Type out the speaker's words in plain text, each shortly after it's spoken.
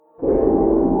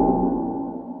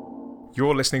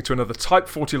You're listening to another Type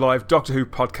 40 Live Doctor Who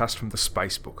podcast from the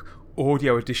Spacebook.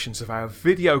 Audio editions of our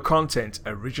video content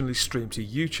originally streamed to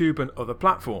YouTube and other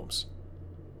platforms.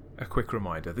 A quick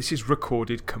reminder, this is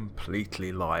recorded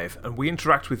completely live and we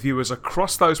interact with viewers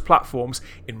across those platforms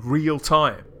in real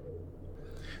time.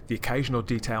 The occasional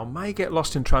detail may get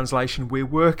lost in translation, we're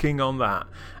working on that,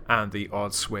 and the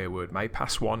odd swear word may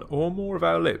pass one or more of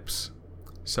our lips.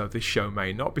 So this show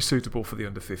may not be suitable for the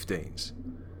under 15s.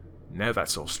 Now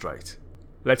that's all straight.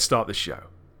 Let's start the show.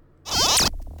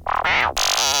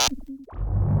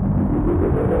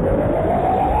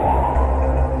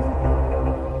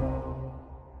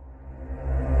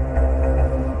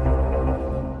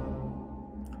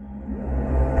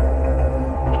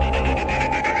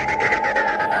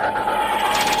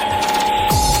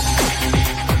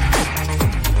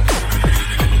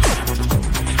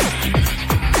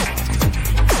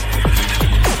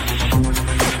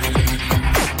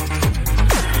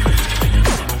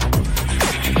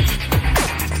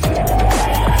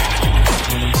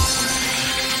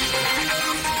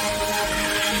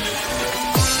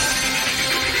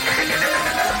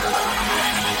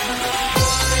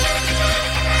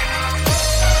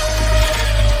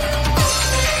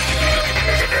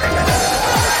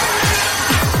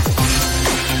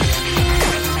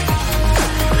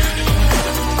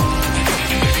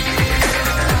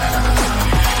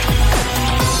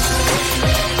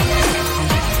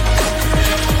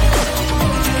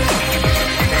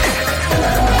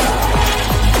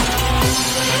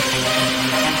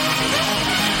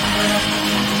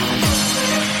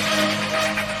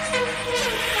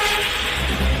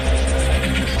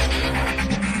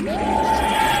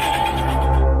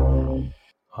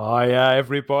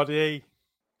 Everybody,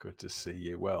 good to see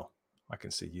you. Well, I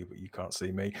can see you, but you can't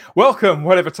see me. Welcome,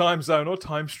 whatever time zone or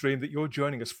time stream that you're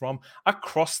joining us from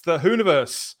across the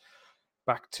Whoniverse.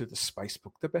 Back to the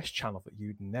Spacebook, the best channel that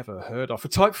you'd never heard of for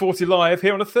Type 40 Live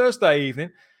here on a Thursday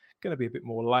evening. Going to be a bit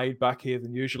more laid back here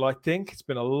than usual, I think. It's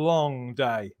been a long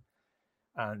day.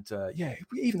 And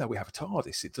even though we have a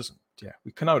TARDIS, it doesn't,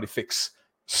 we can only fix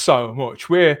so much.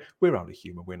 We're only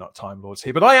human, we're not Time Lords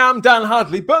here. But I am Dan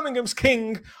Hadley, Birmingham's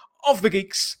King of the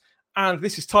Geeks, and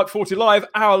this is Type 40 Live,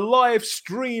 our live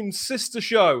streamed sister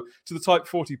show to the Type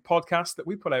 40 podcast that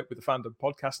we put out with the Fandom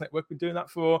Podcast Network. We've been doing that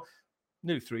for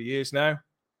nearly 3 years now.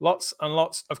 Lots and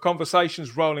lots of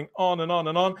conversations rolling on and on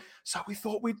and on. So we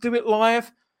thought we'd do it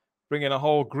live, bring in a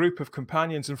whole group of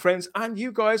companions and friends, and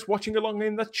you guys watching along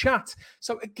in the chat.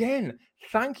 So again,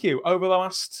 thank you over the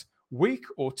last week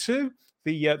or two.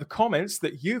 The comments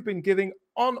that you've been giving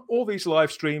on all these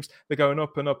live streams, they're going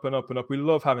up and up and up and up. We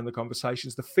love having the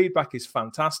conversations. The feedback is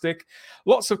fantastic.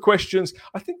 Lots of questions.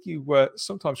 I think you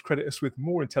sometimes credit us with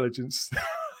more intelligence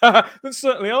than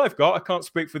certainly I've got. I can't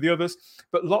speak for the others,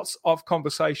 but lots of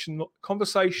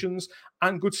conversations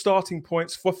and good starting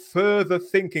points for further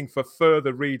thinking, for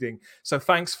further reading. So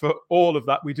thanks for all of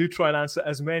that. We do try and answer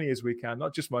as many as we can,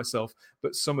 not just myself,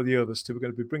 but some of the others too. We're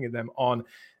going to be bringing them on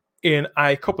in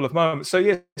a couple of moments. So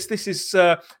yes, this is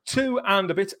 2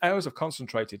 and a bit hours of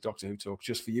concentrated Doctor Who talk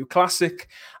just for you. Classic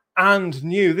and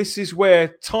new. This is where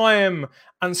time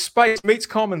and space meets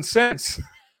common sense.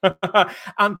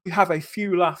 And we have a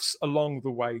few laughs along the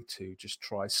way too. Just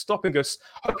try stopping us.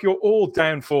 Hope you're all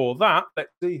down for that.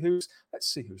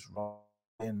 Let's see who's right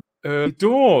in early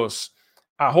doors.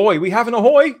 Ahoy. We have an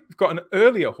ahoy. We've got an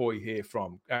early ahoy here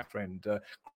from our friend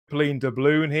Crimpling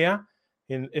Doubloon here.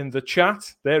 In the chat.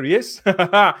 There he is.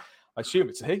 I assume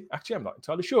it's a he. Actually, I'm not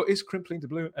entirely sure. Is Crimpling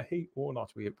Doubloon a he or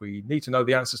not? We need to know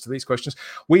the answers to these questions.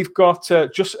 We've got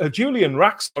Julian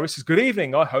Raxor. Says, good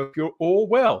evening. I hope you're all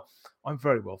well. I'm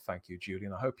very well, thank you,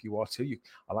 Julian. I hope you are too.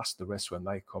 I'll ask the rest when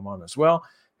they come on as well.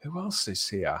 Who else is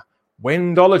here?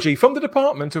 Wendology. From the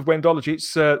Department of Wendology,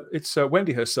 it's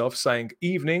Wendy herself saying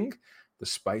evening, the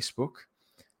Spacebook.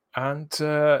 And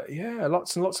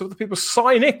lots and lots of other people.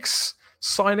 Cynix.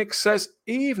 Cynix says,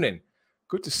 evening.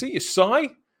 Good to see you, Cy.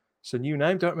 It's a new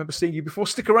name. Don't remember seeing you before.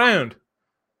 Stick around.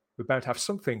 We're about to have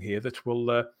something here that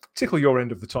will tickle your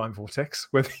end of the time vortex.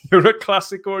 Whether you're a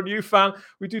classic or a new fan,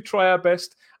 we do try our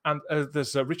best. And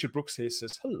there's Richard Brooks here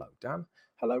says, hello, Dan.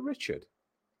 Hello, Richard.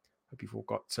 Hope you've all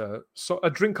got a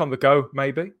drink on the go,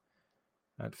 maybe.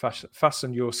 And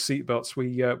fasten your seatbelts.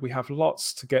 We have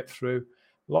lots to get through.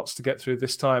 Lots to get through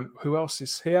this time. Who else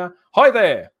is here? Hi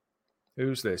there.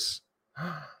 Who's this?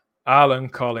 Alan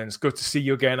Collins. Good to see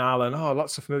you again, Alan. Oh,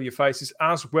 lots of familiar faces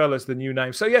as well as the new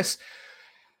name. So, yes,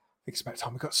 I think it's about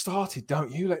time we got started, don't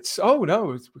you?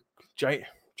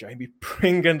 Jamie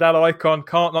Pring and that icon.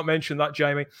 Can't not mention that,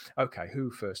 Jamie. Okay, who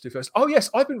first? Oh, yes,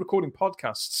 I've been recording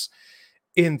podcasts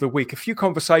in the week. A few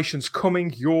conversations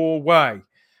coming your way.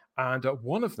 and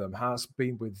one of them has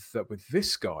been with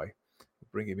this guy.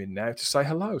 We'll bring him in now to say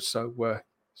hello. So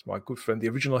it's my good friend, the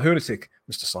original Hoonatic,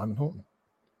 Mr. Simon Horton.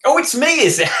 Oh, it's me,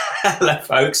 is it? Hello,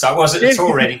 folks. I wasn't at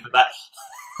all ready for that.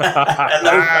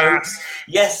 Hello, folks.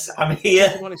 Yes, I'm here.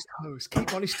 Keep him on his toes.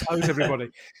 Keep on his toes,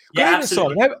 everybody. Yeah,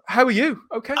 absolutely. Simon. How are you?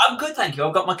 Okay. I'm good, thank you.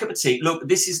 I've got my cup of tea. Look,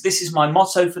 this is my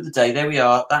motto for the day. There we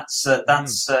are. That's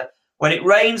when it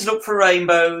rains, look for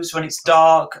rainbows. When it's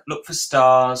dark, look for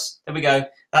stars. There we go.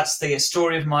 That's the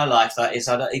story of my life. That is.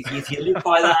 If you live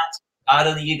by that, I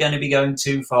don't think you're going to be going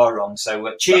too far wrong.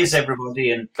 So cheers, everybody.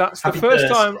 And that's the first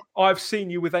time I've seen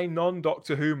you with a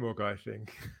non-Doctor Who mug, I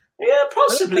think. Yeah,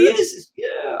 possibly is.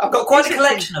 Yeah, I've got quite a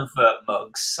collection of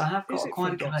mugs. I have got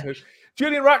quite a collection.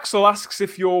 Julian Raxel asks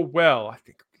if you're well. I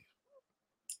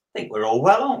think we're all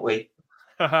well, aren't we?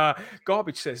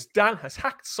 Garbage says Dan has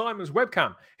hacked Simon's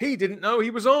webcam. He didn't know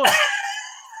he was on.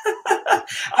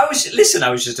 I was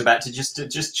just about to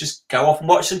just go off and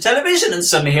watch some television, and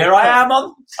suddenly here I am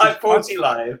on Type 40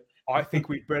 Live. I think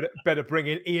we'd better bring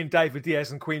in Ian David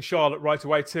Diaz and Queen Charlotte right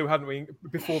away too, hadn't we?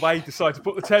 Before they decide to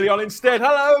put the telly on instead.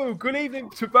 Hello, good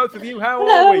evening to both of you. How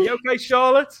are we? You okay,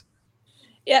 Charlotte?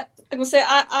 Yeah, I'm gonna say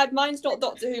mine's not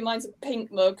Doctor Who. Mine's a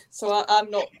pink mug, so I'm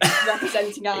not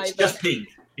representing either. It's just pink.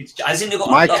 It's hasn't got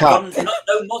no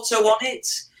motto on it.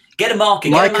 Get a marker,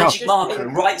 get a magic marker,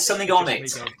 and write something on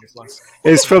it.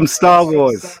 It's from Star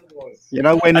Wars. You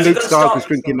know when Luke Skywalker was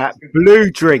drinking that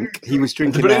blue drink, he was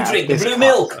drinking the blue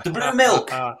milk.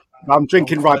 I'm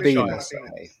drinking Ribena.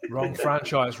 Wrong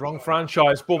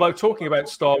franchise. Although talking about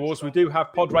Star Wars, we do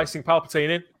have Pod Racing Palpatine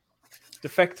in,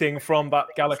 defecting from that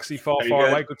galaxy far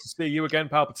away. Good to see you again,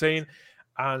 Palpatine.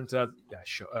 And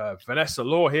Vanessa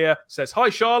Law here says, hi,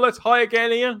 Charlotte. Hi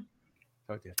again, Ian.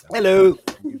 Hello.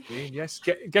 Yes,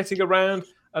 getting around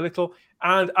a little.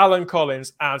 And Alan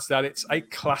Collins adds that it's a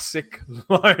classic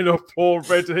lineup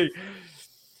already.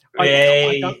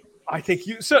 I think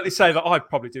you certainly say that I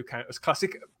probably do count as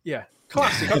classic. Yeah,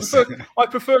 classic. I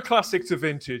prefer classic to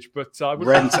vintage, but I would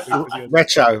retro.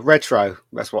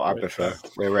 That's what I prefer.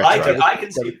 We're retro. I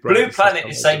can see Blue Planet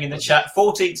is saying in the chat,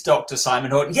 14th Doctor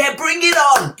Simon Horton. Yeah, bring it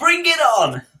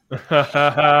on.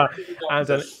 And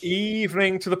an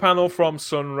evening to the panel from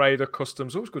Sun Raider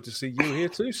Customs. Always good to see you here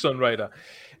too, Sun Raider.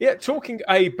 Yeah, talking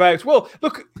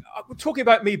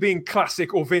about me being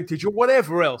classic or vintage or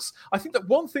whatever else. I think that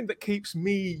one thing that keeps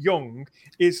me young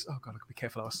is I've got to be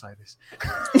careful how I say this.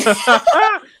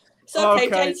 It's okay,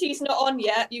 JT's not on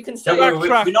yet. You can say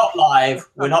we're not live.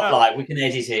 We're not live. We can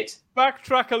edit it.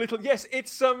 Backtrack a little. Yes,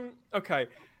 it's okay.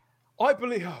 I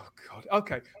believe,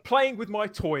 playing with my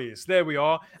toys. There we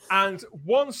are. And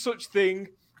one such thing,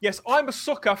 yes, I'm a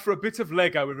sucker for a bit of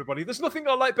Lego, everybody. There's nothing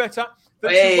I like better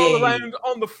than to roll around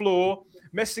on the floor,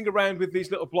 messing around with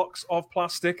these little blocks of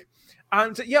plastic.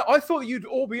 And I thought you'd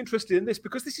all be interested in this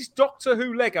because this is Doctor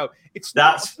Who Lego.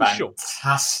 That's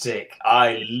fantastic.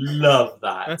 I love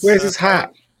that. Where's his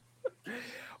hat?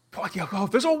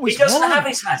 There's always he doesn't have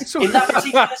his hat. In that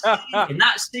particular scene, in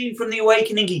that scene from The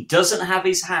Awakening, he doesn't have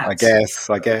his hat. I guess,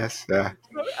 yeah.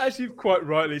 As you've quite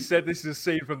rightly said, this is a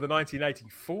scene from the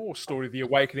 1984 story The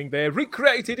Awakening. They're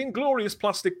recreated in glorious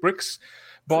plastic bricks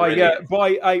by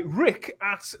Rick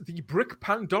at the Brick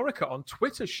Pandorica on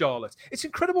Twitter, Charlotte. It's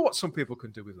incredible what some people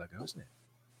can do with Lego, isn't it?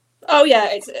 Oh yeah,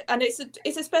 it's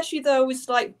especially those,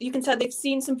 like, you can tell they've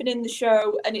seen something in the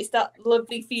show, and it's that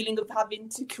lovely feeling of having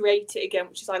to create it again,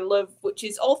 which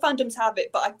is all fandoms have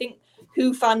it, but I think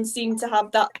Who fans seem to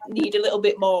have that need a little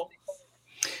bit more.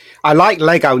 I like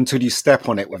Lego until you step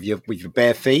on it with your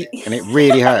bare feet, and it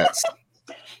really hurts.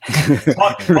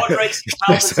 Pod Racing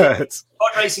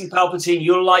Palpatine,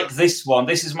 you'll like this one.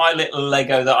 This is my little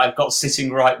Lego that I've got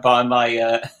sitting right by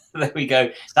my. There we go.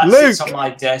 That sits on my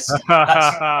desk.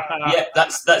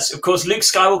 That's of course Luke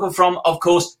Skywalker from, of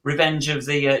course, Revenge of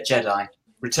the Jedi.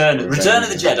 Return of the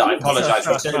Jedi. I apologise.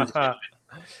 Return of the Jedi.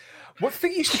 What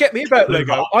thing used to get me about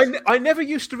Lego, I never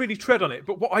used to really tread on it,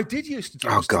 but what I did used to do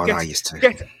was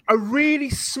get a really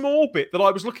small bit that I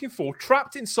was looking for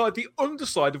trapped inside the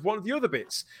underside of one of the other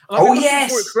bits. And I've been looking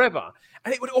for it forever,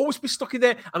 and it would always be stuck in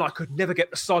there, and I could never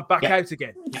get the side back out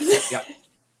again. Yeah.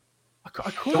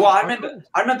 I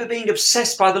remember being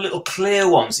obsessed by the little clear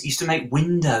ones that used to make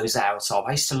windows out of.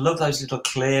 I used to love those little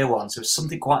clear ones. There was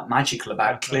something quite magical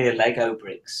about clear Lego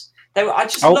bricks. I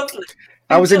just loved them.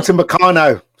 I was into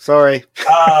Meccano, Sorry.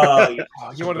 Oh,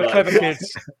 You're one of the clever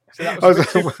kids. So that was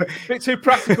a bit too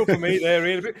practical for me there,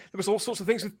 Ian. There was all sorts of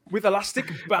things with elastic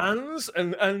bands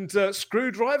and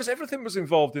screwdrivers. Everything was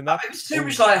involved in that. it was too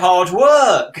much like hard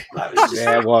work.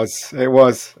 Yeah, it was. It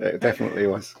was. It definitely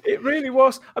was. It really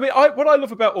was. I mean, what I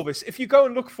love about all this, if you go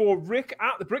and look for Rick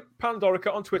at the Brick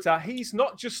Pandorica on Twitter, he's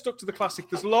not just stuck to the classic.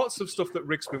 There's lots of stuff that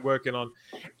Rick's been working on.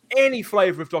 Any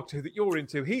flavour of Doctor Who that you're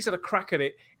into, he's had a crack at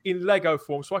it in Lego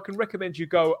form. So I can recommend you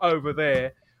go over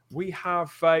there. We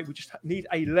just need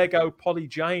a Lego Polly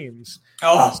James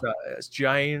as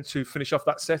Jane to finish off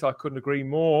that set. I couldn't agree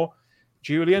more.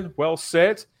 Julian, well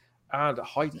said. And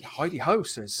Heidi Ho,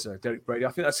 says Derek Brady.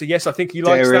 I think that's a yes. I think he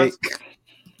likes Derek.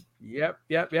 that.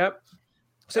 Yep.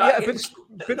 So yeah, a bit of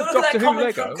Look Doctor at that Who comment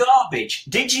Lego. from Garbage.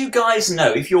 Did you guys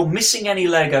know if you're missing any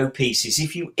Lego pieces,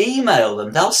 if you email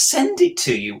them, they'll send it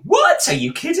to you? What? Are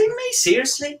you kidding me?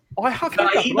 Seriously? I have Can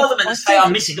I email them and say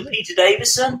I'm missing a Peter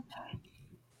Davison?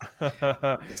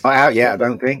 It's not out yet, I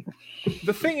don't think.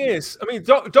 The thing is, I mean,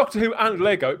 Doctor Who and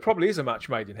Lego, it probably is a match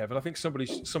made in heaven. I think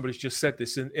somebody's just said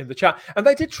this in the chat, and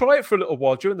they did try it for a little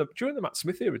while during the Matt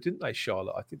Smith era, didn't they,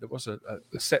 Charlotte? I think there was a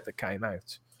set that came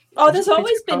out. Oh, there's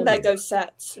always been Lego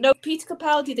sets. No, Peter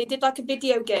Capaldi, they did like a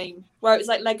video game where it was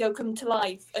like Lego come to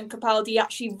life, and Capaldi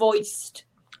actually voiced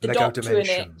the Lego Doctor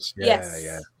Dimensions. in it.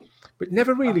 Yeah. But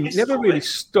never really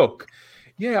stuck.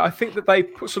 Yeah, I think that they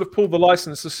sort of pulled the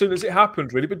license as soon as it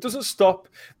happened, really. But it doesn't stop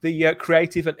the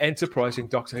creative and enterprising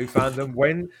Doctor Who fandom.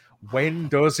 When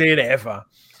does it ever?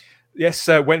 Yes,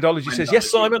 Wendology says, yes,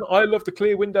 Simon, I love the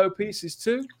clear window pieces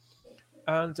too.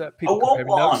 And people I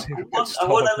want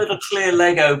a little clear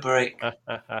Lego brick.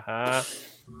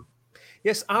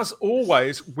 Yes, as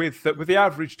always with the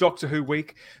average Doctor Who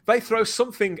week, they throw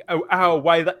something our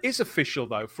way that is official,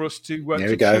 though, for us to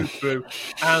chew through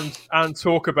and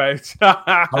talk about.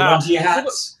 Hold on to your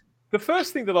hats. The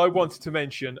first thing that I wanted to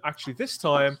mention, actually, this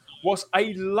time was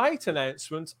a late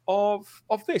announcement of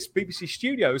this. BBC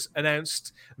Studios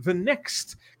announced the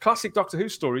next classic Doctor Who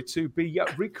story to be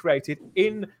recreated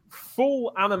in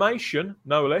full animation,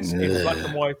 no less, in black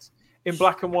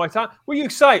and white. Well, you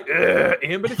say,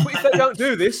 Ian, but if they don't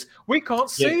do this, we can't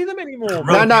see them anymore.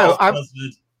 No,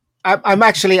 I'm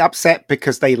actually upset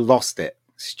because they lost it.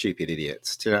 Stupid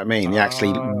idiots. Do you know what I mean? They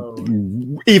actually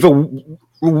either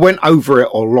went over it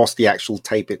or lost the actual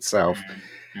tape itself.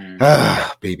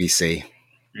 BBC.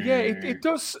 Yeah, it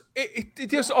does. It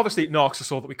does. Obviously, it knocks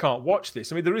us all that we can't watch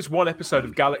this. I mean, there is one episode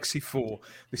of Galaxy 4.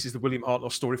 This is the William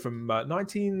Hartnell story from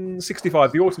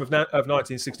 1965, the autumn of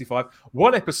 1965.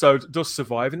 One episode does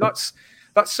survive, and that's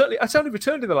certainly only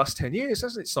returned in the last 10 years,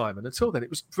 hasn't it, Simon? Until then, it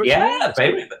was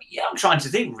I'm trying to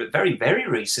think. Very, very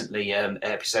recently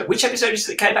episode. Which episode is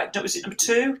it that came back? Was it number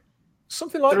 2?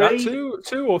 Something like that.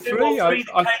 Two or three. Came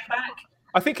back.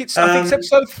 I think it's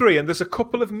episode 3, and there's a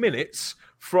couple of minutes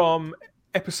from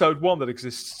episode 1 that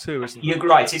exists too, isn't it? You're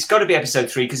right. It's got to be episode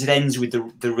 3 because it ends with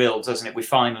the Rills, doesn't it? We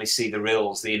finally see the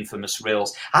Rills, the infamous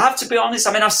Rills. I have to be honest.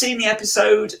 I mean, I've seen the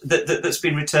episode that's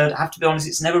been returned. I have to be honest.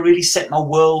 It's never really set my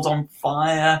world on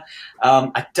fire.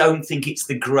 I don't think it's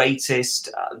the greatest.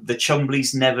 The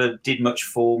Chumbleys never did much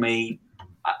for me.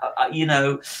 A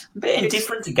bit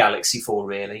indifferent to Galaxy 4,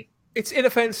 really. It's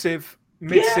inoffensive.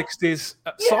 Mid-60s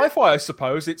sci-fi, I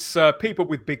suppose. It's people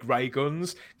with big ray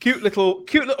guns, cute little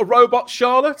robots,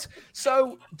 Charlotte.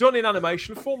 So done in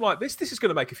animation form like this is going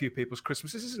to make a few people's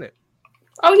Christmases, isn't it?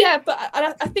 Oh yeah, but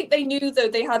I think they knew though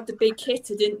they had the big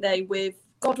hitter, didn't they? With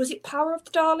was it Power of the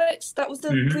Daleks? That was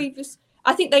the previous.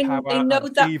 I think they know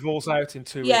that Evil's out in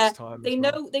 2 weeks' time. They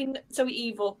know. So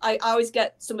Evil. I always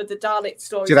get some of the Dalek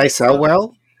stories. Do they sell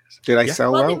well? Do they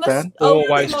sell well, Dan?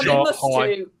 Always shot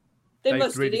high. They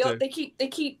must really do. They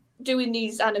keep doing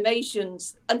these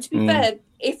animations, and to be fair,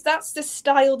 if that's the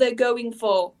style they're going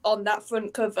for on that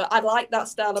front cover, I like that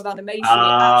style of animation.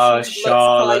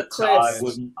 Charlotte,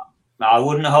 I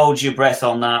wouldn't hold your breath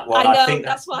on that one. I know,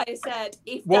 that's why I said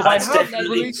if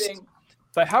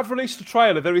they have released a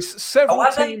trailer. There is several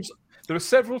teams. There are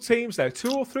several teams there,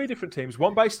 2 or 3 different teams.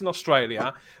 One based in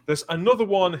Australia. There's another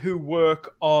one who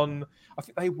work on. I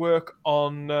think they work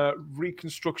on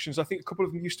reconstructions. I think a couple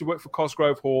of them used to work for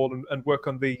Cosgrove Hall and work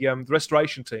on the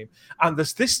restoration team. And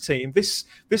there's this team, this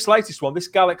latest one, this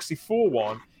Galaxy 4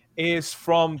 one, is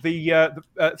from the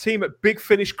team at Big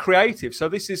Finish Creative. So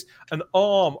this is an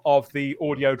arm of the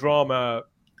audio drama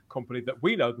company that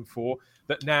we know them for,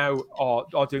 that now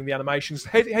are doing the animations,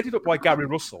 headed up by Gary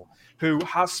Russell, who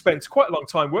has spent quite a long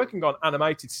time working on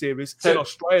animated series in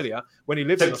Australia when he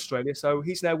lived in Australia. So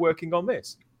he's now working on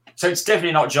this. So it's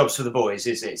definitely not Jobs for the Boys,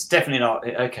 is it? It's definitely not.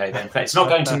 Okay, then. It's not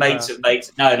going to Mates of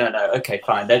Mates. No. Okay,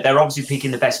 fine. They're obviously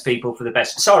picking the best people for the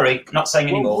best. Sorry, not saying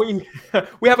anymore.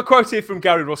 We have a quote here from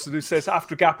Gary Russell who says,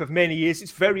 after a gap of many years,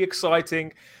 it's very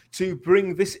exciting to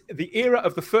bring the era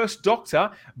of the first Doctor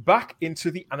back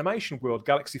into the animation world.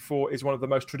 Galaxy 4 is one of the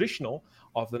most traditional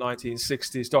of the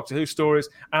 1960s Doctor Who stories,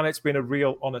 and it's been a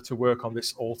real honour to work on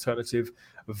this alternative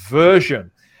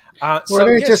version.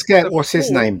 Just get what's his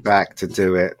name back to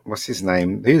do it. What's his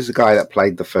name? Who's the guy that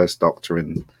played the first Doctor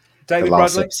in David the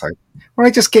last Bradley? episode? Why don't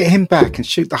I just get him back and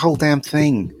shoot the whole damn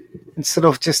thing instead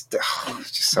of just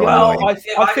so annoying.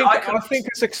 I think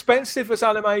as expensive as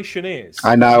animation is,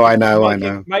 I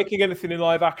know. Making anything in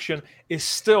live action is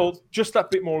still just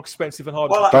that bit more expensive and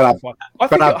harder.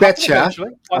 But I bet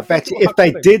you if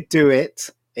they did do it,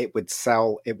 it would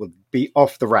sell. It would be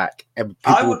off the rack, and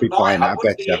people would be buying it. I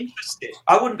bet you.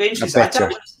 I wouldn't be interested.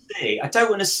 I don't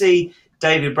want to see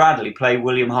David Bradley play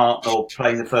William Hartnell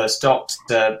playing the first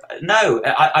Doctor. No,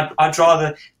 I'd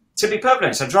rather. To be perfectly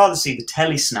honest, I'd rather see the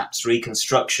Telesnaps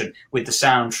reconstruction with the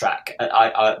soundtrack.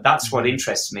 That's what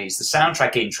interests me. Is the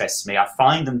soundtrack interests me. I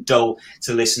find them dull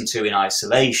to listen to in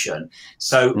isolation.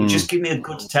 So just give me a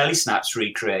good Telesnaps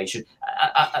recreation.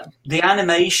 The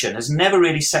animation has never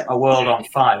really set my world on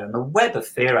fire, and the Web of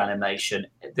Fear animation,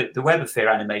 the Web of Fear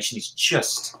animation is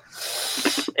just.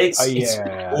 It's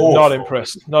awful. Not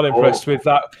impressed with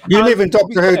that. You live in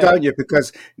Doctor Who, don't you?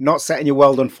 Because not setting your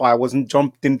world on fire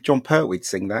didn't John Pertwee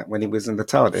sing that when he was in the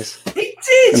TARDIS? He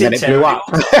did, and then it blew up.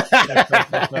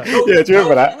 Yeah, do you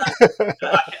remember that?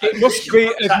 It must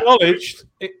be acknowledged.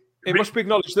 It must be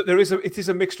acknowledged that it is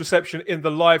a mixed reception in the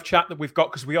live chat that we've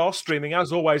got, because we are streaming,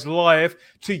 as always, live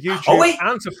to YouTube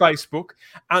and to Facebook,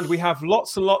 and we have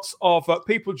lots and lots of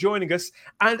people joining us.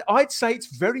 And I'd say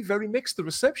it's very, very mixed, the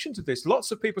reception to this.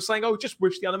 Lots of people saying, "Oh, just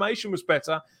wish the animation was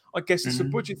better." I guess it's a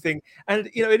budget thing, and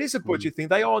it is a budget thing.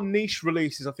 They are niche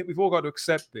releases. I think we've all got to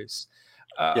accept this.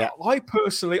 I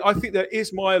think there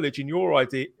is mileage in your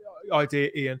idea,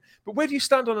 Ian. But where do you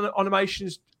stand on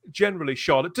animations generally,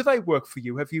 Charlotte? Do they work for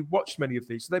you? Have you watched many of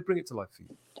these? Do they bring it to life for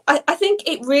you? I think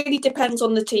it really depends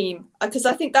on the team, because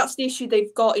I think that's the issue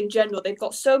they've got in general. They've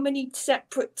got so many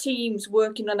separate teams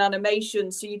working on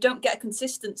animation, so you don't get a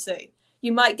consistency.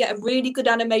 You might get a really good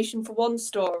animation for one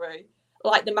story,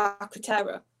 like the Macra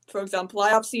Terror, for example. I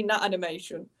have seen that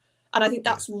animation, and I think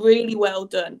that's really well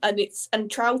done. And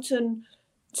Troughton,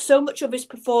 so much of his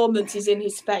performance is in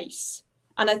his face.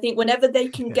 And I think whenever they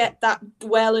can get that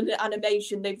well in the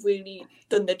animation, they've really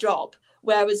done their job.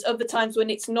 Whereas other times when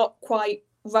it's not quite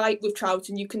right with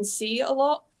Troughton, you can see it a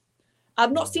lot.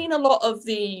 I've not seen a lot of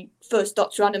the first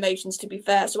Doctor animations, to be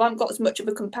fair, so I haven't got as much of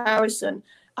a comparison.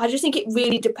 I just think it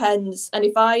really depends. And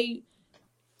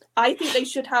I think they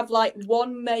should have like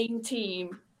one main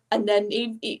team, and then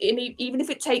even if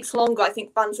it takes longer, I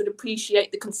think fans would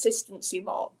appreciate the consistency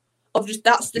more. Of just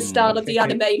that's the style of the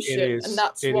animation, and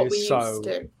that's what we used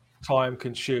to. Time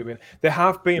consuming. There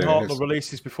have been Hartnell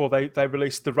releases before. They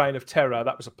released The Reign of Terror.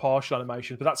 That was a partial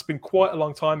animation, but that's been quite a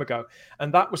long time ago.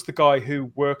 And that was the guy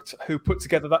who put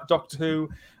together that Doctor Who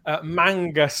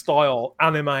manga style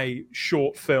anime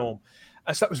short film.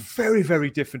 And so that was very,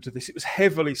 very different to this. It was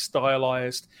heavily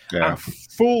stylized and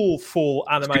full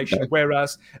animation,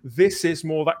 whereas this is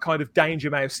more that kind of Danger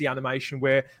Mousey animation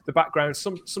where the background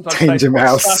sometimes Danger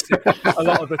Mouse static a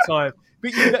lot of the time.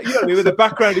 But you know, the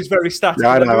background is very static.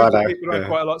 I know.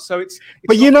 Quite a lot, so it's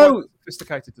but not quite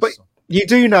sophisticated. But you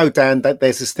do know, Dan, that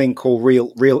there's this thing called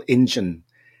Real Engine.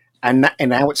 And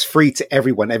now it's free to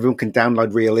everyone. Everyone can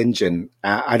download Real Engine.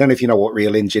 I don't know if you know what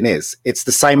Real Engine is. It's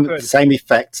the same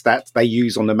effects that they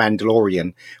use on The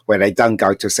Mandalorian, where they don't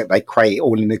go to a set, they create it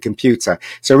all in the computer.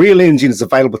 So Real Engine is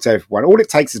available to everyone. All it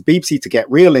takes is BBC to get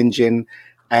Real Engine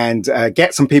and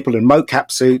get some people in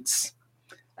mocap suits,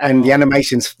 and the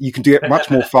animations, you can do it much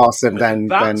more faster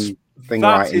than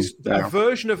a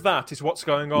version of that is what's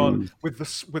going on with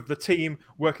the team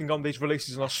working on these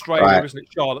releases in Australia, isn't it,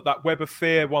 Charlotte? That Web of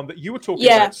Fear one that you were talking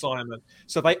about, Simon.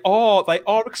 So they are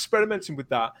experimenting with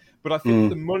that, but I think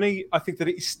the money, I think that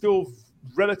it is still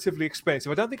relatively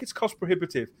expensive. I don't think it's cost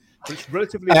prohibitive, but it's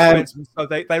relatively expensive. So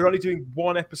they're only doing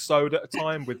one episode at a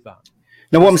time with that.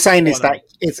 No, what I'm saying is that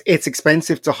it's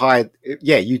expensive to hire.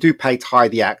 Yeah, you do pay to hire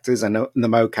the actors and the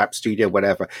mocap studio,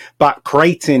 whatever. But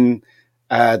creating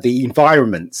the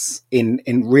environments in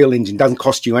Real Engine doesn't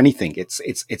cost you anything.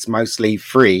 It's mostly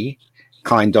free,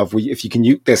 kind of. If you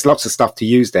can, there's lots of stuff to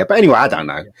use there. But anyway, I don't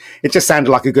know. It just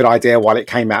sounded like a good idea while it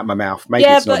came out of my mouth. Maybe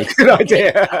it's not a good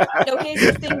idea. Here's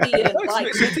the thing, Ian.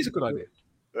 It is a good idea.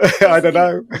 I don't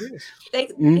know.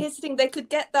 Here's the thing: they could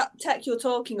get that tech you're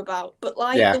talking about, but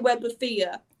the Web of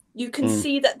Fear, you can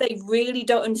see that they really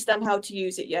don't understand how to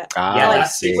use it yet.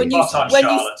 That's it.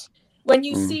 When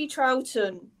you see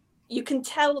Troughton, you can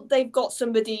tell they've got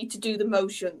somebody to do the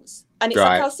motions, and it's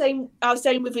like I was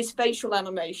saying with his facial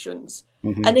animations.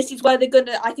 And this is where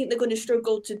I think they're gonna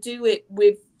struggle to do it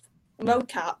with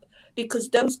mocap, because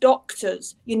those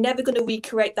doctors, you're never going to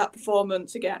recreate that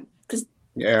performance again, because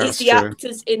it's the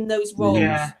actors in those roles.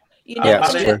 You're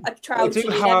never going to get a Troughton,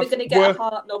 you're never going to get a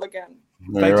Hartnell again.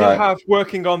 They did have,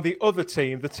 working on the other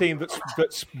team, the team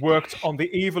that's worked on the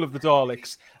Evil of the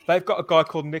Daleks, they've got a guy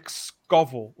called Nick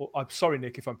Scoville. Well, I'm sorry,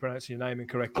 Nick, if I'm pronouncing your name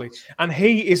incorrectly. And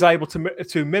he is able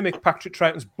to mimic Patrick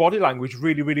Troughton's body language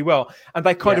really, really well. And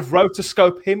they kind of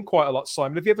rotoscope him quite a lot,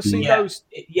 Simon. Have you ever seen those?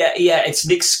 Yeah, it's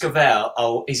Nick Scoville.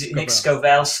 Oh, is it Nick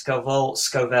Scoville?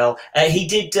 Scoville. He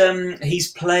did.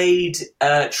 He's played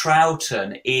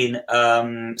Troughton in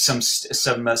some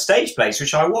stage plays,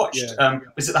 which I watched.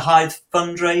 Was it the Hyde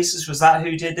Fundraisers? Was that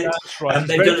who did it? That's right.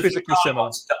 They've done physically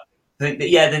similar. Then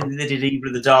they did Evil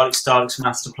of the Daleks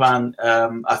Master Plan.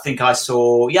 I think I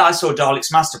saw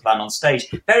Daleks Master Plan on stage.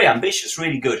 Very ambitious,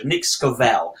 really good. Nick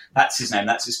Scoville, that's his name.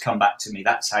 That's his comeback to me.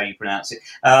 That's how you pronounce it.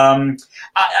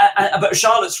 But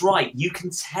Charlotte's right. You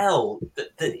can tell that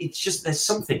it's just there's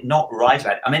something not right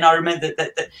about it. I mean, I remember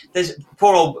that there's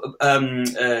poor old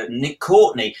Nick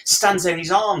Courtney stands there,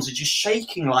 his arms are just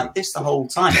shaking like this the whole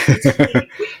time. It's really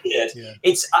weird.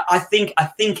 It's I think.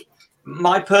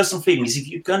 My personal feeling is, if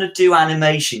you're going to do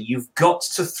animation, you've got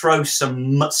to throw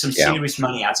some serious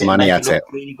money at it. Make it look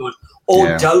really good,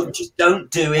 or don't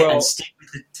do it and stick with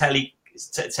the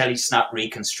telesnap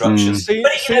reconstructions. But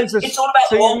it's all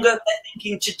about longer. They're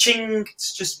thinking cha-ching.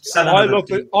 It's just. I love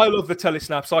the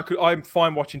telesnaps. I'm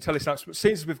fine watching telesnaps, but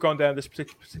since we've gone down this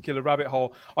particular rabbit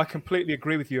hole, I completely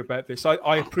agree with you about this.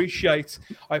 I appreciate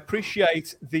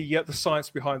the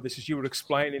science behind this, as you were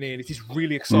explaining, Ian. It is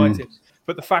really exciting.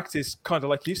 But the fact is, kind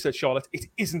of like you said, Charlotte, it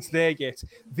isn't there yet.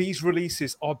 These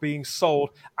releases are being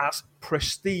sold as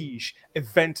prestige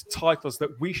event titles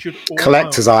that we should all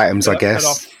collector's items, I guess, that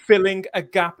are filling a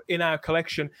gap in our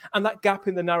collection, and that gap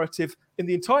in the narrative, in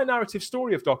the entire narrative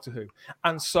story of Doctor Who.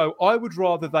 And so I would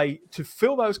rather to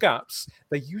fill those gaps,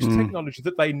 they use technology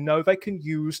that they know they can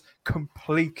use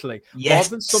completely, rather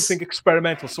than something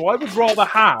experimental. So I would rather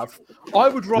have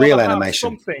real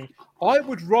animation. I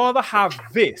would rather have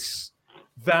this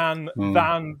than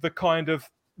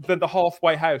the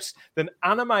halfway house, than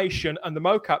animation and the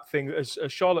mocap thing, as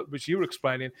Charlotte, as you were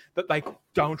explaining, that they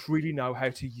don't really know how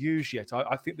to use yet.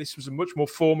 I think this was a much more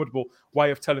formidable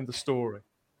way of telling the story.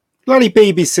 Bloody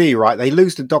BBC, right? They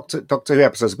lose the Doctor Who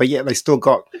episodes, but yet they still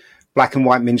got black and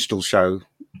white minstrel show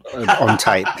on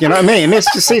tape. You know what I mean?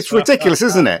 It's ridiculous,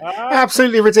 isn't it?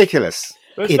 Absolutely ridiculous.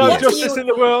 There's no justice in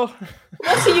the world.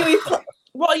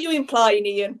 What are you implying,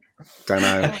 Ian? Don't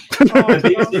know. You've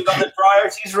got the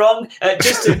priorities wrong. I'm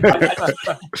just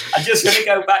going to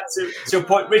go back to a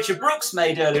point Richard Brooks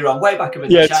made earlier on, way back in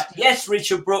the chat. Yes,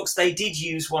 Richard Brooks, they did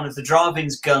use one of the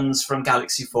Dravin's guns from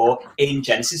Galaxy 4 in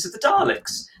Genesis of the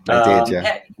Daleks. They did,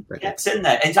 yeah. It's in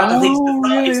there. In fact, I think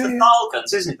it's the Thal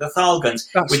guns, isn't it? The Thal guns.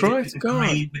 That's with right.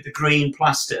 With the green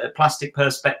plastic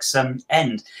perspex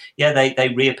end. Yeah, they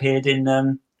reappeared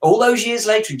in... all those years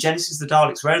later in Genesis of the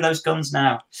Daleks. Where are those guns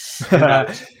now?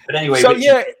 But anyway. So,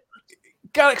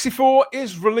 Galaxy 4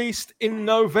 is released in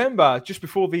November, just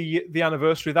before the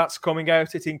anniversary that's coming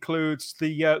out. It includes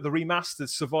the remastered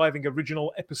surviving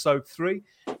original episode 3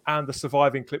 and the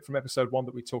surviving clip from episode 1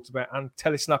 that we talked about, and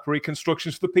telesnap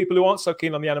reconstructions. For the people who aren't so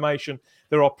keen on the animation,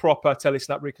 there are proper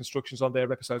telesnap reconstructions on there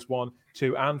of episodes 1,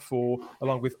 2, and 4,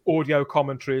 along with audio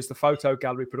commentaries, the photo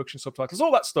gallery, production subtitles,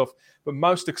 all that stuff. But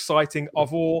most exciting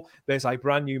of all, there's a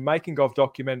brand new making of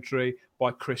documentary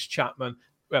by Chris Chapman,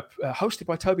 hosted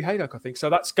by Toby Haydock, I think. So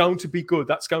that's going to be good.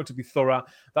 That's going to be thorough.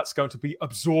 That's going to be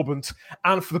absorbent.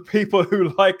 And for the people who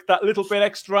like that little bit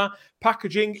extra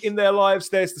packaging in their lives,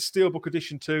 there's the Steelbook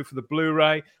edition too for the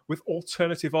Blu-ray with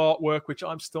alternative artwork, which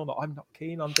I'm not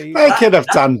keen on these. They could have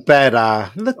done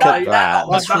better. Look at that.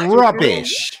 That's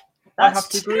rubbish. That's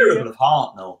terrible of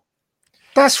Hartnell.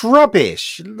 That's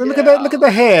rubbish. Look at that. Look at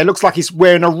the hair. It looks like he's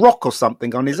wearing a rock or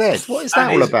something on his head. What is that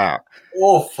all about?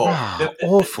 Awful.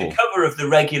 Awful. The cover of the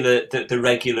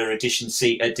regular edition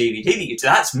DVD that you do,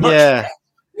 that's much better.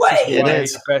 Way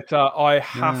better. I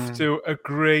have to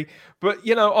agree. But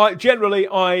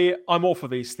I'm all for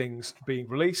these things being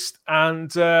released,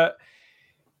 and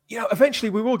eventually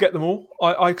we will get them all.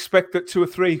 I expect that 2 or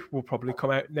 3 will probably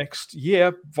come out next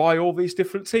year via all these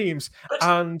different teams.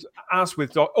 And as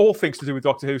with all things to do with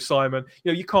Doctor Who, Simon,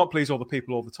 you can't please all the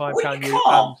people all the time, can you?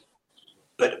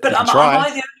 But am I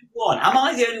the only one? Am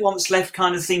I the only one that's left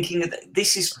kind of thinking that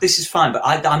this is fine, but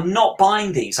I'm not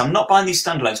buying these. I'm not buying these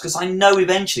standalones because I know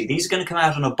eventually these are going to come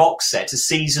out on a box set, a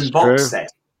season box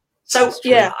set. So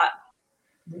yeah,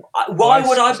 why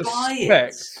would I buy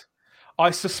it? I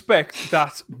suspect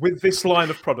that with this line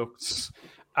of products,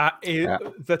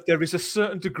 that there is a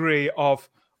certain degree of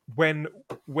when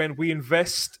we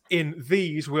invest in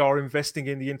these, we are investing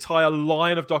in the entire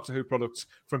line of Doctor Who products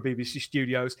from BBC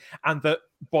Studios, and that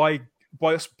by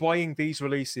us buying these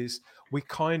releases, we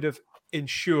kind of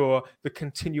ensure the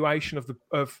continuation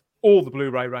of all the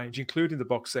Blu-ray range, including the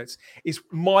box sets, is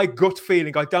my gut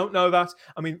feeling. I don't know that.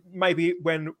 I mean, maybe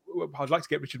when I'd like to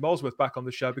get Richard Molesworth back on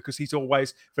the show because he's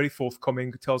always very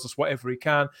forthcoming, tells us whatever he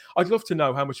can. I'd love to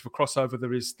know how much of a crossover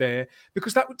there is there,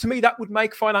 because that, to me, that would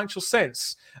make financial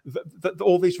sense, that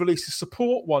all these releases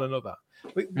support one another.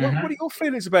 What are your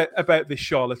feelings about this,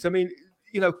 Charlotte? I mean,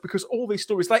 because all these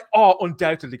stories, they are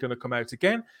undoubtedly going to come out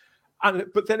again.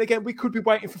 But then again, we could be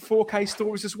waiting for 4K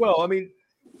stories as well. I mean,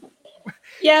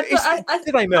 yeah, but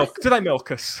do they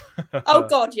milk us? Oh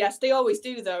God, yes, they always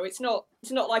do. Though it's not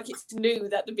like it's new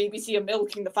that the BBC are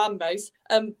milking the fan base.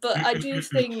 But I do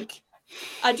think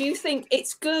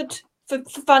it's good for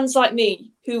fans like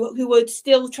me who are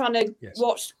still trying to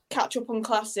catch up on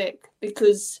classic,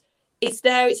 because it's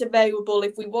there, it's available.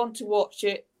 If we want to watch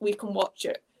it, we can watch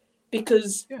it.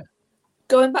 Because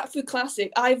going back through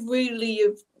classic, I really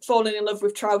have fallen in love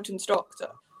with Troughton's Doctor.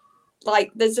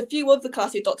 Like, there's a few other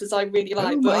classic Doctors I really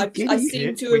like, I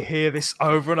seem to. We hear this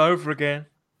over and over again,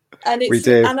 and we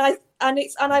do. And I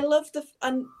love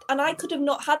and I could have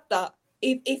not had that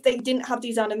if they didn't have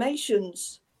these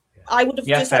animations. I would have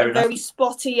just had very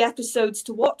spotty episodes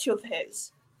to watch of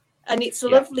his, and it's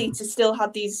lovely to still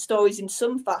have these stories in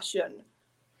some fashion.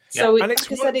 So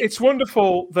it's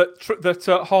wonderful that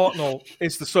Hartnell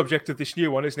is the subject of this new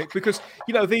one, isn't it? Because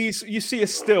you see a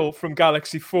still from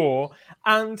Galaxy 4,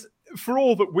 and for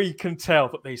all that we can tell,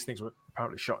 that these things were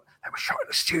apparently shot. They were shot in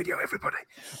a studio, everybody.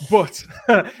 But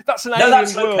that's an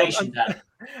alien world,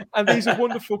 and these are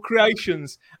wonderful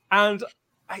creations. And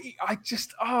I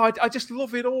just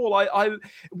love it all.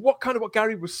 What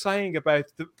Gary was saying about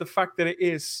the fact that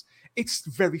it's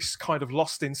very kind of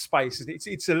lost in space.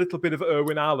 It's a little bit of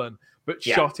Irwin Allen, but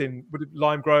shot in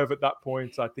Lime Grove at that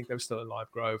point. I think they were still in Lime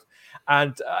Grove.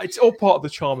 And it's all part of the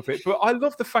charm of it. But I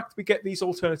love the fact that we get these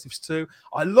alternatives too.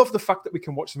 I love the fact that we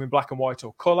can watch them in black and white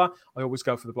or colour. I always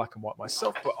go for the black and white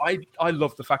myself, but I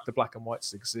love the fact that black and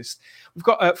whites exist. We've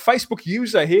got a Facebook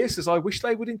user here says, I wish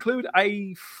they would include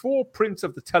a 4-print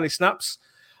of the telesnaps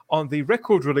on the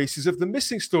record releases of the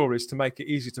missing stories to make it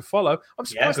easy to follow. I'm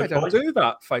surprised they don't do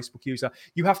that, Facebook user.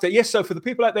 You have to, so for the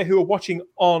people out there who are watching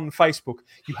on Facebook,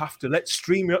 you have to let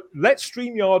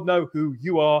StreamYard know who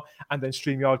you are, and then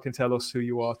StreamYard can tell us who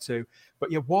you are too.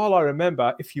 But while I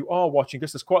remember, if you are watching,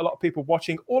 because there's quite a lot of people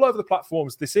watching all over the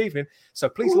platforms this evening, so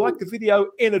please like the video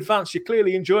in advance. You're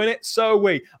clearly enjoying it. So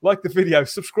like the video,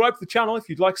 subscribe to the channel if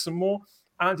you'd like some more.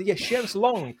 And share us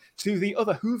along to the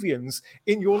other Whovians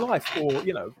in your life, or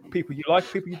people you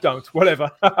like, people you don't,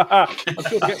 whatever. I'm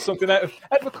sure to get something out of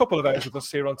a couple of hours with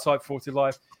us here on Type 40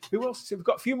 Live. Who else? We've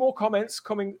got a few more comments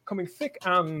coming thick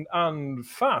and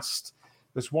fast.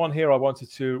 There's one here I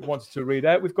wanted to read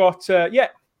out. We've got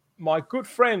my good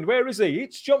friend. Where is he?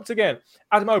 It's jumped again.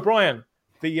 Adam O'Brien.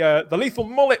 The lethal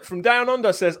mullet from Down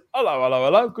Under says,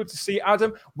 hello. Good to see you,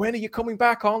 Adam. When are you coming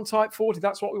back on Type 40?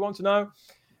 That's what we want to know.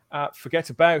 Forget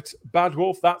about Bad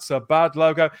Wolf. That's a bad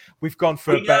logo. We've gone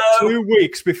for about 2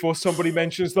 weeks before somebody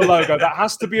mentions the logo. That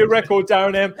has to be a record,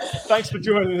 Darren M. Thanks for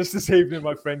joining us this evening,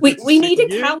 my friend. We need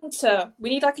a counter. We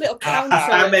need like a little counter.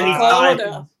 How many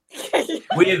times?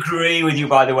 We agree with you,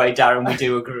 by the way, Darren. We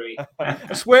do agree.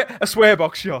 a swear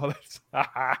box, Charlotte.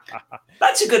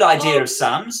 That's a good idea of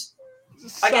Sam's.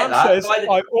 I get that. Says,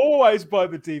 I always buy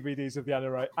the DVDs of the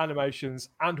animations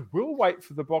and will wait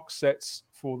for the box sets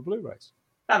for the Blu-rays.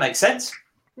 That makes sense.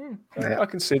 I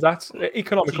can see that.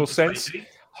 Economical sense.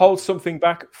 Hold something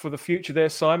back for the future there,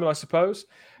 Simon, I suppose.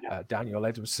 Daniel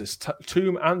Edwards says,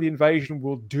 Tomb and the Invasion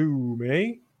will do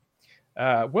me.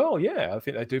 I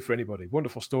think they do for anybody.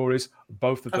 Wonderful stories,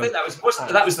 both of them. I think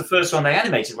that was the first one they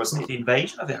animated, wasn't it? The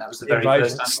Invasion? I think that was the very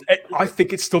first. I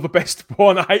think it's still the best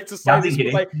one. I hate to say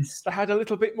this, they had a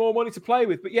little bit more money to play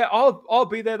with. But I'll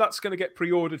be there. That's going to get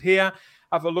pre-ordered here.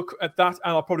 Have a look at that,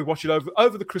 and I'll probably watch it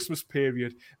over the Christmas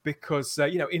period because,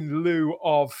 in lieu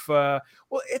of...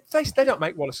 they don't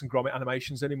make Wallace and Gromit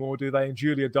animations anymore, do they? And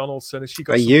Julia Donaldson, has she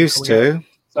got... They used to. Out?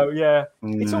 So,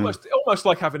 it's almost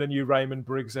like having a new Raymond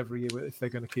Briggs every year if they're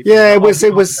going to keep... Yeah, it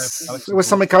was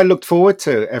something I looked forward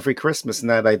to every Christmas.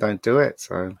 Now they don't do it,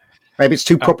 so maybe it's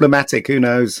too problematic. Who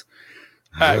knows?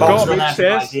 Garbage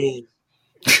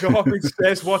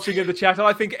says, watching in the chat,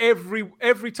 I think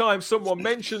every time someone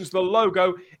mentions the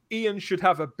logo, Ian should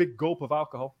have a big gulp of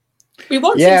alcohol. We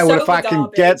want if I can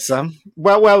get some.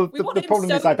 Well, the problem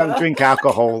is I don't drink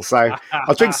alcohol, so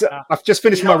I'll drink. I've just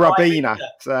finished my Ribena,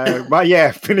 so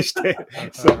finished it.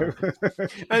 So.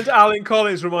 And Alan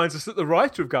Collins reminds us that the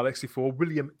writer of Galaxy 4,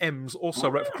 William Ems, also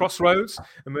wrote for Crossroads,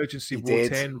 Emergency War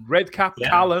 10, Redcap,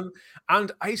 Callan,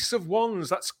 and Ace of Wands.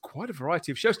 That's quite a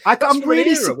variety of shows. I'm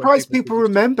really surprised people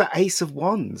remember Ace of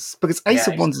Wands, because Ace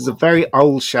of Wands is a very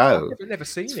old show. I've never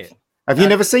seen it. Have you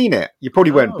never seen it? You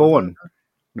probably weren't born.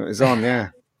 No, it's on, No.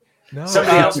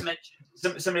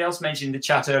 Somebody else mentioned in the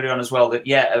chat earlier on as well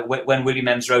that when William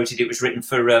Ems wrote it, it was written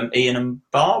for Ian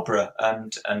and Barbara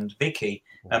and Vicky,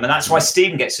 and that's why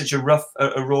Stephen gets such a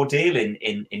raw deal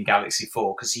in Galaxy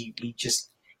 4, because he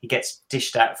gets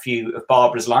dished out a few of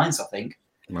Barbara's lines, I think.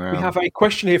 Wow. We have a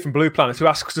question here from Blue Planet who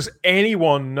asks, does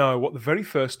anyone know what the very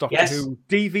first Doctor Who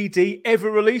DVD ever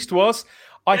released was?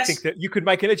 I think that you could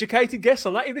make an educated guess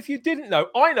on that, even if you didn't know.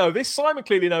 I know this. Simon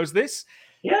clearly knows this.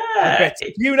 Yeah.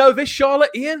 Do you know this,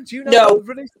 Charlotte? Ian, do you know what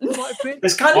the release might have been?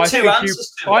 There's kind of two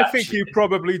answers to it. I think you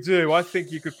probably do. I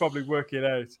think you could probably work it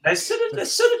out. There's sort of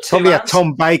two probably answers. a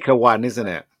Tom Baker one, isn't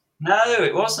it? No,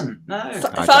 it wasn't. No.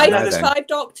 Five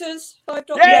Doctors.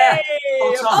 Yeah.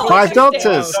 Five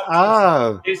Doctors.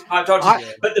 Oh. It's Five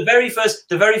Doctors. But the very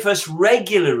first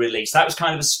regular release, that was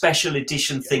kind of a special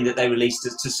edition thing that they released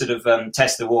to sort of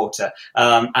test the water.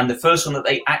 And the first one that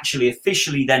they actually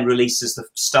officially then released as the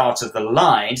start of the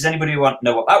line. Does anybody know what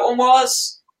that one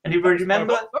was? Anybody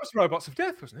remember? That was Robots of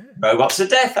Death, wasn't it? Robots of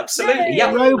Death, absolutely.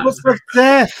 Yeah. Robots of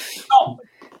Death.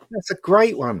 That's a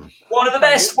great one. One of the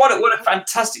best. What a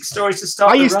fantastic story to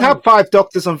start. I used to have Five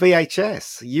Doctors on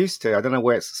VHS. I used to. I don't know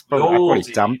where it's. I probably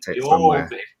dumped it somewhere.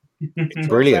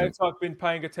 Brilliant. I've been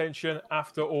paying attention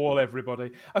after all,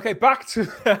 everybody. Okay, back to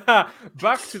the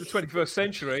 21st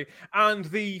century and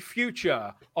the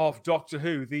future of Doctor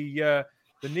Who, the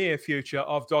near future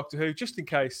of Doctor Who. Just in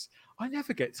case, I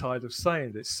never get tired of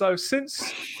saying this. So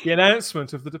since the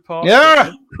announcement of the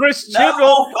departure, Chris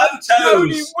Chibnall,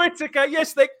 Tony Whittaker,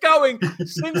 yes, they're going.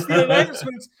 Since the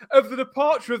announcement of the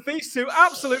departure of these two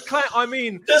absolute I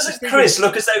mean, doesn't Chris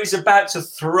look as though he's about to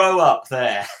throw up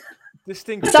there?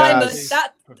 Simon,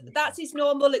 that's his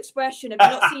normal expression.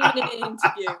 Have you not seen him in an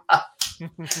interview?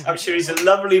 I'm sure he's a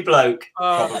lovely bloke.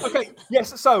 Okay,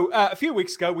 yes. So a few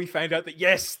weeks ago, we found out that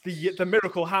yes, the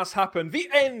miracle has happened. The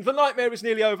end, the nightmare is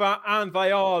nearly over, and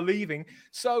they are leaving.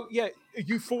 So yeah,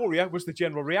 euphoria was the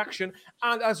general reaction,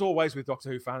 and as always with Doctor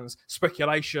Who fans,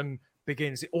 speculation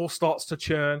begins. It all starts to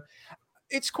churn.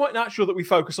 It's quite natural that we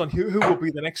focus on who will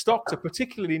be the next Doctor,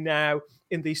 particularly now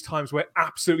in these times where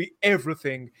absolutely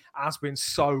everything has been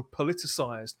so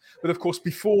politicized. But of course,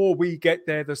 before we get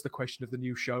there, there's the question of the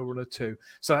new showrunner too.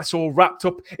 So that's all wrapped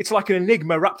up. It's like an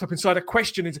enigma wrapped up inside a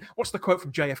question. What's the quote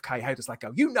from JFK? How does that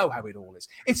go? You know how it all is.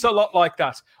 It's a lot like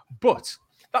that. But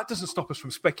that doesn't stop us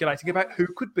from speculating about who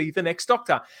could be the next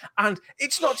Doctor. And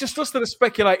it's not just us that are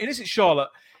speculating, is it, Charlotte?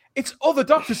 It's other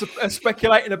doctors are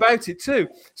speculating about it too.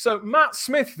 So Matt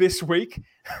Smith this week,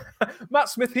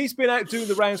 he's been out doing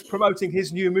the rounds promoting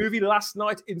his new movie Last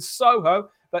Night in Soho,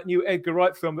 that new Edgar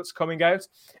Wright film that's coming out.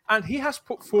 And he has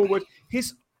put forward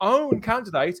his own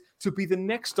candidate to be the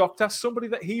next Doctor, somebody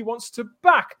that he wants to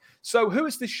back. So who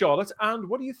is this, Charlotte? And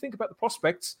what do you think about the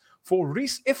prospects for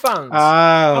Rhys Ifans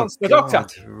as the Doctor?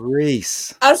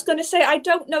 Rhys. I was going to say, I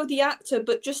don't know the actor,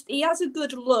 but just he has a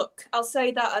good look. I'll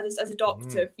say that as a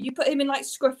Doctor. You put him in like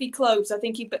scruffy clothes, I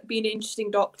think he'd be an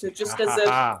interesting Doctor. Just as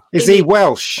a is he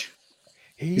Welsh?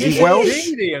 Is he Welsh?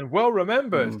 Indeed, and well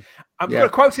remembered. I've got a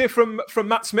quote here from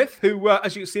Matt Smith, who,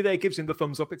 as you can see there, gives him the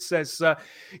thumbs up. It says,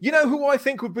 you know who I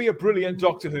think would be a brilliant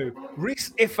Doctor Who?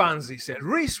 Rhys Ifans, he said.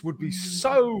 Rhys would be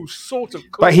so sort of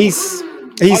cool. But he says,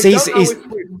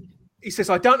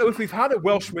 I don't know if we've had a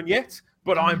Welshman yet,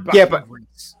 but I'm back with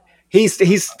Rhys. He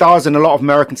stars in a lot of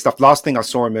American stuff. Last thing I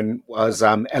saw him in was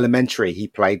Elementary. He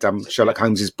played Sherlock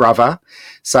Holmes' brother.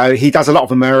 So he does a lot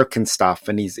of American stuff,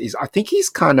 and I think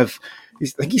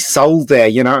he's sold there,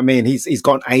 you know what I mean? He's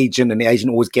got an agent, and the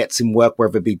agent always gets him work,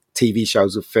 whether it be TV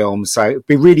shows or films. So it'd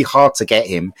be really hard to get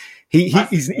him.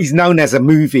 He's known as a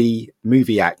movie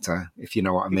actor, if you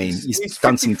know what I mean. He's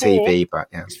done some TV, but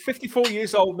yeah. He's 54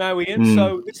 years old now, Ian.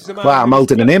 So this is a man. Wow, I'm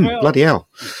older than him. Bloody hell.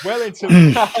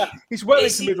 He's well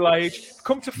into middle age.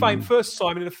 Come to fame first,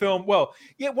 Simon, in a film. Well,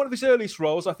 one of his earliest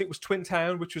roles, I think, was Twin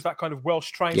Town, which was that kind of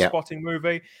Welsh train spotting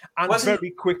movie. And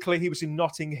very quickly, he was in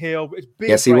Notting Hill.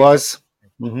 Yes, he was.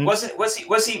 Mm-hmm.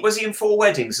 Was he in Four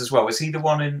Weddings as well? Was he the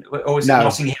one in, or was it No.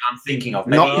 Notting Hill I'm thinking of?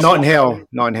 Notting Hill.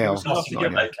 Notting Hill. Notting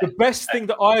Hill. Okay. The best thing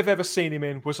that I've ever seen him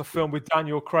in was a film with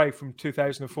Daniel Craig from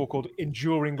 2004 called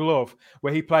Enduring Love,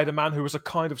 where he played a man who was a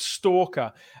kind of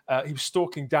stalker. He was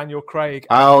stalking Daniel Craig.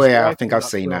 Oh yeah, I think I've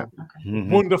seen that.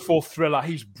 Mm-hmm. Wonderful thriller.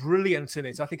 He's brilliant in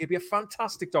it. I think he'd be a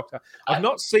fantastic Doctor. I've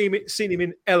not seen him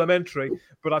in Elementary,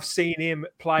 but I've seen him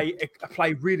play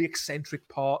really eccentric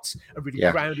parts and really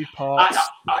grounded parts.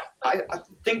 I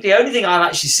think the only thing I've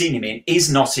actually seen him in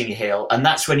is Notting Hill, and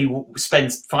that's when he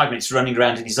spends 5 minutes running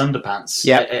around in his underpants.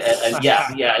 Yeah,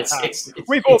 it's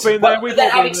we've all been there.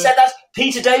 Having said that,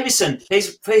 Peter Davison,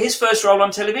 his first role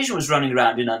on television was running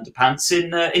around in underpants in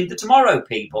The Tomorrow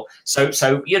People. So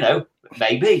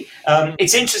maybe.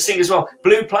 It's interesting as well.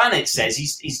 Blue Planet says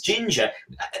he's ginger.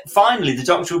 Finally, the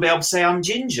Doctor will be able to say I'm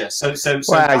ginger.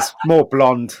 He's more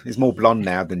blonde. He's more blonde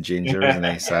now than ginger, isn't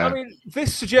he? So I mean,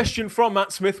 this suggestion from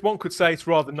Matt Smith, one could say it's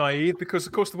rather naive because,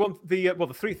 of course,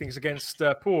 the three things against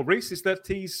Paul Rees is that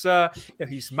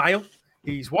he's male,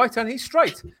 he's white, and he's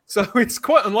straight. So it's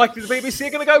quite unlikely the BBC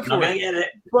are going to go for it.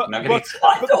 But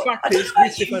the fact is,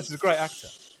 Rees Ifans is a great actor.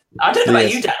 I don't know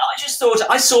about you, Dan. I just thought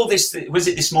I saw this. Was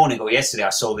it this morning or yesterday? I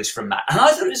saw this from Matt, and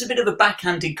I thought it was a bit of a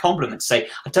backhanded compliment to say,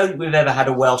 "I don't think we've ever had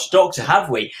a Welsh Doctor, have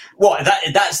we?" What?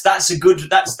 That's the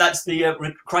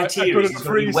criteria. He's got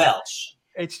to be Welsh.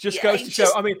 It just goes to show.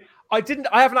 I mean, I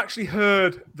haven't actually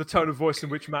heard the tone of voice in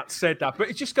which Matt said that, but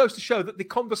it just goes to show that the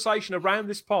conversation around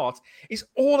this part is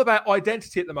all about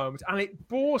identity at the moment, and it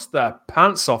bores the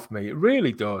pants off me. It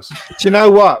really does. Do you know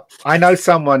what? I know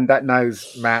someone that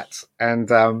knows Matt,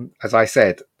 and as I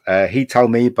said, he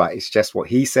told me, but it's just what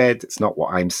he said. It's not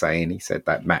what I'm saying. He said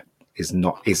that Matt is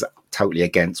totally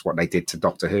against what they did to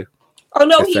Doctor Who. Oh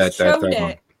no, he's shown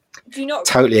it. Do you not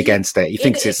totally against it? He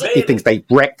thinks they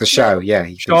wrecked the show. Yeah,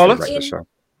 he thinks they wrecked the show.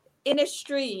 In a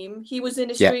stream, he was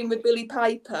in a stream with Billie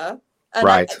Piper, and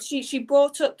right. She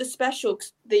brought up the special,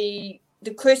 the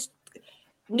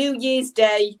New Year's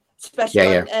Day special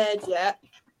aired yet,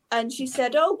 and she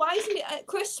said, "Oh, why isn't it at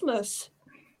Christmas?"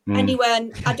 And he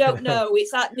went, "I don't know.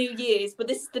 It's at New Year's." But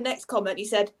this is the next comment. He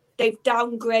said they've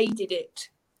downgraded it,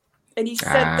 and he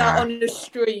said that on the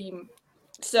stream.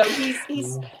 So he's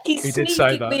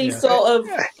sneakily sort of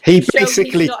he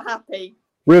basically he's not happy.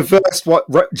 Reversed what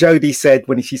Jodie said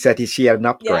when she said she had an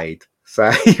upgrade.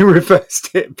 So he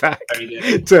reversed it back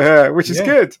to her, which is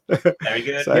good. Very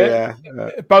good. So,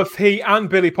 both he and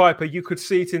Billie Piper, you could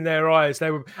see it in their eyes.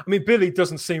 Billie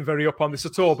doesn't seem very up on this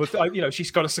at all, but she's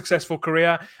got a successful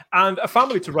career and a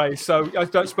family to raise, so I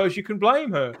don't suppose you can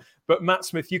blame her. But Matt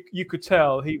Smith, you could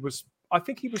tell he was. I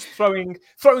think he was throwing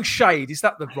shade. Is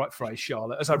that the right phrase,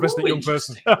 Charlotte? As a resident young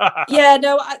person. Yeah,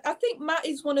 no, I think Matt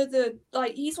is one of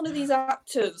he's one of these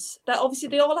actors that obviously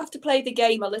they all have to play the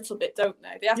game a little bit, don't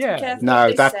they? They have to be careful. No,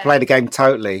 they have to play the game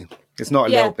totally. It's not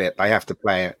a little bit. They have to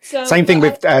play it. So, same thing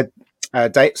with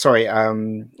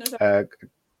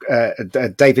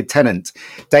David Tennant.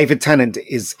 David Tennant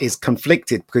is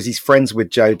conflicted because he's friends with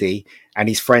Jodie and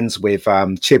he's friends with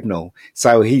Chibnall.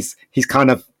 So he's kind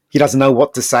of he doesn't know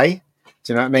what to say.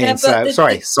 Do you know what I mean? Yeah,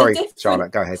 sorry,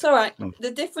 Charlotte, go ahead. It's all right.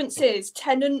 The difference is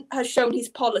Tennant has shown his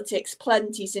politics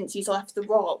plenty since he's left the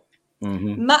role.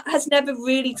 Mm-hmm. Matt has never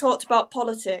really talked about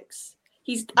politics.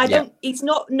 He's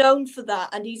not known for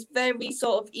that, and he's very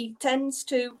sort of he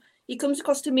comes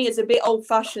across to me as a bit old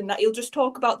fashioned, that he'll just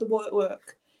talk about the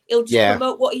work. He'll just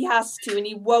promote what he has to, and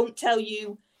he won't tell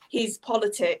you his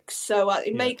politics. So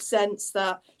it makes sense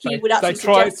that he would actually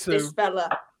suggest this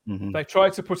fella. Mm-hmm. They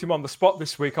tried to put him on the spot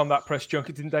this week on that press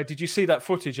junket, didn't they? Did you see that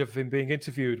footage of him being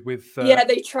interviewed with? Yeah,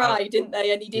 they tried, didn't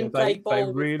they? And he didn't play ball.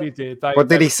 They really did. What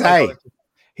did he say?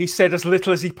 He said as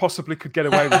little as he possibly could get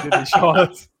away with, didn't he,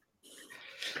 Charlotte?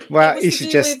 Well, he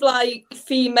should just with like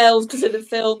females because of the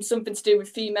film, something to do with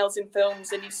females in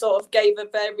films, and he sort of gave a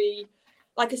very,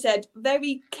 like I said,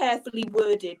 very carefully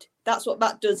worded. That's what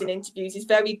Matt does in interviews. He's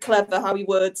very clever how he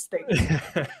words things.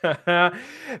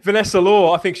 Vanessa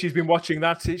Law, I think she's been watching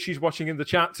that. She's watching in the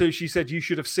chat too. She said you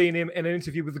should have seen him in an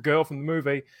interview with the girl from the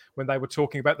movie when they were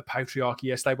talking about the patriarchy.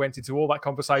 Yes, they went into all that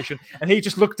conversation, and he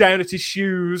just looked down at his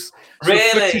shoes,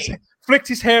 flicked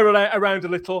his hair around a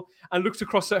little, and looked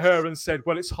across at her and said,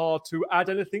 "Well, it's hard to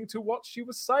add anything to what she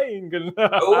was saying." And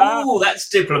oh, that's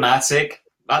diplomatic.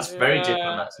 That's very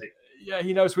diplomatic. Yeah,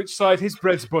 he knows which side his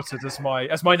bread's buttered, as my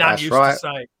nan used to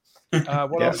say.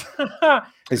 What else?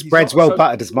 His bread's well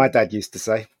buttered, as my dad used to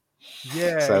say.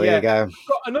 Yeah. So there you go.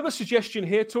 Got another suggestion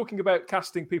here, talking about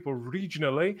casting people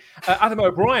regionally. Adam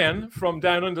O'Brien from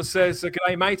Down Under says,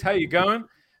 "G'day, mate. How you going?"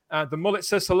 The Mullet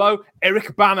says hello.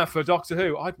 Eric Bana for Doctor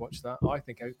Who. I'd watch that. I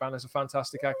think Eric Bana's a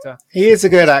fantastic actor. He is a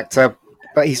good actor.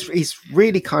 but he's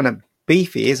really kind of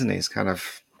beefy, isn't he? He's kind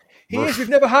of. He is. We've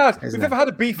never had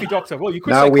a beefy Doctor. Well, you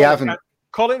could No, say we Colin haven't.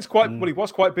 Colin's quite. Well, he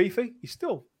was quite beefy. He's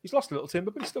lost a little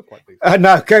timber, but he's still quite beefy.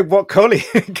 No, go what Colin?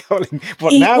 Colin,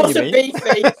 what He now? You wasn't mean?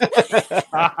 beefy.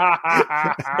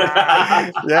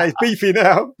 Yeah, he's beefy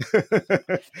now.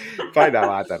 But no,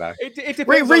 I don't know. It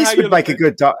depends on Reese how you would make a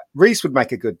look good Reese would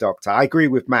make a good Doctor. I agree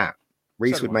with Matt.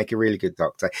 Reese So would do I. make a really good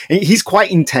Doctor. He's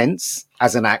quite intense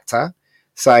as an actor,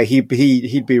 so he'd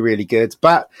be really good.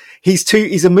 But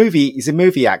he's a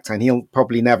movie actor, and he'll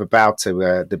probably never bow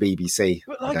to the BBC.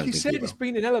 But I like don't you think said, he he's will.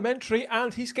 been in elementary,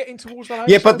 and he's getting towards that age.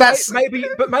 Yeah, but so that's-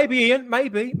 maybe Ian,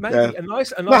 maybe Yeah. a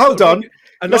nice. No, hold little on.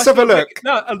 Let's have a little look.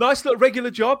 a nice little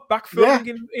regular job back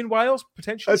filming in Wales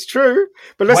potentially. That's true.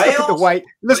 But let's look at the Wales? wage.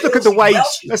 Let's look at the Wales, wage.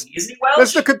 Welsh, Let's is he Welsh?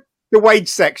 let's look at the wage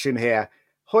section here.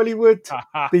 Hollywood,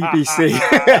 BBC,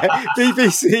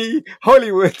 BBC,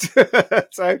 Hollywood.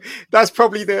 So that's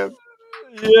probably the.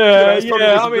 Yeah, that's probably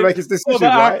yeah. the I mean, make his decision,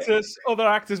 right? other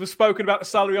actors were spoken about the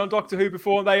salary on Doctor Who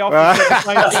before, and they often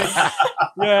said the same thing.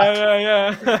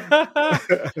 Yeah.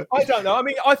 I don't know. I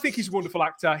mean, I think he's a wonderful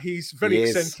actor. He's very He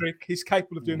is. eccentric. He's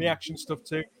capable of doing the action stuff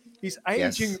too. He's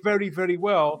aging Yes. very, very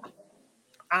well.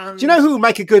 And Do you know who would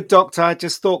make a good Doctor? I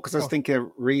just thought because I was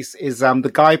thinking Reese is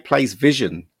the guy who plays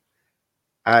Vision.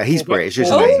 He's Paul British, Bet-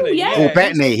 isn't Paul he? Bettany, yeah. Paul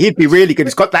Bettany. He'd be really good.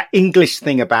 He's got that English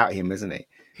thing about him, isn't he?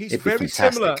 He's It'd be very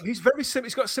fantastic. similar. He's very similar.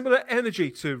 He's got similar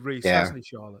energy to Reese, Yeah. hasn't he,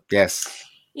 Charlotte? Yes.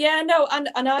 Yeah, no, and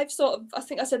I've I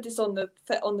think I said this on the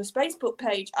Facebook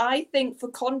page. I think for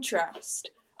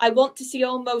contrast, I want to see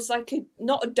almost like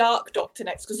not a dark Doctor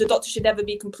next, because the Doctor should never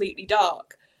be completely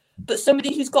dark, but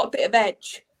somebody who's got a bit of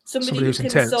edge, somebody who who's can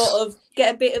intense. sort of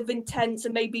get a bit of intense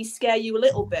and maybe scare you a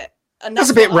little bit. And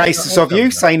That's a bit what I racist want. of you,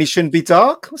 saying he shouldn't be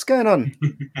dark. What's going on?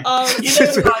 Oh, You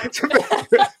know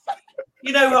what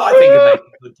You know what I think would make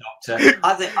a good Doctor?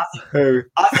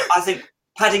 I think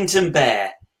Paddington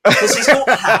Bear, because he's got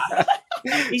the hat.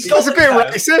 He's got That's a the bit coat,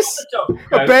 racist. he's got the dog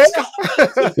A coat, bear? he's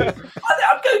got the-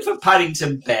 I'm going for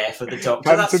Paddington Bear for the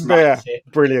Doctor. That's Paddington my Bear. tip.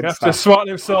 Brilliant After stuff. smarting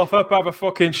himself up, have a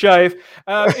fucking shave.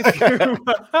 If you,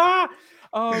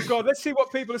 oh god, let's see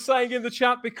what people are saying in the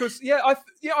chat, because I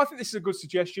think this is a good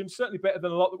suggestion. Certainly better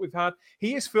than a lot that we've had.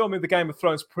 He is filming the Game of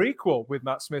Thrones prequel with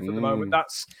Matt Smith at the moment.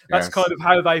 That's yes. kind of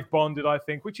how they've bonded, I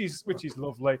think, which is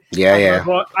lovely. Yeah.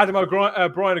 Adam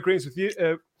O'Brien agrees with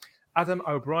you. Adam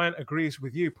O'Brien agrees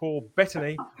with you. Paul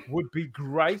Bettany would be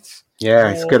great.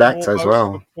 Yeah, he's a good actor as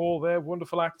well. Paul there,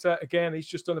 wonderful actor. Again, he's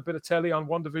just done a bit of telly on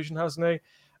One Division, hasn't he?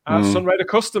 Sunraider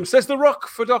Custom says The Rock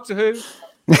for Doctor Who.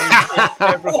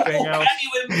 Everything else. Can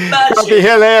you That'd be imagine?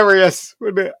 hilarious.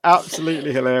 Wouldn't it?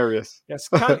 Absolutely hilarious. Yes.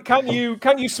 Can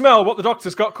you smell what the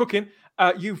Doctor's got cooking?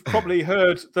 You've probably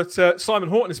heard that Simon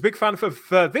Horton is a big fan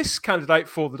of this candidate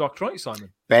for the Doctor, aren't you,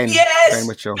 Simon? Ben Yes,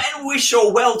 Whishaw. Ben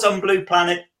Whishaw. Well done, Blue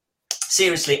Planet.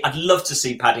 Seriously, I'd love to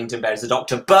see Paddington Bear as the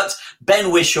Doctor, but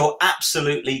Ben Whishaw,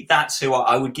 absolutely, that's who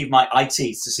I would give my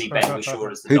ITs to see Ben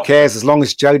Whishaw as the Who Doctor. cares? As long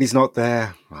as Jodie's not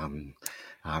there, I'm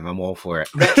all for it.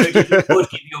 Retro would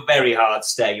give you a very hard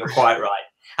stay, you're quite right.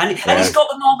 And he's got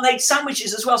the marmalade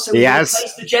sandwiches as well, so He we has.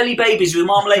 replace the jelly babies with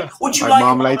marmalade. Would you Like like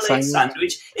marmalade a marmalade sandwich?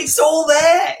 sandwich? It's all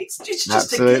there. It's just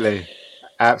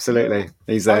Absolutely.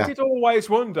 He's I there. did always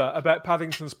wonder about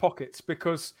Paddington's pockets,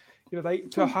 because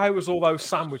how was all those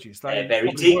sandwiches? They're very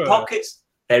probably deep were pockets,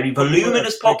 very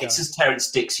voluminous bigger. pockets, as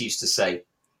Terence Dix used to say.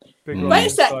 bigger on Wait a the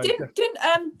sec, inside.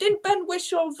 didn't Ben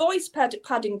Whishaw voice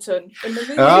Paddington in the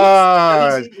movie?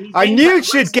 Ah, He's I in knew that it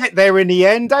should list. get there in the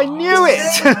end. I knew it.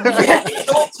 It's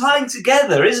all tying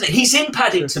together, isn't it? He's in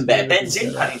Paddington Bear. Ben's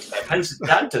in Paddington Bear. Ben's the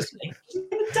dad, doesn't he?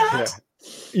 Dad.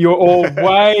 You're all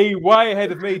way, way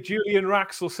ahead of me. Julian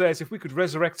Raxel says, if we could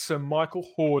resurrect Sir Michael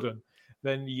Horden,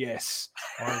 then yes,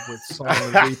 I would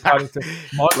Simon B. Paddington.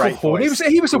 Michael Great Horden. voice.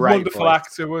 He was a Great wonderful voice.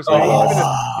 actor, wasn't he?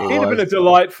 Oh, He'd have been a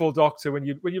delightful Doctor when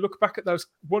you look back at those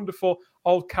wonderful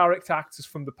old character actors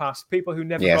from the past, people who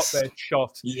never Yes. got their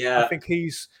shot. Yeah. I think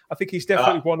he's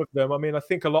definitely one of them. I mean, I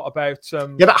think a lot about Yeah,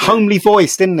 that homely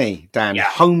voice, didn't he, Dan? Yeah.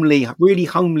 Homely, really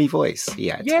homely voice.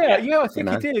 Yeah. I think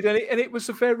know? he did, and it was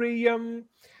a very.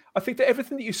 I think that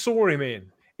everything that you saw him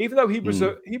in, even though he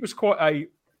was quite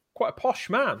a posh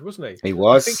man, wasn't he? He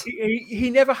was. I think he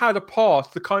never had a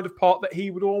part, the kind of part that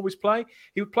he would always play.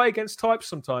 He would play against types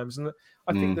sometimes, and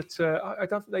I think that I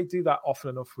don't think they do that often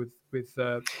enough with.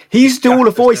 He used to do all the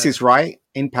actors now. voices, right,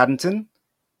 in Paddington?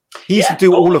 He used to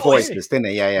do all the voices, didn't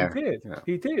he? Yeah.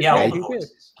 He did. Yeah, all he the did.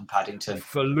 voices in Paddington.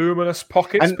 Voluminous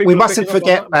pockets. And People we are mustn't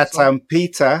picking up on forget that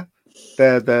Peter,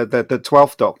 the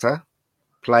 12th Doctor,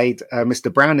 played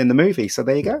Mr. Brown in the movie. So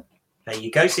there you go. There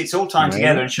you go. See, it's all tying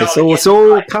together. And It's Charlotte all, gets it's all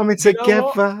right. coming You know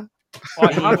what? together.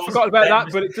 I have forgotten about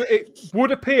that, but it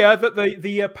would appear that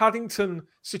the Paddington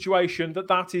situation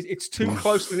it's too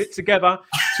closely knit together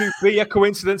to be a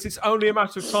coincidence. It's only a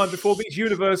matter of time before these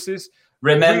universes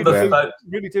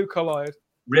really do collide.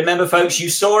 Remember, folks, you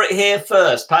saw it here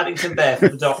first. Paddington Bear for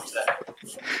the Doctor.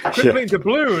 Crippling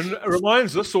Doubloon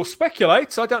reminds us or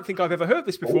speculates, I don't think I've ever heard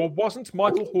this before, wasn't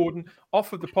Michael Hordern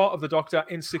offered the part of the Doctor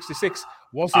in 66?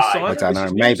 Was he signed? I don't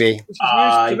know, maybe.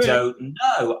 I don't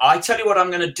know. I tell you what I'm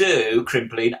going to do,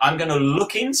 Crimpling. I'm going to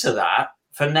look into that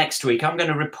for next week. I'm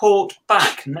going to report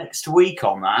back next week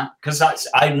on that, because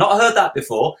I've not heard that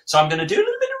before. So I'm going to do a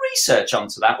little bit of research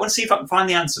onto that. I want to see if I can find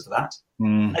the answer for that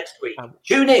next week.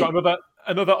 Tune in.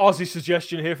 Another Aussie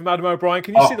suggestion here from Adam O'Brien.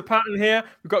 Can you see the pattern here?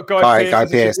 We've got Guy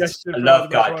Pearce. I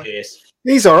love Guy Pearce.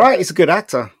 He's all right. He's a good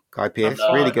actor. Guy Pearce,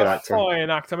 really good actor.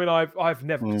 Fine actor. I mean, I've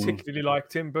never particularly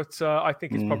liked him, but I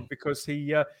think it's probably because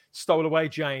he stole away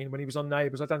Jane when he was on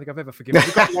Neighbours. I don't think I've ever forgiven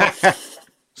him.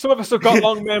 Some of us have got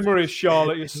long memories,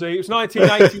 Charlotte, you see. It was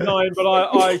 1989, but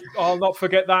I'll not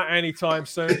forget that anytime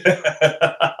soon.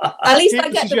 At least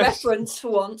I get the reference for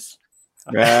once.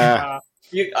 Yeah.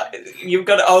 You've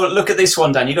got to, look at this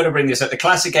one, Dan. You've got to bring this up. The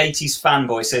classic 80s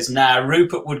fanboy says,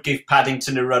 Rupert would give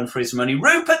Paddington a run for his money.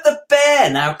 Rupert the Bear!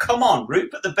 Now, come on.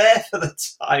 Rupert the Bear for the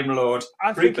Time Lord.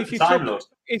 I think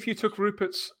if you took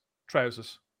Rupert's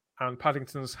trousers and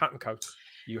Paddington's hat and coat,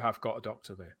 you have got a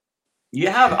Doctor there. You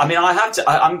have. I mean, I have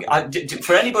to.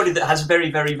 For anybody that has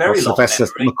very, very, very long Sylvester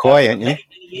memory, McCoy, ain't you? Many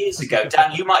years ago,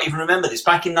 Dan, you might even remember this.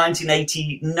 Back in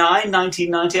 1989,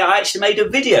 1990, I actually made a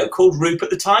video called Rupert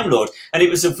the Time Lord, and it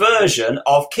was a version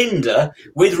of Kinder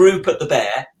with Rupert the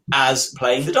Bear as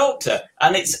playing the Doctor,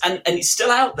 and it's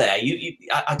still out there. I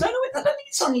don't know. I don't think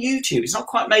it's on YouTube. It's not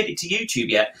quite made it to YouTube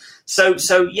yet. So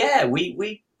yeah,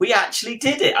 we actually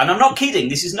did it, and I'm not kidding.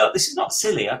 This is not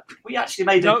silly. We actually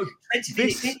made a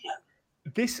 20-minute video.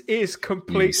 This is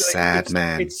completely sad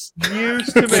man. It's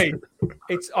news to me.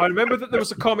 I remember that there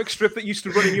was a comic strip that used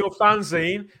to run in your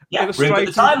fanzine,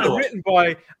 illustrated and written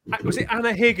by, was it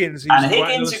Anna Higgins? Anna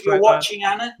Higgins, if you're watching,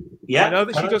 Anna. Yeah, I know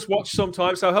that she does watch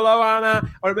sometimes. So hello, Anna.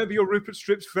 I remember your Rupert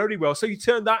strips very well. So you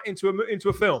turned that into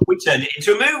a film. We turned it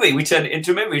into a movie. A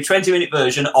 20-minute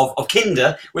version of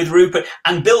Kinder with Rupert,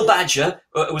 and Bill Badger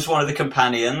was one of the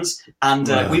companions. And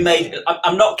we made.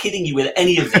 I'm not kidding you with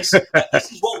any of this.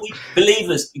 This is what we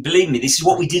believe me. This is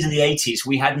what we did in the 80s.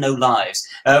 We had no lives.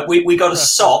 We got a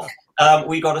sock.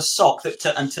 We got a sock that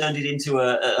and turned it into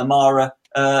a Mara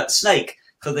snake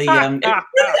for the.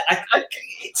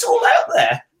 It's all out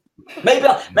there.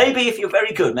 Maybe if you're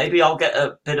very good, maybe I'll get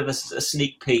a bit of a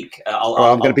sneak peek.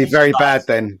 I'm going to be very bad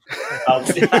then.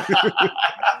 Talking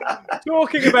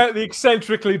about the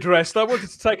eccentrically dressed, I wanted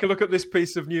to take a look at this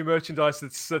piece of new merchandise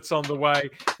that's on the way.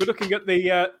 We're looking at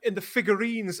the in the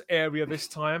figurines area this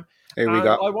time. Here we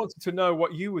go. I wanted to know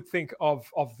what you would think of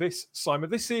this, Simon.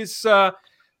 This is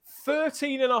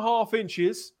 13 and a half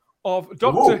inches of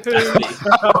Doctor Who.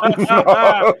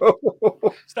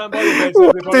 Stand by your beds,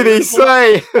 everybody. What did he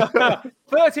say?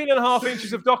 13 and a half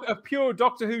inches of pure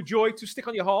Doctor Who joy to stick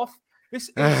on your half. This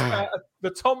is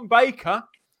the Tom Baker.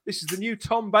 This is the new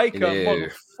Tom Baker model,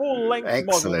 full-length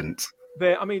model. Excellent.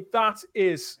 There, I mean, that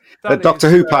is the Doctor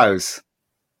Who pose.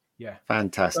 Yeah,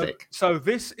 fantastic. So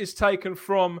this is taken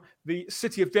from the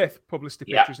City of Death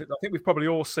publicity pictures that I think we've probably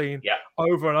all seen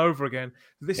over and over again.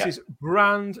 This is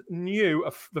brand new,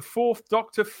 the fourth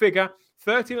Doctor figure,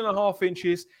 13 and a half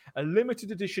inches, a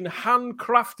limited edition,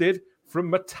 handcrafted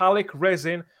from metallic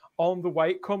resin on the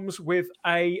way. It comes with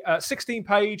a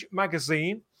 16-page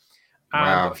magazine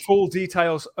and full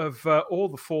details of all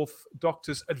the fourth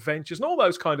Doctor's adventures and all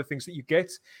those kind of things that you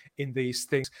get in these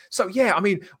things. So, yeah, I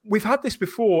mean, we've had this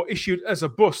before issued as a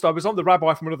bust. I was on the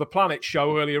Rabbi from Another Planet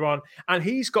show earlier on, and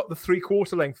he's got the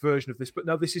 3/4 length version of this. But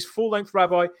no, this is full-length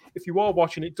Rabbi. If you are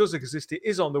watching, it does exist. It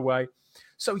is on the way.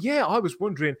 So, yeah, I was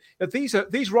wondering,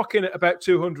 these rock in at about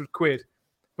 200 quid,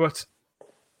 but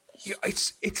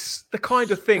it's the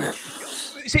kind of thing.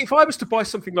 See, if I was to buy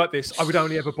something like this, I would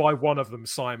only ever buy one of them,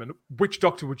 Simon. Which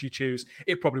Doctor would you choose?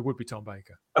 It probably would be Tom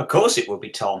Baker. Of course it would be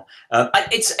Tom.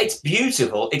 It's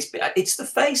beautiful. It's the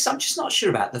face. I'm just not sure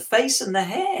about the face and the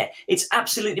hair. It's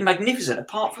absolutely magnificent,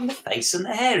 apart from the face and the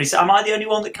hair. Am I the only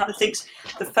one that kind of thinks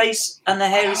the face and the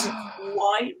hair isn't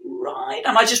quite right?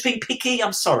 Am I just being picky?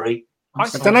 I'm sorry. I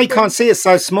don't know. You can't see it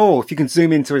so small. If you can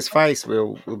zoom into his face,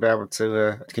 we'll be able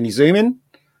to. Can you zoom in?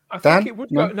 I think it would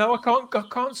go. No, I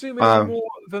can't zoom in any more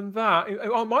than that.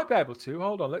 I might be able to.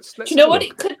 Hold on. Let's. Do you know what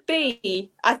it could be?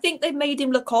 I think they made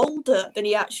him look older than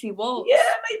he actually was. Yeah,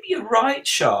 maybe you're right,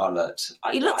 Charlotte.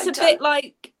 He looks a bit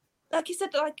like like you said,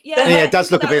 Yeah, it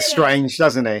does look a bit strange,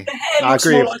 doesn't he? The hair I looks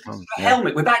agree more with like Tom. a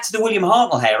helmet. We're back to the William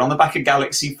Hartnell hair on the back of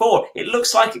Galaxy 4. It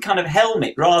looks like a kind of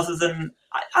helmet rather than,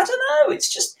 I don't know,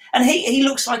 it's just, and he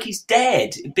looks like he's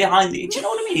dead behind the, do you know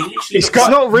what I mean? He literally It's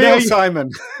not real,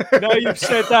 Simon. Now you've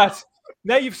said that.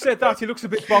 Now you've said that, he looks a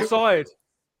bit boss-eyed.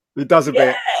 He does a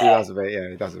bit. He does a bit, yeah,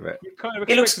 he does a bit.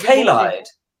 He looks K-eyed.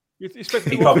 He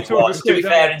probably was. To be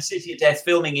fair, in City of Death,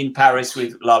 filming in Paris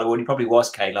with Lara Wood, he probably was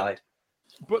K-eyed.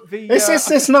 But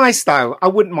it's nice though. I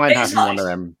wouldn't mind having nice. one of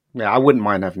them. Yeah, I wouldn't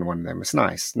mind having one of them. It's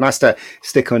nice. Nice to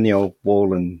stick on your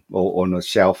wall or on a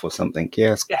shelf or something.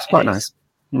 Yeah, it's quite nice.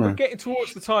 We're getting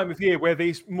towards the time of year where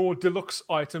these more deluxe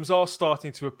items are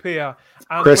starting to appear.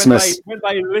 And Christmas. When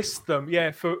they list them,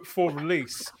 for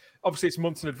release, obviously it's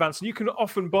months in advance, and you can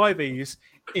often buy these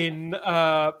in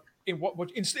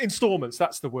installments.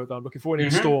 That's the word I'm looking for, in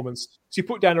installments. So you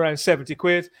put down around 70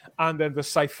 quid, and then there's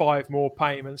say 5 more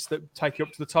payments that take you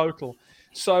up to the total.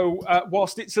 So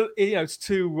whilst it's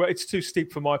too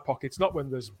steep for my pockets, not when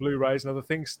there's Blu-rays and other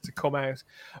things to come out,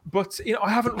 but I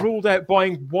haven't ruled out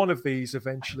buying one of these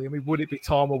eventually. I mean, would it be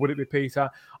Tom or would it be Peter?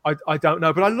 I don't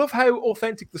know, but I love how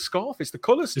authentic the scarf is. The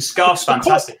colours, the scarf's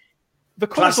fantastic. The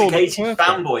colours, Classic 80s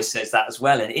fanboy says that as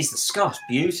well, and the scarf's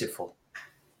beautiful.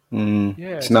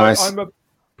 It's nice.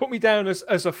 Put me down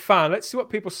as a fan. Let's see what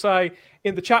people say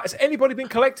in the chat. Has anybody been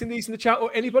collecting these in the chat, or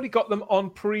anybody got them on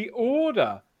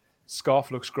pre-order?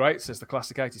 Scarf looks great, says the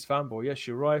Classic 80s fanboy. Yes,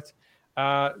 you're right.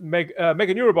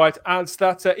 Megan Eurobyte adds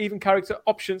that even character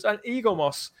options and Eagle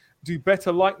Moss do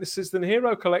better likenesses than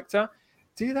Hero Collector.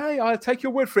 Do they? I'll take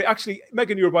your word for it. Actually,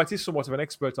 Megan Eurobyte is somewhat of an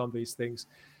expert on these things.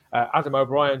 Adam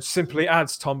O'Brien simply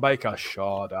adds Tom Baker.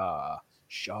 Shada.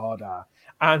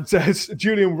 And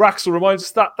Julian Raxel reminds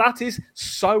us that is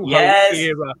Soho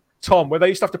era Tom, where they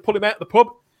used to have to pull him out of the pub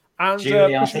and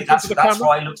Julian, I think that's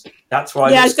why he looks. That's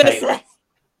why. I was going to say.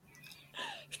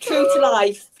 True to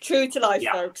life,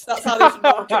 folks. That's how this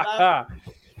works out.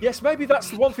 Yes, maybe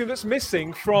that's the one thing that's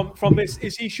missing from this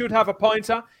is he should have a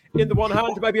pointer in the one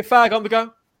hand, maybe a fag on the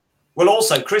go. Well,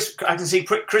 also, I can see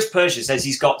Chris Persia says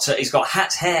he's got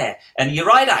hat hair, and you're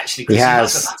right, actually. He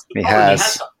has.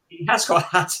 He has got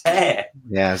hat hair.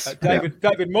 Yes.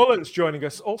 David Mullins joining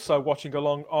us, also watching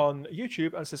along on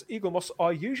YouTube, and says Eagle Moss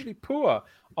are usually poor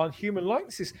on human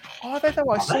likenesses. Are they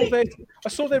though? I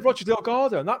saw their Roger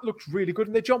Delgado, and that looked really good.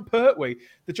 And their John Pertwee,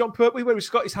 where he's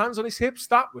got his hands on his hips,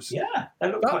 that looked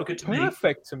quite good to me.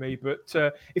 Perfect to me. But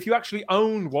if you actually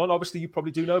own one, obviously you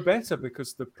probably do know better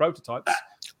because the prototypes.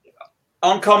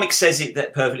 On Comics says it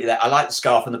that perfectly there. I like the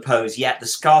scarf and the pose. Yeah, the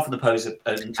scarf and the pose are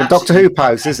it's a Doctor Who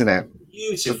pose, isn't it?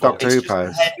 Beautiful. Doctor Who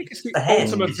pose. It's the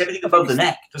head. It's everything above the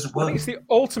neck. It doesn't work. I think it's the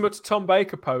ultimate Tom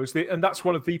Baker pose, and that's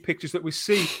one of the pictures that we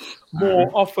see more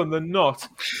often than not.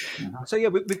 So yeah,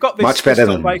 we've got this much better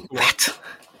than than that.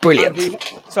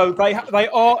 Brilliant. So they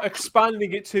are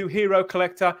expanding it to Hero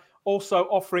Collector, also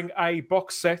offering a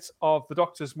box set of the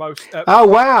Doctor's most. Oh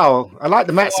wow! I like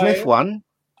the Matt Smith one.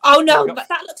 Oh no, but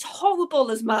that looks horrible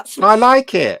as Matt Smith. I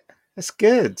like it. It's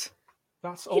good.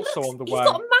 That's also on the way. He's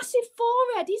got a massive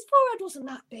forehead. His forehead wasn't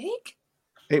that big.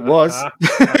 It was.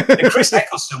 The Chris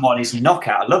Eccleston one is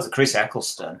knockout. I love the Chris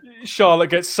Eccleston. Charlotte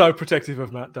gets so protective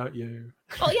of Matt, don't you?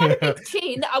 Oh, he had a big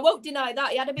chin. I won't deny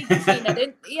that. He had a big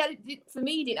chin. For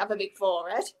me, he didn't have a big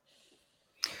forehead.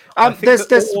 I think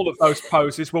there's all of those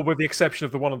poses, well, with the exception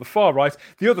of the one on the far right.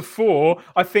 The other 4,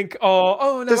 I think, are...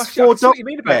 Oh, no, actually, I can see what you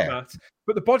mean about that.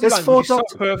 But the body language is so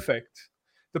perfect.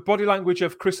 The body language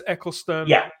of Chris Eccleston,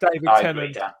 David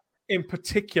Tennant, in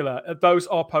particular, those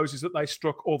are poses that they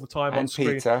struck all the time on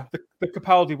screen. Peter. The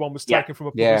Capaldi one was taken from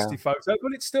a publicity photo,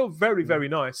 but it's still very, very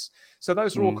nice. So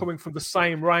those are all coming from the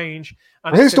same range.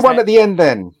 And who's the one at the end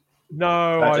then?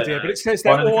 No idea, but it says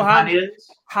they're all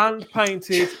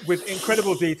hand-painted with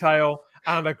incredible detail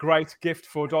and a great gift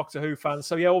for Doctor Who fans.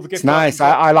 So yeah, all the gifts. It's nice.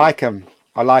 I like them.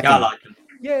 I like them.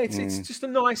 Yeah, it's just a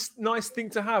nice thing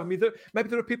to have. I mean, maybe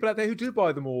there are people out there who do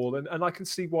buy them all, and I can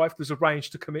see why if there's a range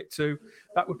to commit to,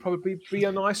 that would probably be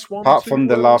a nice one. Apart from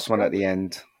the last one at the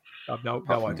end. I've no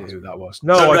idea who that was.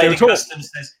 No idea at all.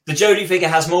 Says, the Jodie figure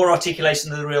has more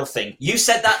articulation than the real thing. You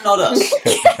said that, not us.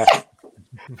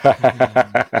 Has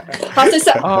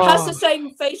the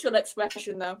same facial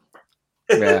expression though.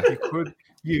 Yeah,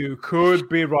 you could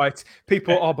be right.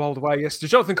 People are bowled away. Yes,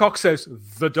 Jonathan Cox says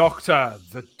the Doctor,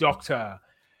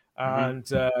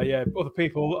 and other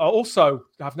people also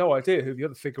have no idea who the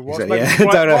other figure was.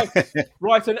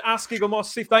 Right, and ask Eagle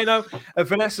Moss if they know.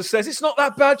 Vanessa says it's not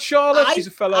that bad. Charlotte, she's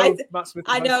a fellow Matt Smith.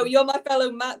 I know you're my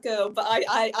fellow Matt girl, but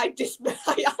I agree.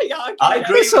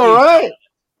 It's all right.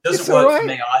 Doesn't work for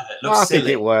me either. It looks silly. I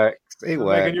think it works. It Megan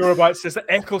works. Eurobite says that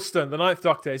Eccleston, the Ninth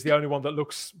Doctor, is the only one that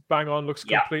looks bang on, looks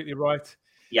completely right.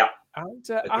 Yeah. And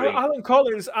Alan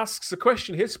Collins asks a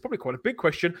question here. It's probably quite a big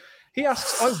question. He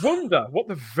asks, I wonder what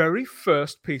the very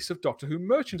first piece of Doctor Who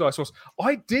merchandise was.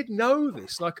 I did know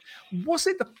this. Like, was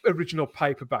it the original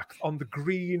paperback on the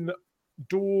green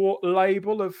door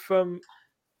label of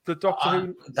the Doctor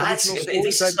Who?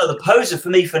 This is another poser for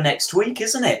me for next week,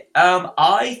 isn't it?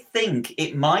 I think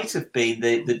it might have been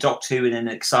the Doctor Who in an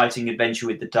Exciting Adventure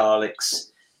with the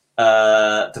Daleks,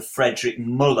 the Frederick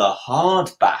Muller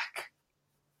hardback.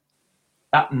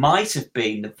 That might have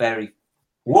been the very...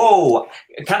 Whoa!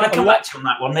 Can I come back to you on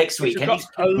that one next week?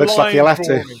 Looks like you'll have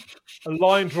to. A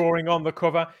line drawing on the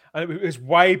cover, and it was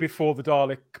way before the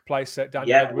Dalek playset.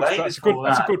 Daniel Edwards. That's a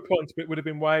good point. But it would have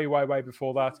been way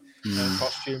before that,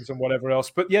 costumes and whatever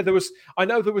else. But yeah, I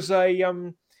know there was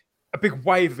a big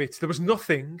wave of it. There was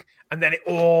nothing, and then it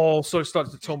all sort of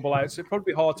started to tumble out. So it'd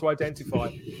probably be hard to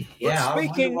identify. Yeah.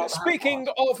 But speaking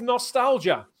of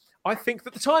nostalgia, I think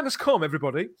that the time has come,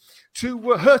 everybody,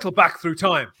 to hurtle back through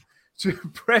time, to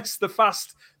press the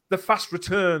fast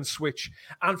return switch,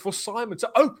 and for Simon to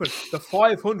open the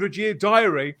 500-year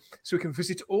diary so we can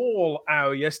visit all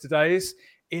our yesterdays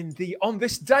in the On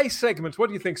This Day segment. What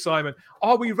do you think, Simon?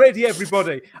 Are we ready,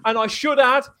 everybody? And I should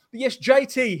add, yes,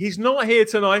 JT, he's not here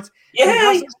tonight. Yay! He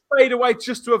hasn't stayed away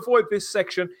just to avoid this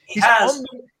section. He's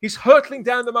hurtling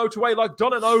down the motorway like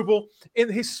Donna Noble in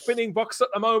his spinning box at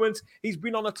the moment. He's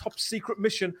been on a top secret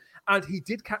mission, and he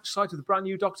did catch sight of the brand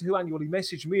new Doctor Who annual. He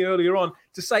messaged me earlier on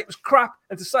to say it was crap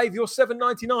and to save your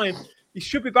 $7.99. He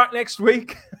should be back next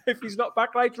week if he's not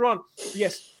back later on.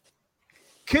 Yes.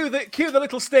 Cue the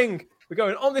little sting. We're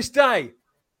going On This Day.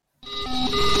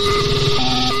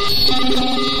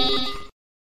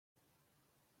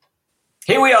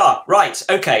 Here we are. Right.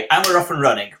 Okay. And we're off and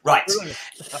running. Right.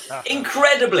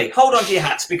 Incredibly, hold on to your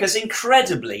hats, because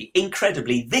incredibly,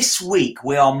 this week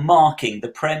we are marking the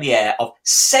premiere of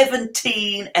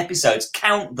 17 episodes.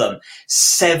 Count them.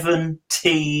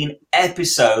 17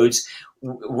 episodes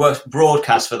were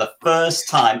broadcast for the first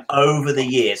time over the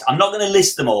years. I'm not going to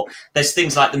list them all. There's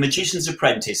things like The Magician's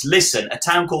Apprentice, Listen, A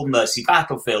Town Called Mercy,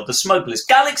 Battlefield, The Smugglers,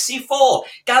 Galaxy 4.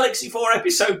 Galaxy 4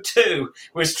 Episode 2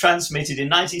 was transmitted in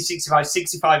 1965,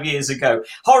 65 years ago.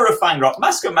 Horror of Fang Rock,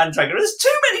 Mask of Mandragora. There's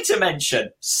too many to mention.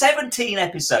 17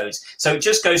 episodes. So it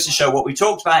just goes to show what we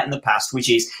talked about in the past, which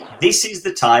is this is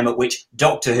the time at which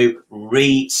Doctor Who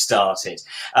restarted.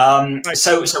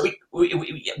 So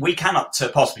we cannot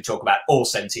possibly talk about all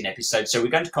 17 episodes, so we're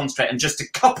going to concentrate on just a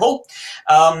couple.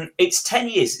 It's 10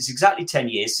 years, it's exactly 10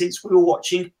 years since we were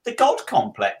watching The God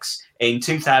Complex in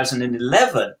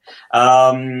 2011,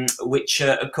 which,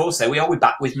 of course, there we are, we're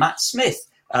back with Matt Smith,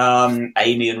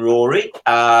 Amy and Rory,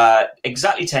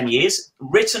 exactly 10 years,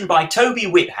 written by Toby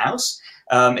Whithouse.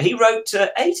 He wrote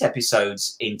 8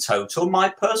 episodes in total. My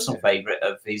personal favourite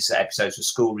of his episodes was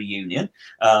School Reunion,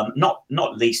 not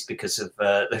least because of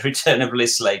the return of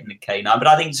Liz Sladen and K9, but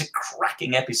I think it's a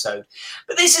cracking episode.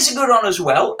 But this is a good one as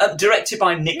well, directed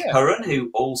by Nick Hurren,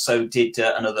 who also did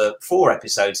another 4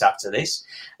 episodes after this.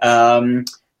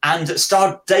 And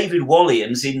starred David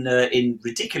Walliams in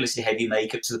ridiculously heavy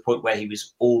makeup to the point where he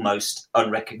was almost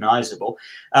unrecognisable.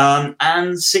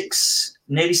 And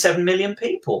nearly 7 million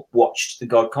people watched The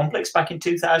God Complex back in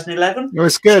 2011. It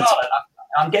was good. Charlotte,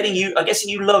 I'm guessing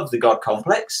you love The God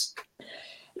Complex.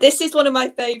 This is one of my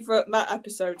favourite Matt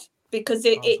episodes because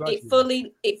it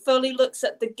fully looks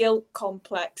at the guilt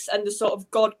complex and the sort of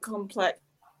God complex.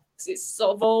 It's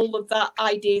sort of all of that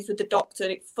ideas with the Doctor,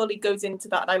 and it fully goes into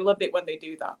that. And I love it when they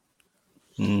do that.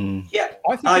 Yeah,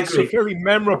 I think it's a very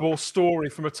memorable story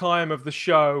from a time of the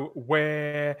show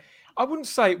where I wouldn't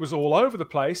say it was all over the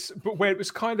place, but where it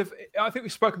was kind of, I think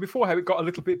we've spoken before how it got a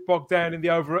little bit bogged down in the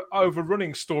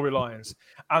overrunning storylines.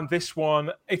 And this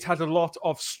one, it had a lot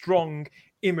of strong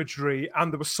imagery,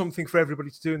 and there was something for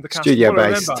everybody to do in the cast.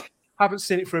 Studio-based. I haven't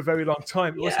seen it for a very long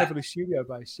time. It was heavily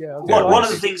studio-based,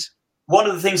 One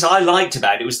of the things I liked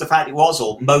about it was the fact it was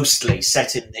all mostly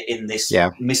set in this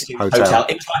mystery hotel.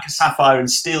 It was like a Sapphire and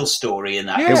Steel story in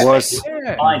that. It was.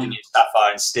 Finding it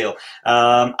Sapphire and Steel.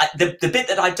 The bit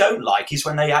that I don't like is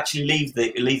when they actually leave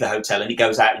the hotel and he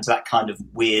goes out into that kind of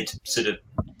weird sort of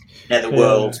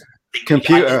netherworld.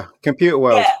 Computer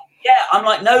world. Yeah, I'm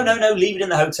like, no, leave it in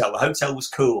the hotel. The hotel was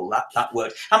cool. That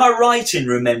worked. Am I right in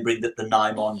remembering that the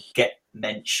Naimon get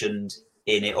mentioned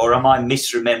in it, or am I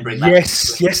misremembering that?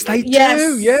 Yes, they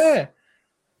do. Yeah,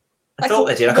 I thought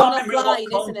they did. I can't remember line,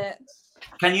 isn't it?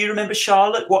 Can you remember,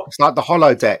 Charlotte? What? It's like the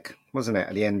holodeck, wasn't it,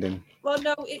 at the ending? Well,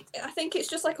 no, I think it's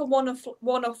just like a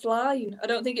one-off line. I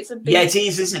don't think it's a big... Yeah, it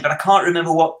is, isn't it? But I can't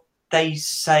remember what they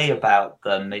say about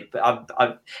them.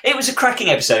 It was a cracking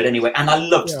episode anyway, and I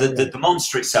loved the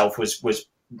monster itself was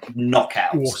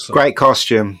knockout. Awesome. Great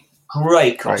costume.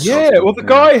 Great costume. Yeah, well, the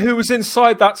guy who was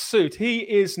inside that suit, he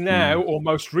is now, or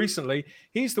most recently,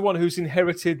 he's the one who's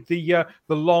inherited the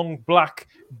long black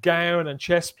gown and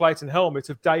chest plate and helmet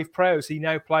of Dave Prowse. He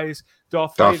now plays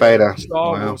Darth Vader in the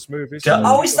Star Wars movies.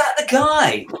 Oh, is that the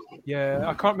guy? Yeah,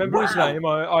 I can't remember his name.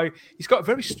 He's got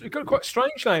a quite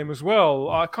strange name as well.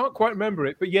 I can't quite remember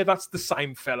it, but yeah, that's the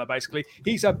same fella basically.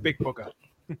 He's a big bugger.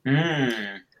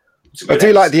 I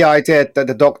do like the idea that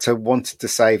the Doctor wanted to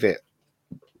save it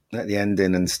at the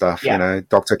ending and stuff. You know,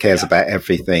 Doctor cares about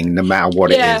everything, no matter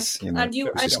what it is. You know, and you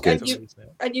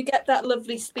get that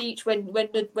lovely speech when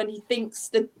he thinks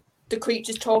that the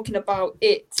creature's talking about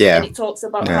it, and it talks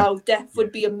about how death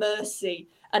would be a mercy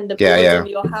and the blood in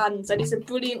your hands, and it's a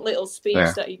brilliant little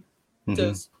speech that he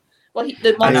does. Well,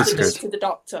 the monster does to the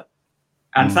Doctor.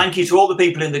 And thank you to all the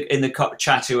people in the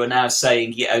chat who are now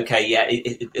saying,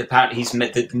 apparently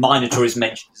the Minotaur is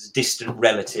mentioned as a distant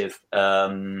relative,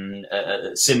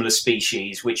 similar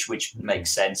species, which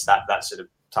makes sense. That sort of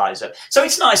ties up. So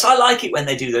it's nice. I like it when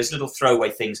they do those little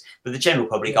throwaway things that the general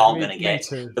public aren't going to get.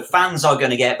 The fans are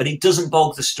going to get, but it doesn't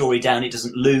bog the story down. It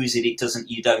doesn't lose it. It doesn't.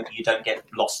 You don't get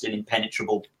lost in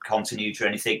impenetrable continuity or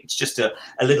anything. It's just a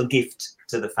little gift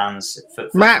to the fans.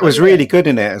 Matt was really good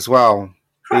in it as well.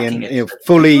 Being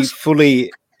fully,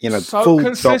 so full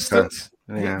consistent.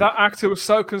 Doctor. Yeah. That actor was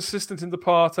so consistent in the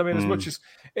part. I mean, as much as,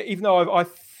 even though I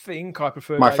think I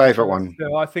prefer my favourite one,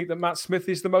 I think that Matt Smith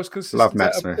is the most consistent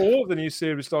of all the new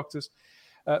series Doctors.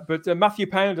 But Matthew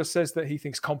Pounder says that he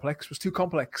thinks Complex was too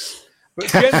complex. But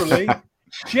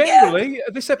generally,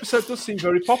 this episode does seem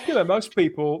very popular. Most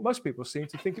people seem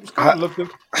to think it was good. I love the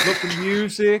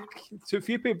music. A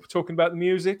few people talking about the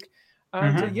music.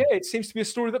 And it seems to be a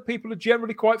story that people are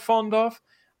generally quite fond of.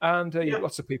 And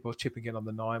lots of people chipping in on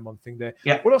the 9-1 thing there.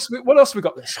 Yeah. What else have we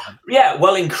got this time? Yeah,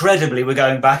 well, incredibly, we're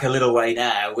going back a little way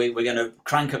now. We're going to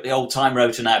crank up the old time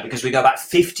rotor now because we go back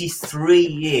 53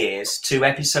 years to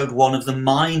episode 1 of The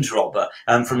Mind Robber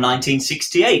from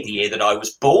 1968, the year that I was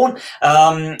born.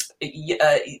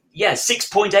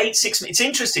 6.86. It's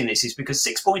interesting, this is because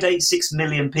 6.86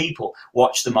 million people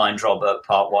watched The Mind Robber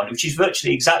Part 1, which is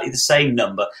virtually exactly the same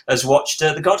number as watched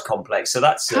The God Complex. So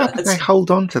that's... How did they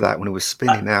hold on to that when it was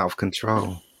spinning out of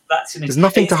control? There's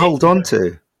nothing to hold on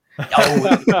to.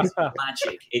 It's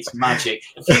magic. It's magic.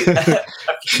 A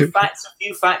few facts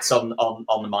on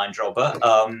The Mind Robber.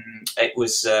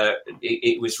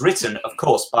 It was written, of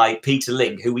course, by Peter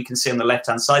Ling, who we can see on the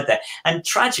left-hand side there. And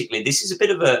tragically, this is a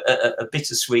bit of a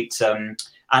bittersweet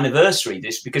anniversary,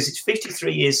 because it's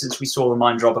 53 years since we saw The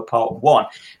Mind Robber Part 1,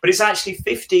 but it's actually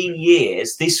 15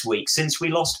 years this week since we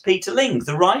lost Peter Ling,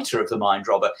 the writer of The Mind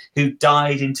Robber, who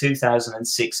died in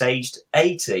 2006, aged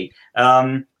 80.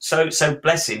 So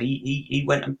bless him, he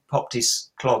went and popped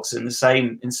his clogs in the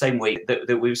same week that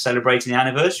we were celebrating the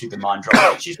anniversary of The Mind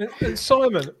Robber. And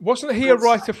Simon, wasn't he a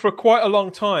writer for quite a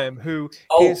long time who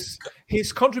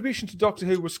his contribution to Doctor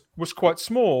Who was quite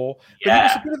small, but he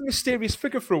was a bit of a mysterious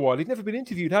figure for a while. He'd never been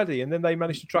interviewed, had he? And then they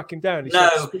managed to track him down.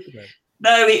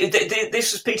 No,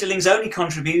 this was Peter Ling's only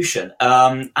contribution.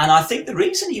 And I think the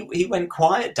reason he went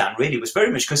quiet, Dan, really was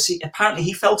very much because apparently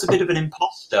he felt a bit of an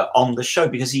imposter on the show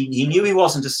because he knew he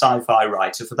wasn't a sci-fi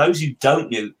writer. For those who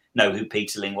don't know who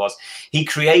Peter Ling was, he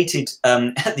created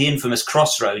the infamous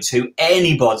Crossroads, who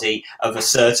anybody of a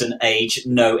certain age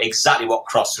know exactly what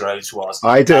Crossroads was.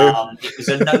 I do. It was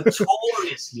a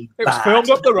notoriously It was filmed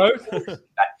up the road.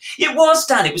 It was,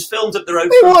 Dan. It was filmed up the road.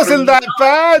 It wasn't that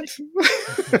bad.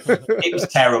 It was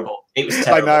terrible.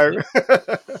 I know.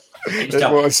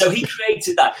 It was. So he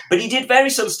created that. But he did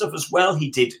various other stuff as well.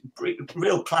 He did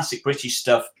real classic British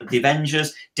stuff. The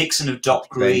Avengers, Dixon of Dock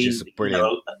Green,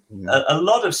 a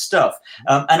lot of stuff.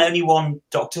 And only one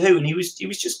Doctor Who. And he was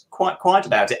just quite quiet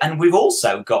about it. And we've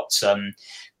also got...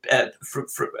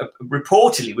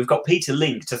 reportedly, we've got Peter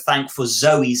Ling to thank for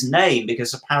Zoe's name,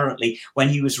 because apparently when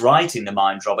he was writing The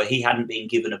Mind Robber, he hadn't been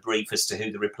given a brief as to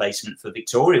who the replacement for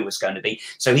Victoria was going to be.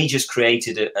 So he just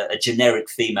created a generic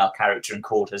female character and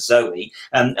called her Zoe.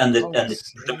 And the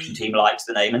production team liked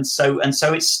the name, and so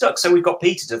it's stuck. So we've got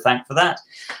Peter to thank for that.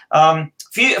 A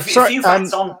few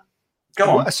facts on.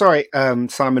 Go on. Sorry,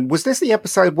 Simon. Was this the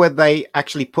episode where they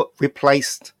actually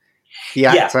replaced the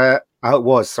actor? Yeah. Oh, it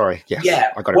was. Sorry. Yes.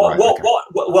 Yeah. I got it right.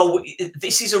 Well,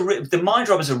 this is The Mind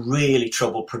Robber is a really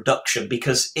troubled production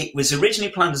because it was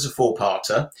originally planned as a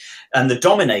 4-parter, and The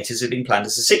Dominators had been planned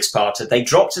as a 6-parter. They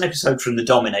dropped an episode from The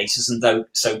Dominators and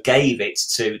so gave it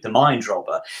to The Mind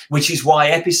Robber, which is why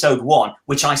episode 1,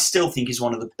 which I still think is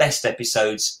one of the best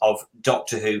episodes of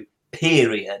Doctor Who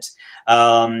period.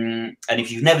 And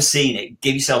if you've never seen it,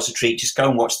 give yourselves a treat. Just go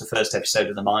and watch the first episode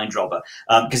of The Mind Robber,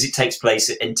 because it takes place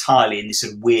entirely in this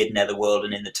sort of weird netherworld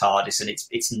and in the TARDIS, and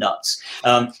it's nuts.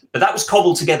 But that was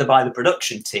cobbled together by the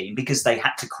production team because they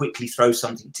had to quickly throw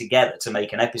something together to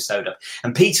make an episode of.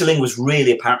 And Peter Ling was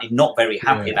really apparently not very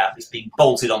happy about this being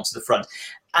bolted onto the front.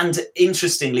 And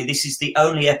interestingly, this is the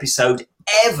only episode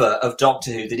ever of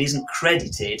Doctor Who that isn't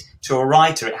credited to a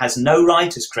writer. It has no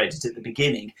writer's credit at the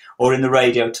beginning or in the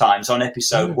Radio Times on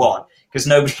episode 1, because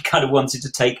nobody kind of wanted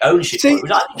to take ownership. See,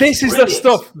 this is the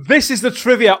stuff. This is the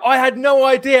trivia. I had no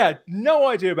idea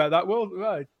about that. Well,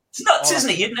 right. It's nuts, isn't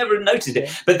it? You'd never have noted it.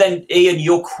 But then, Ian,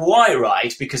 you're quite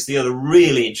right, because the other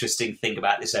really interesting thing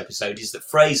about this episode is that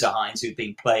Fraser Hines, who'd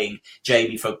been playing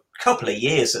Jamie for a couple of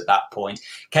years at that point,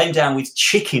 came down with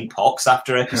chicken pox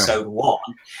after episode 1.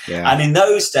 Yeah. And in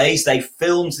those days, they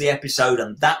filmed the episode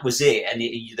and that was it. And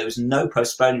there was no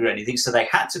postponing or anything. So they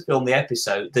had to film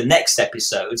the next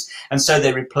episodes. And so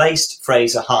they replaced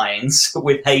Fraser Hines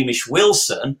with Hamish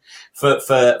Wilson for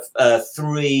 4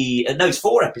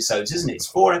 episodes, isn't it? It's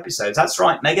 4 episodes. That's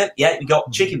right, Mega. Yeah, we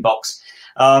got chicken pox.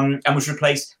 And was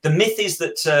replaced. The myth is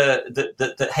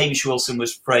that Hamish Wilson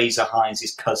was Fraser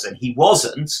Hines' cousin. He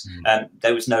wasn't.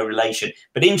 There was no relation.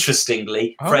 But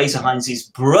interestingly, Fraser Hines'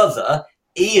 brother,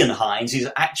 Ian Hines, is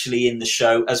actually in the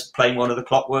show as playing one of the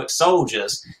Clockwork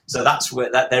Soldiers. So that's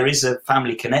where there is a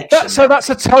family connection. So that's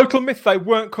a total myth. They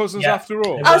weren't cousins after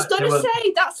all. I was going to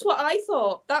say, that's what I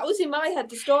thought. That was in my head,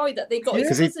 the story, that they got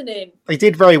his cousin in. He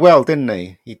did very well, didn't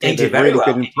he? He did a really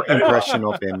good impression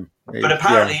of him. But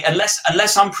apparently,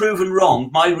 unless I'm proven wrong,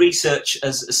 my research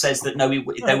says that no,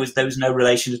 there was no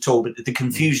relation at all. But the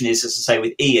confusion is, as I say,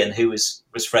 with Ian, who was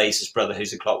Fraser's brother,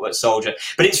 who's a Clockwork Soldier.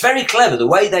 But it's very clever the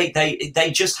way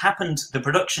they just happened. The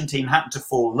production team happened to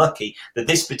fall lucky that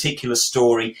this particular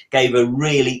story gave a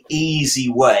really easy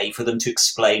way for them to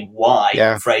explain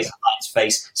why Fraser Hines'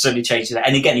 face suddenly changed.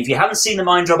 And again, if you haven't seen The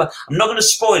Mind Robber, I'm not going to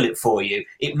spoil it for you.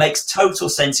 It makes total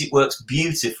sense. It works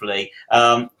beautifully.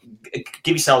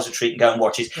 Give yourselves a treat and go and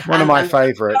watch it. One of my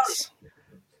favourites.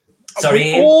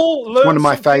 Sorry, it's one of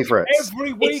my favourites.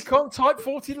 Every week on Type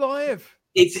 40 Live.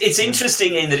 It's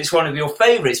interesting in that it's one of your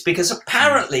favourites, because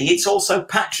apparently it's also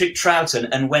Patrick Troughton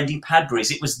and Wendy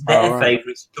Padbury's. It was their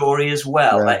favourite story as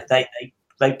well. Yeah.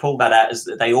 They pulled that out as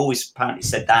they always apparently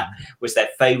said that was their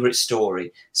favourite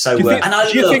story. So, do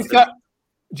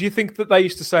you think that they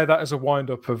used to say that as a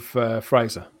wind-up of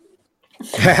Fraser?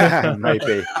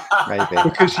 maybe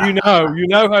because you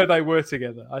know how they were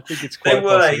together. I think it's quite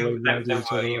possible.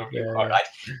 You're right.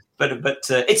 But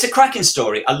it's a cracking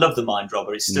story. I love The Mind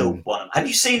Robber. It's still one of them. Have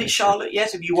you seen it, Charlotte,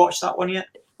 yet? Have you watched that one yet?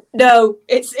 No,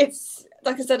 it's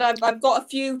like I said, I've got a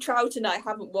few Troughton I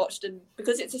haven't watched, and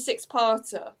because it's a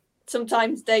 6-parter,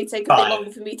 sometimes they take a bit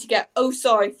longer for me to get.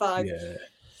 5. Yeah.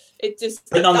 It just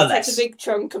that takes a big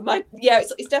chunk of my. Yeah,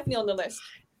 it's definitely on the list.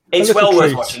 It's well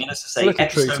worth watching, and as I say,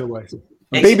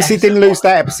 BBC didn't lose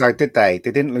that episode, did they?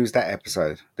 They didn't lose that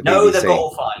episode. No, they've got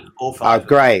all 5. Oh,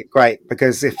 great.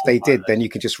 Because if they did, then you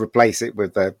could just replace it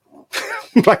with the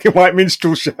black and white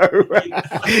minstrel show.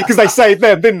 Because they saved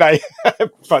them, didn't they? A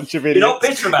bunch of idiots. You're not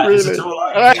bitter about this at all.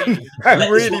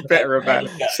 I'm really bitter about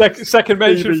it. Second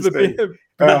mention for the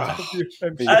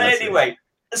anyway.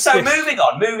 So moving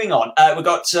on. We've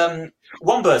got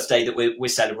one birthday that we're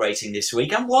celebrating this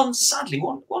week, and one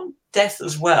death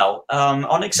as well,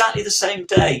 on exactly the same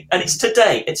day. And it's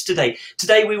today.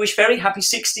 Today we wish very happy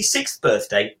 66th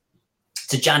birthday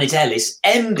to Janet Ellis,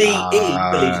 MBE,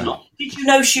 believe it or not. Did you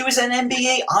know she was an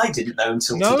MBE? I didn't know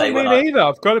until today. No, me neither.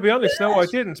 I've got to be honest. No, I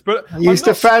didn't. But I used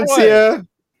to fancy her.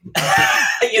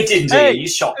 You didn't, do you? You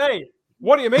shocked. Hey,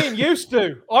 what do you mean used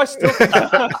to? I still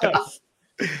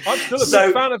I'm still a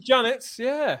big fan of Janet's,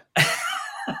 yeah.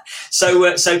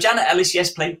 So Janet Ellis,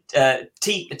 yes, played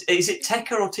is it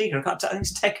Tekka or Tika? I think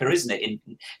it's Tekka, isn't it?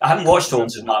 I haven't watched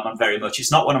Haunts of Nimon very much.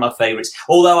 It's not one of my favourites.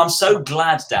 Although I'm so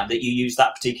glad, Dan, that you used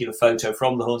that particular photo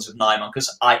from the Haunts of Nimon,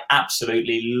 because I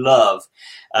absolutely love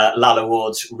Lalla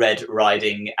Ward's Red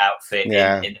Riding outfit.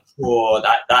 Yeah.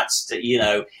 That's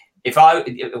if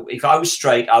I was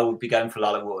straight, I would be going for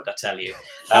Lalla Ward. I tell you,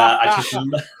 I just.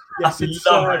 Yes, it's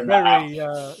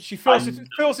very. She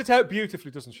fills it out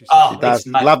beautifully, doesn't she? She does.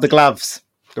 Love the gloves.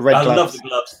 The red gloves. I love the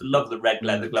gloves. Love the red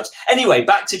leather gloves. Anyway,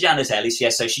 back to Janet Ellis.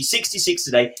 Yes, so she's 66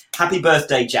 today. Happy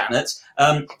birthday, Janet.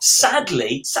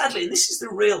 Sadly, and this is the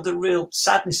real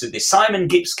sadness of this. Simon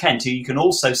Gibbs Kent, who you can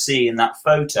also see in that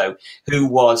photo, who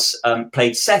was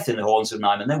played Seth in the Haunts of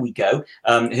Nimon. There we go.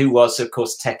 Who was, of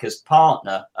course, Tekka's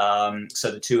partner.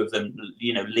 So the two of them,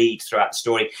 lead throughout the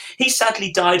story. He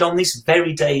sadly died on this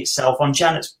very day itself, on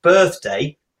Janet's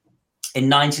birthday. in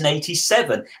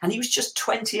 1987, and he was just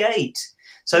 28.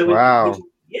 So wow.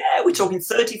 we're talking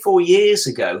 34 years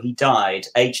ago. He died,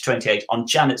 age 28, on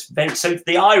Janet's So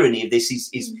the irony of this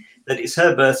is that it's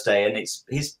her birthday and it's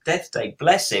his death day.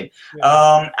 Bless him.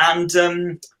 Yeah.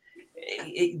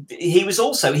 He was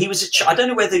I don't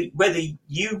know whether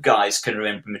you guys can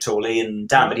remember him at all, Ian and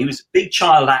Dan, but he was a big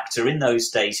child actor in those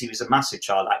days. He was a massive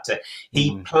child actor.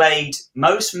 He played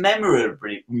most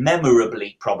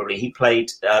memorably probably, he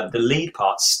played the lead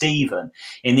part, Stephen,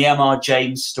 in the M.R.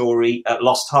 James story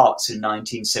Lost Hearts in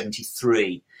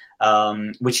 1973.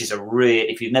 Which is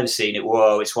if you've never seen it,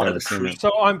 it's one of the.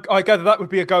 So I gather that would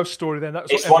be a ghost story then.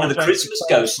 It's one of the Christmas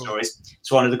ghost stories.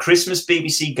 It's one of the Christmas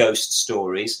BBC ghost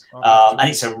stories, and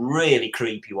it's a really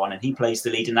creepy one. And he plays the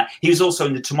lead in that. He was also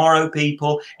in The Tomorrow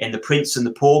People, in The Prince and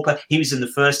the Pauper. He was in the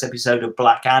first episode of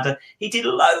Blackadder. He did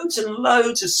loads and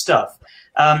loads of stuff,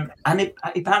 and he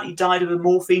apparently died of a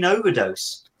morphine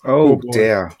overdose. Oh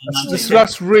dear,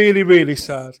 that's really, really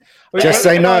sad. Just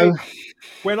say no.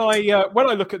 When I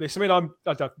look at this, I mean,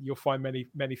 you'll find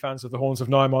many fans of the Horns of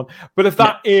Nymon, but of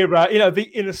that era, the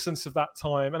innocence of that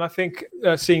time, and I think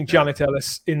seeing Janet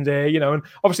Ellis in there, and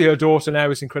obviously her daughter now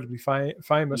is incredibly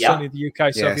famous, certainly in the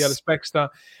UK, Sophie Ellis-Bextor,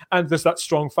 and there's that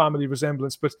strong family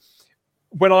resemblance. But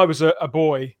when I was a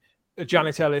boy,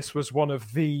 Janet Ellis was one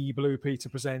of the Blue Peter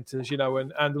presenters,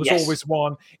 and there was always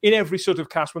one in every sort of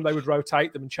cast when they would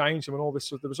rotate them and change them and all this.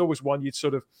 There was always one you'd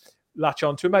sort of latch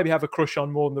on to and maybe have a crush on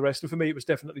more than the rest. And for me, it was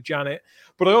definitely Janet.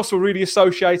 But I also really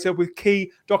associate her with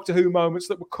key Doctor Who moments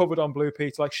that were covered on Blue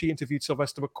Peter, like she interviewed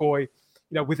Sylvester McCoy,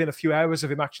 within a few hours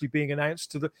of him actually being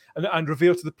announced to and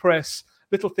revealed to the press,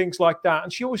 little things like that.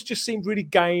 And she always just seemed really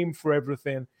game for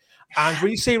everything. And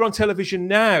when you see her on television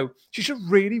now, she's a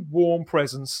really warm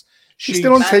presence. She's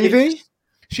still on TV?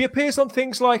 She appears on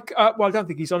things like, I don't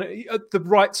think he's on it, The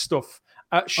Right Stuff.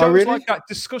 Shows like that,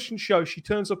 discussion show, she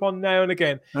turns up on now and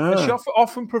again. And she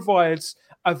often provides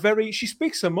she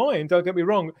speaks her mind, don't get me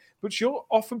wrong, but she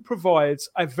often provides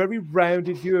a very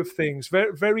rounded view of things,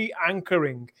 very, very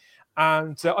anchoring.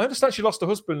 And I understand she lost her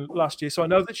husband last year, so I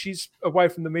know that she's away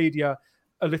from the media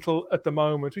a little at the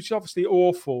moment, which is obviously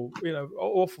awful,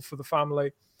 awful for the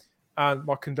family. And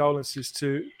my condolences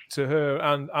to her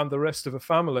and the rest of her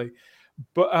family.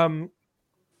 But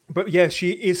yeah,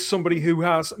 she is somebody who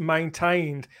has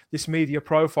maintained this media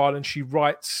profile, and she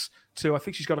writes I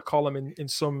think she's got a column in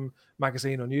some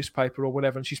magazine or newspaper or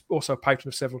whatever, and she's also a patron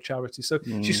of several charities. So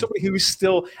she's somebody who is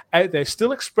still out there,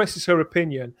 still expresses her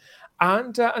opinion,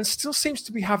 and still seems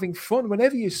to be having fun.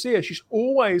 Whenever you see her, she's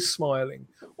always smiling.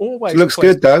 Always. She looks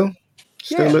good though.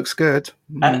 Still looks good.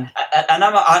 And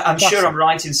I'm sure I'm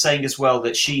right in saying as well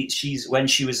that she's when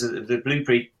she was the Blue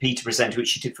Peter presenter, which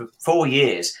she did for 4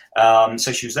 years,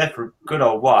 so she was there for a good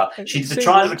old while. She did the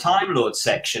Trial of a Time Lord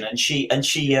section, and she isn't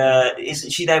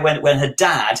she there when her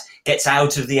dad gets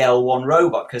out of the L1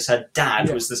 robot, because her dad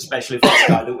was the special effects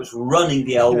guy that was running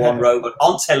the L1 robot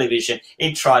on television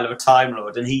in Trial of a Time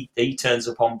Lord, and he turns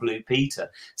up on Blue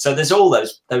Peter. So there's all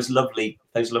those lovely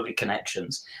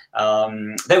connections.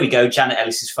 There we go, Janet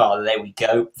Ellis's father. There we go.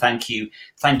 Thank you.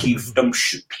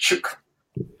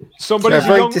 Somebody had a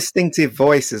very distinctive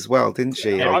voice as well, didn't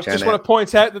she? I just want to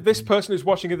point out that this person who's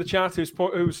watching in the chat, who's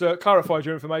clarified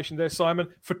your information there, Simon,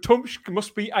 for Tumsh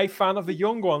must be a fan of the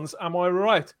young ones. Am I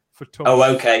right? For Tumsh. Oh,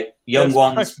 okay. Young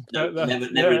ones.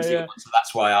 Never into young ones, so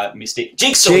that's why I missed it.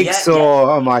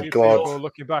 Jigsaw. Oh my God.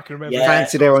 Looking back and remember.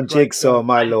 Fancy there on Jigsaw,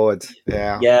 my lord.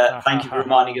 Yeah. Yeah. Thank you for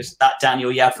reminding us that,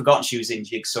 Daniel. Yeah, I'd forgotten she was in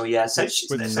Jigsaw. Yeah. So she's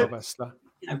there.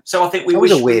 So I think we wish.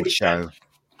 It was a weird show.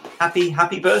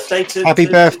 Happy birthday to. Happy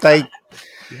birthday,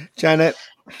 Janet.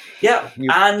 Yeah,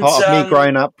 and part of me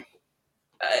growing up.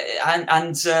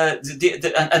 And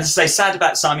to say, sad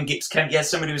about Simon Gibbs Kent. Yeah,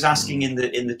 somebody was asking in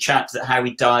the chat that how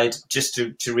he died. Just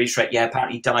to reiterate, yeah,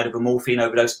 apparently he died of a morphine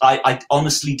overdose. I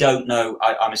honestly don't know.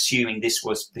 I'm assuming this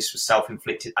was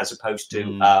self-inflicted as opposed to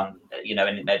in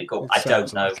medical. I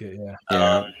don't know. Like it,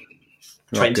 yeah.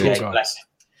 28, bless him.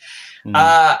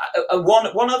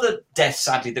 One other death,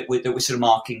 sadly, that we're sort of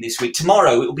marking this week.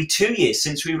 Tomorrow, it will be 2 years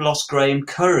since we lost Graham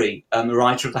Curry, the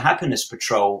writer of The Happiness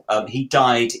Patrol. He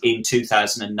died in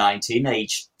 2019,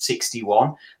 aged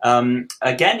 61.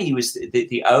 Again, he was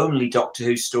the only Doctor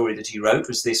Who story that he wrote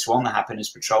was this one, The Happiness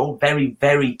Patrol. Very,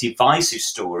 very divisive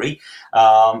story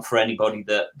for anybody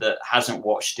that hasn't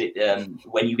watched it.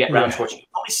 When you get round to watching it, you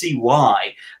probably see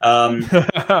why.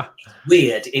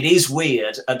 Weird. It is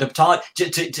weird.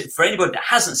 For anybody that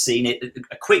hasn't seen it,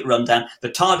 a quick rundown. The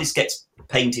TARDIS gets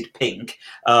painted pink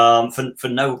for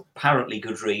no apparently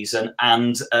good reason,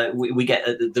 and we get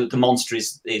the monster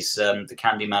is the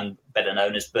Candyman, better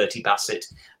known as Bertie Bassett,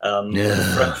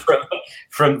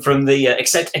 from the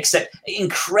except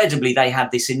incredibly, they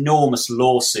had this enormous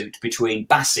lawsuit between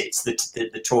Bassett's,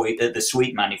 the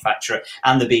sweet manufacturer,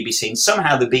 and the BBC, and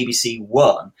somehow the BBC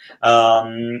won.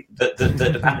 Apparently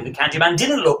the Candyman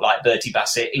didn't look like Bertie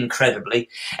Bassett, incredibly.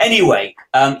 Anyway,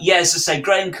 as I say,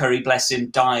 Graham Curry, bless him,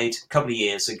 died a couple of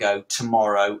years ago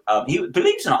tomorrow. He,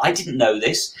 believe it or not, I didn't know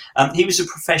this. He was a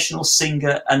professional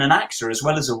singer and an actor as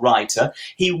well as a writer.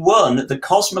 He won the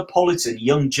Cosmopolitan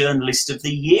Young Journalist of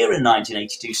the Year in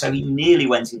 1982, so he nearly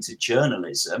went into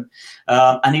journalism.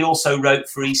 And he also wrote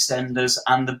for EastEnders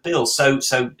and The Bill,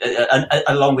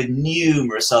 along with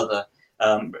numerous other,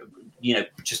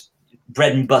 just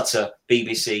bread and butter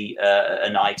BBC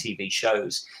and ITV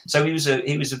shows. So he was a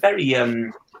very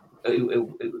a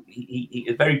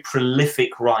very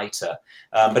prolific writer,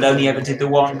 but only ever did the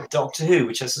one Doctor Who,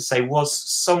 which, as I say, was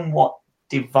somewhat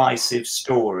divisive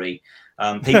story.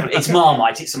 It's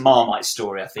Marmite. It's a Marmite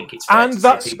story, I think. And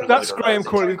that's Graham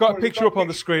Curry. We've got a picture up on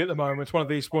the screen at the moment. One of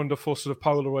these wonderful sort of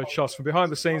Polaroid shots from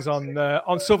behind the scenes on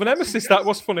Silver Nemesis. That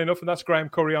was funny enough, and that's Graham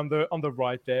Curry on the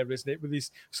right there, isn't it? With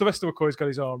his Sylvester McCoy's got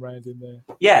his arm around in there.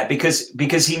 Yeah, because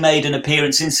he made an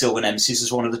appearance in Silver Nemesis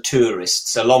as one of the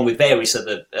tourists, along with various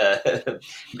other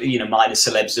minor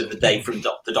celebs of the day from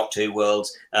the Doctor Who world.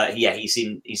 He's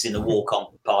in the walk-on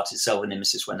part of Silver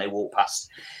Nemesis when they walk past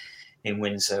in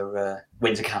Windsor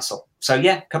Castle. So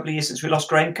a couple of years since we lost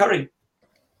Graham Curry.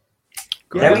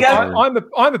 There we go.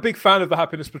 I'm a big fan of the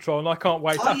Happiness Patrol, and I can't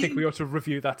wait. I think we ought to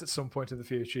review that at some point in the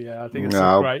future. Yeah, I think it's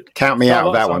great. Count me out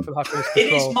of that one.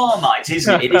 It is Marmite,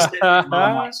 isn't it? It is the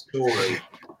Marmite story.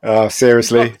 Oh,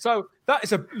 seriously. So that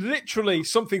is literally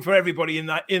something for everybody in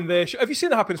there. Have you seen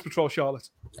the Happiness Patrol, Charlotte?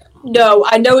 No,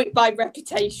 I know it by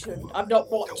reputation. I've not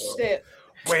watched it.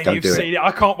 When you've seen it,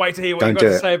 I can't wait to hear what you've got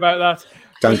to say about that.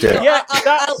 Don't do it. Yeah,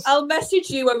 I'll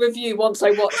message you a review once I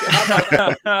watch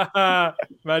it.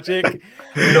 Magic.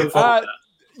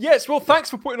 Yes, well,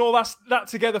 thanks for putting all that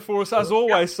together for us, as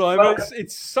always, Simon.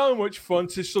 It's so much fun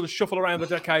to sort of shuffle around the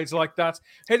decades like that.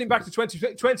 Heading back to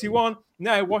 2021,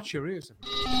 now watch your ears.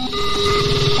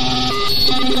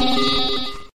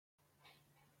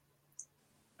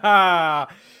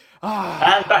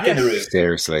 And back in the room.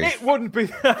 Seriously. It wouldn't be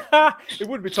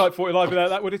Type 40 Live without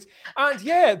that, would it? And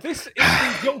this is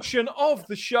the junction of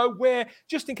the show where,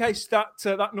 just in case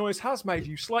that noise has made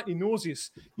you slightly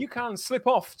nauseous, you can slip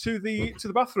off to the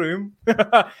bathroom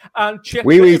and check.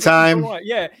 Wee time. Right.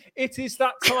 Yeah, it is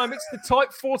that time. It's the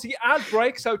Type 40 ad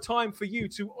break, so time for you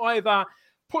to either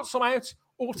put some out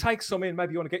or take some in.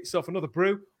 Maybe you want to get yourself another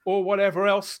brew or whatever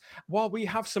else, while we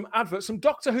have some adverts, some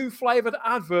Doctor Who flavoured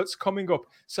adverts coming up.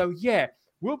 So,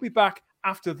 we'll be back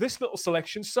after this little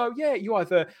selection. So, you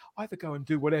either go and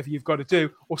do whatever you've got to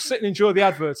do or sit and enjoy the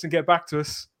adverts and get back to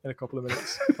us in a couple of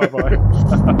minutes. Bye-bye.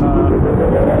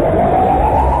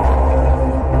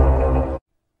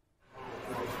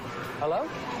 Hello?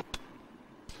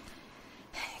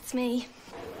 It's me.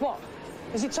 What?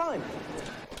 Is it time?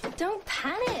 Don't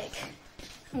panic.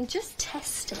 I'm just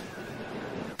testing.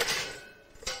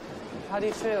 How do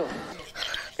you feel?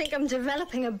 I think I'm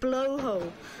developing a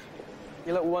blowhole.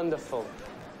 You look wonderful.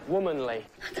 Womanly.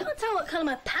 I can't tell what colour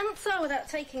my pants are without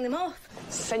taking them off.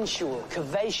 Sensual.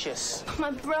 Curvaceous.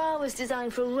 My bra was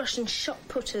designed for Russian shot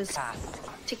putters. Kath.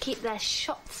 To keep their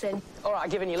shots in. All right,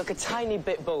 given you look a tiny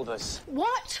bit bulbous.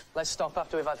 What? Let's stop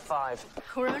after we've had 5.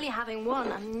 We're only having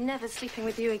 1. I'm never sleeping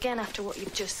with you again after what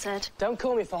you've just said. Don't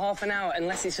call me for half an hour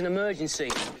unless it's an emergency.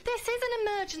 This is an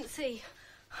emergency.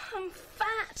 I'm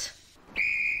fat.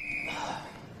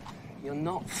 You're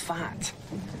not fat.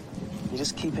 You're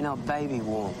just keeping our baby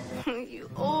warm. You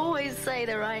always say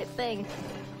the right thing.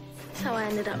 That's how I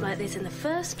ended up like this in the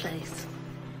first place.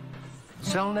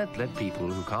 Cellnet let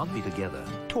people who can't be together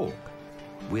talk.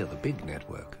 We're the big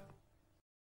network.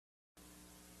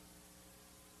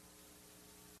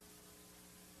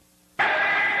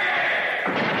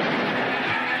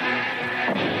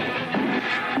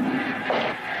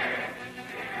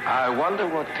 I wonder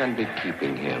what can be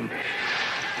keeping him.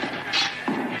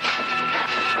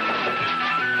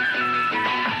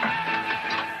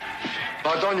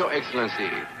 Pardon, Your Excellency,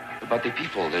 but the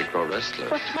people, they grow restless.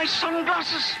 But my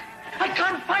sunglasses! I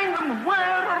can't find them! Where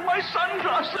are my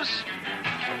sunglasses?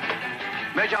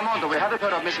 Major Armando, we haven't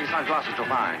heard of missing sunglasses to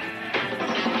find.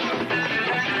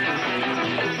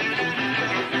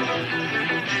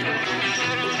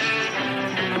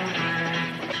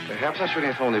 Perhaps I should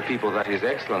inform the people that His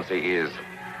Excellency is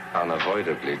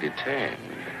unavoidably detained.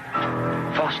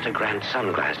 Foster Grant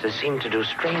sunglasses seem to do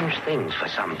strange things for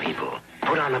some people.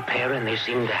 Put on a pair and they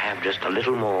seem to have just a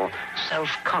little more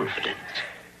self-confidence,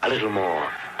 a little more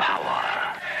power.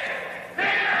 My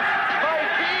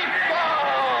people!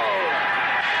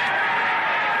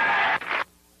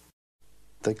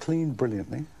 They clean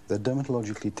brilliantly. They're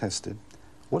dermatologically tested.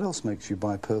 What else makes you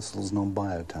buy Persil's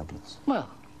non-bio tablets? Well,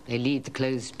 they leave the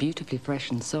clothes beautifully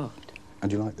fresh and soft.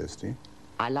 And you like this, do you?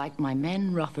 I like my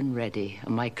men rough and ready,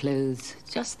 and my clothes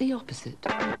just the opposite.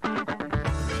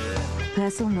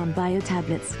 Persil non-bio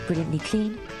tablets. Brilliantly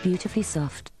clean, beautifully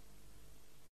soft.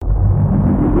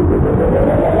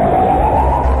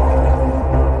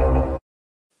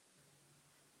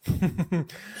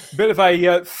 Bit of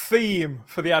a theme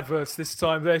for the adverts this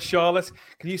time there, Charlotte.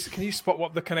 Can you spot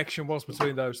what the connection was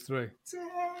between those three?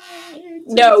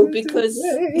 No, because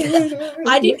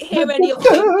I didn't hear any of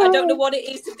them. I don't know what it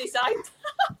is to decide.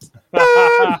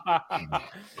 I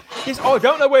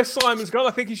don't know where Simon's gone.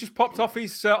 I think he's just popped off.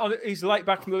 He's late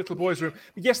back from the little boys' room.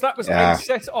 But yes, that was a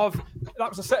set of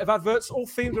adverts all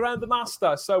themed around the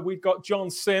Master. So we've got John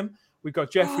Sim, we've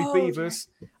got Jeffrey Beavers,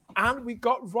 and we've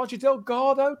got Roger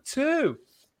Delgado too.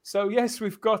 So yes,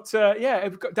 we've got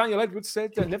Daniel Edwards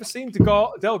said never seen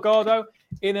Delgado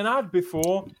in an ad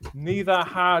before. Neither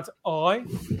had I.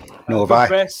 Nor have I.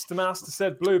 Best Master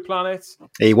said Blue Planet.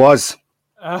 He was.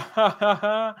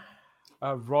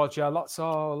 Roger, lots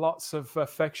of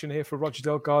affection here for Roger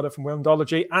Delgado from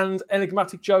Wildology and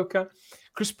Enigmatic Joker.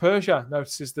 Chris Persia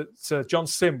notices that John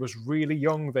Sim was really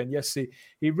young then. Yes, he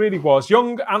really was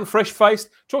young and fresh-faced.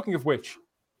 Talking of which,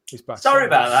 he's back. Sorry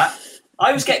about that. I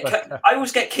always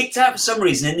get kicked out for some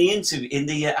reason in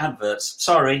the adverts.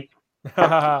 Sorry.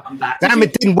 I'm back. Damn,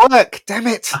 it didn't work. Damn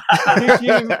it.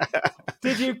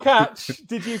 Did you catch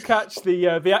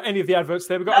the any of the adverts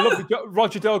there? We've got a lovely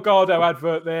Roger Delgado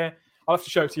advert there. I'll have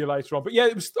to show it to you later on. But yeah,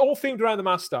 it was all themed around the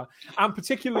Master, and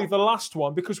particularly the last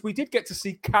one, because we did get to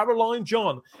see Caroline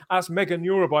John as Megan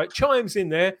Neurobyte. Chimes in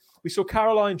there. We saw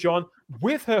Caroline John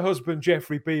with her husband,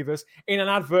 Jeffrey Beavers, in an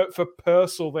advert for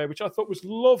Persil there, which I thought was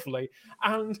lovely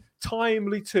and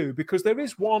timely too, because there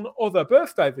is one other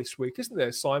birthday this week, isn't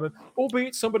there, Simon?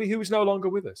 Albeit somebody who is no longer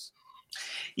with us.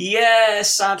 Yeah,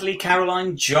 sadly,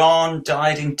 Caroline John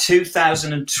died in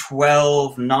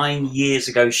 2012, 9 years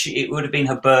ago. It would have been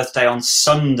her birthday on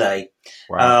Sunday.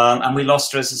 Wow. And we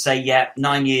lost her, as I say,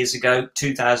 9 years ago,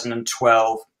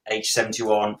 2012, age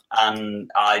 71.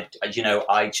 And I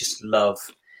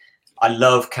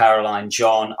love Caroline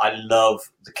John. I love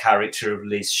the character of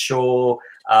Liz Shaw.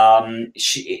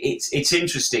 It's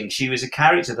interesting. She was a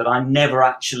character that I never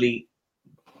actually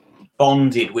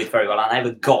bonded with very well. I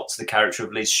never got to the character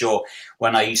of Liz Shaw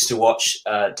when I used to watch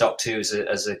Doctor Who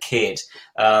as a kid.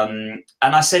 And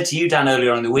I said to you, Dan,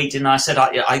 earlier on in the week, didn't I? I said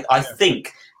I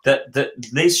think that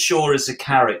Liz Shaw as a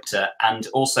character and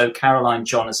also Caroline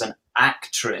John as an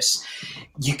actress,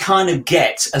 you kind of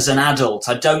get as an adult.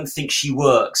 I don't think she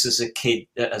works as a kid,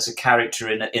 as a character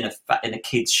in a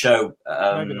kid's show.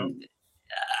 I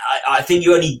think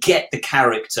you only get the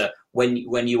character when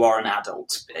you are an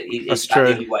adult. It's the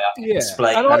only way I can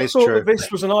explain. And I thought that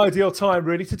this was an ideal time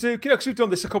really to do, because we've done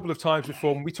this a couple of times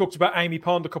before. And we talked about Amy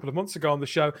Pond a couple of months ago on the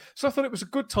show. So I thought it was a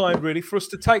good time really for us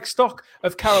to take stock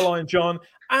of Caroline John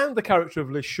and the character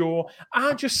of Liz Shaw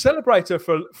and just celebrate her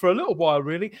for a little while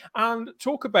really, and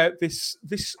talk about this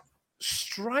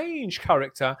strange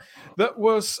character that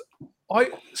was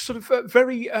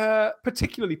very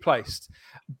particularly placed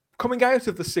coming out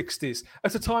of the 60s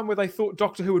at a time where they thought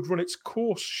Doctor Who had run its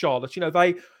course, Charlotte. You know,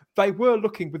 they were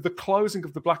looking with the closing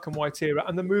of the black and white era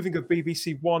and the moving of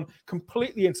BBC One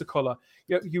completely into colour.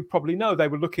 You probably know they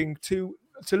were looking to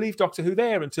leave Doctor Who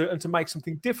there and to make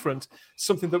something different,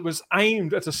 something that was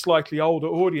aimed at a slightly older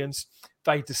audience.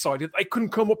 They decided they couldn't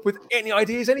come up with any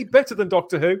ideas any better than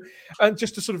Doctor Who, and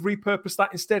just to sort of repurpose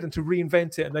that instead and to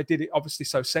reinvent it. And they did it obviously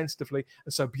so sensitively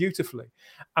and so beautifully.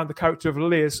 And the character of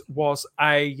Liz was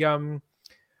a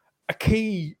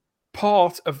key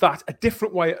part of that, a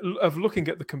different way of looking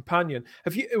at the companion.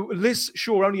 Liz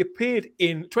Shaw only appeared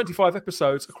in 25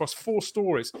 episodes across 4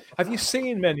 stories. Have you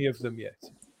seen many of them yet?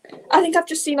 I think I've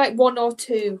just seen like 1 or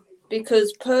 2,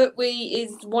 because Pertwee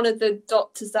is one of the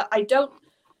doctors that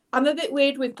I'm a bit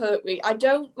weird with Pertwee. I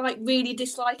don't really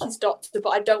dislike his doctor, but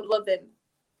I don't love him.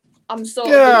 I'm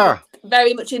sort of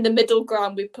very much in the middle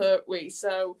ground with Pertwee.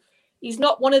 So he's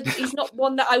not one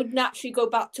that I would naturally go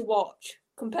back to watch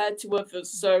compared to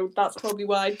others. So that's probably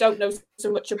why I don't know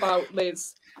so much about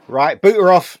Liz. Right, boot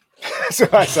her off. So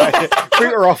I say,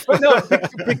 boot her off. But no,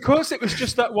 because it was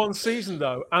just that one season,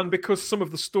 though, and because some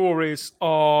of the stories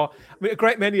a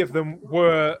great many of them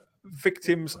were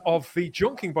victims of the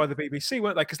junking by the BBC,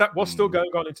 weren't they? Because that was still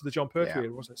going on into the John Pertwee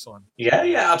era, wasn't it, Simon?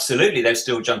 Yeah, absolutely. They were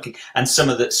still junking, and some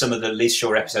of the Liz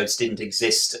Shaw episodes didn't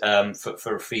exist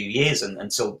for a few years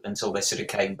until they sort of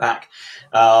came back.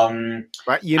 Right,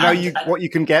 what you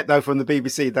can get though from the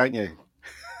BBC, don't you?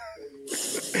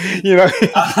 You know,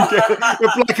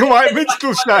 the black and white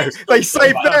minstrel show. They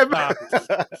saved them.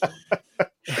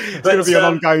 It's going to be an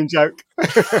ongoing joke.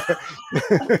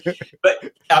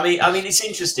 But I mean, it's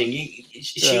interesting.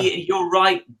 You're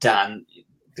right, Dan.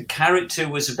 The character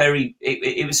was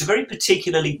it was a very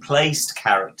particularly placed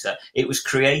character. It was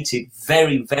created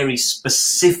very, very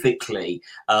specifically.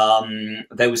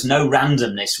 There was no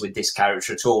randomness with this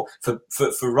character at all.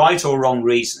 For right or wrong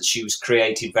reasons, she was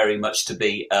created very much to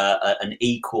be an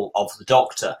equal of the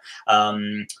Doctor.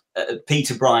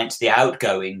 Peter Bryant, the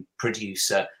outgoing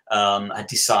producer, had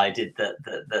decided that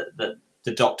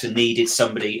the Doctor needed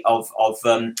somebody of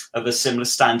a similar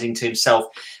standing to himself,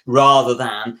 rather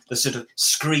than the sort of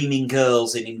screaming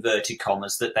girls in inverted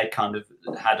commas that they kind of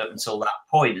had up until that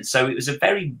point. And so it was a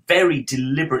very, very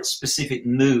deliberate, specific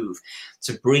move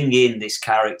to bring in this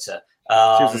character. She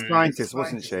was a scientist,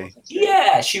 wasn't she?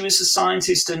 Yeah, she was a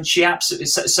scientist, and she absolutely.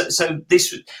 So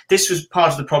this was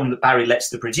part of the problem that Barry Letts,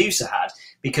 the producer, had,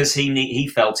 because he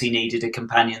felt he needed a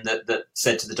companion that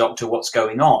said to the Doctor, "What's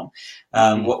going on?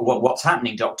 What's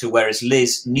happening, Doctor?" Whereas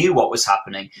Liz knew what was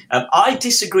happening. I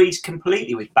disagreed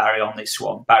completely with Barry on this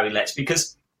one, Barry Letts,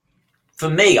 because for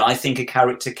me, I think a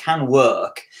character can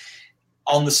work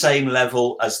on the same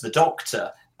level as the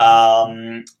Doctor.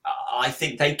 I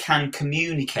think they can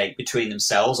communicate between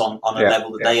themselves on a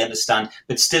level that they understand,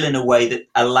 but still in a way that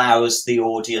allows the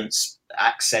audience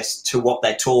access to what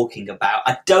they're talking about.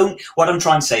 What I'm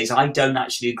trying to say is I don't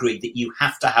actually agree that you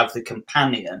have to have the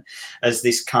companion as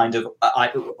this kind of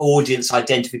audience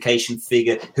identification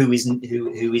figure who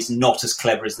is not as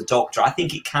clever as the Doctor. I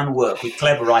think it can work with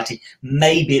clever writing.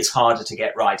 Maybe it's harder to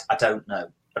get right. I don't know.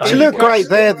 But She looked great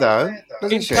there, though,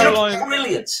 doesn't she?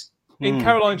 Brilliant. In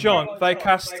Caroline John, they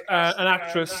cast an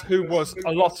actress who was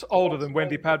a lot older than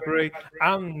Wendy Padbury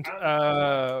and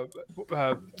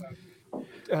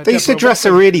they used to dress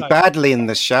her really badly in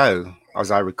the show, as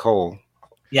I recall.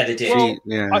 Yeah, they did.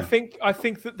 Well, I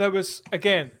think that there was,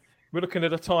 again, we're looking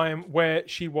at a time where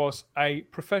she was a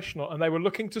professional, and they were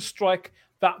looking to strike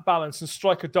that balance and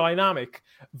strike a dynamic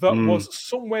that was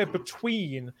somewhere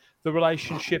between the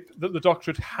relationship that the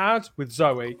Doctor had with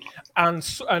Zoe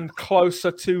and closer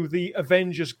to the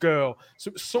Avengers girl. So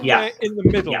it was somewhere in the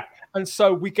middle. Yeah. And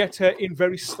so we get her in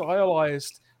very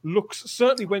stylized looks,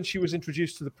 certainly when she was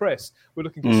introduced to the press. We're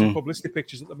looking at some publicity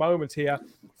pictures at the moment here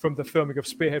from the filming of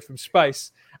Spearhead from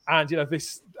Space. And, you know,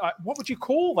 this, what would you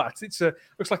call that?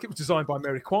 Looks like it was designed by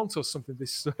Mary Quant or something,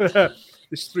 this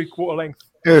 3/4 length.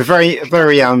 It was very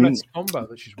combo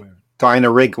that she's wearing.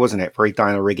 Diana Rigg, wasn't it? Very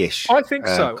Diana Riggish. I think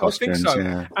so. Costumes,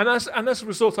 Yeah. And as a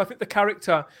result, I think the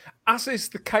character, as is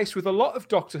the case with a lot of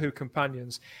Doctor Who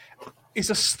companions, is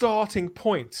a starting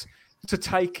point to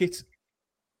take it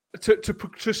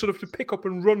to sort of to pick up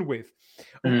and run with.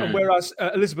 And whereas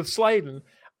Elizabeth Sladen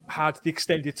had the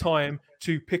extended time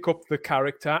to pick up the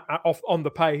character off on the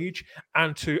page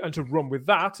and to run with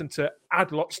that and to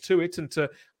add lots to it and to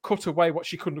cut away what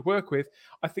she couldn't work with.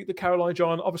 I think that Caroline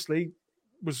John obviously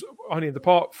was only in the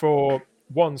part for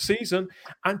one season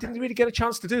and didn't really get a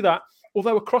chance to do that.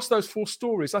 Although across those 4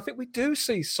 stories, I think we do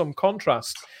see some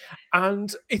contrast.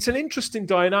 And it's an interesting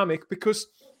dynamic because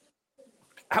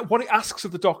what it asks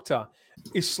of the Doctor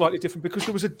is slightly different, because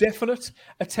there was a definite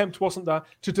attempt, wasn't there,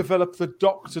 to develop the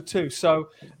Doctor too. So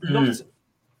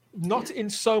not in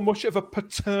so much of a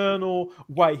paternal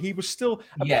way. He was still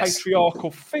a patriarchal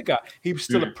figure. He was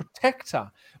still a protector,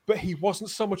 but he wasn't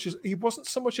so much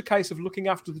a case of looking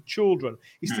after the children.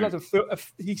 He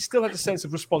still had a sense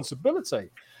of responsibility,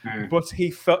 but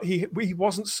he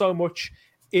wasn't so much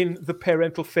in the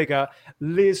parental figure.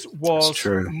 Liz was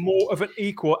more of an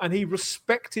equal, and he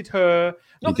respected her.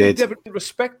 Not that he never didn't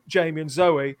respect Jamie and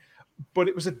Zoe, but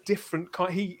it was a different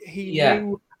kind. He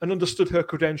knew and understood her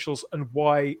credentials and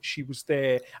why she was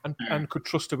there, and could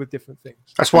trust her with different things.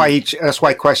 That's why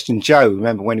he questioned Joe.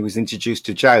 Remember when he was introduced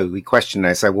to Joe, he questioned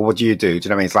her, said, "Well, what do you do?" Do you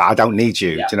know what I mean? It's like, I don't need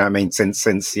you. Do you know what I mean?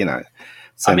 Since you know,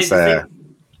 since The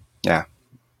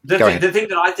thing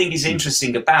that I think is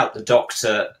interesting about the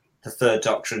Third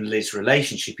Doctor and Liz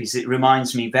relationship is it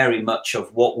reminds me very much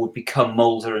of what would become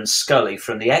Mulder and Scully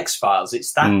from the X-Files.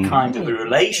 It's that kind of a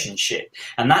relationship.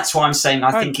 And that's why I'm saying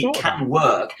I think it can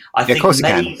work. I think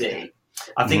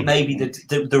maybe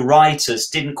the writers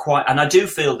didn't quite, and I do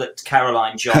feel that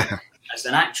Caroline John as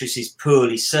an actress is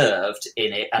poorly served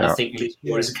in it, and I think Liz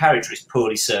Shaw as a character is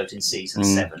poorly served in season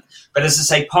 7. But as I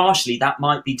say, partially that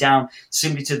might be down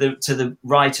simply to the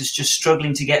writers just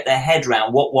struggling to get their head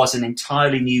around what was an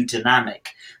entirely new dynamic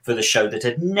for the show that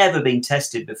had never been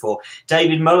tested before.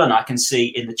 David Mullen, I can see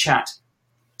in the chat,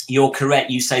 you're correct.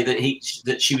 You say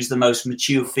that she was the most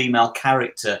mature female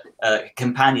character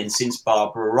companion since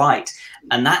Barbara Wright,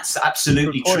 and that's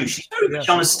absolutely true. She's very much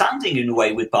on a standing in a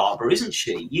way with Barbara, isn't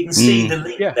she? You can see the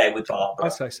link there with Barbara.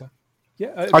 I'd say so.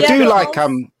 Yeah, I do like.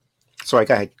 Sorry,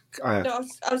 go ahead. No,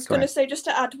 I was going to say, just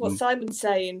to add to what Simon's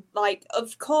saying, like,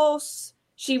 of course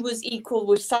she was equal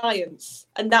with science,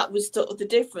 and that was sort of the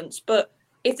difference. But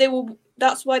if they were,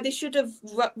 that's why they should have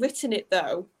written it,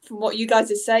 though, from what you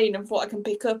guys are saying and what I can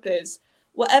pick up is,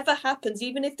 whatever happens,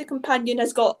 even if the companion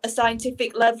has got a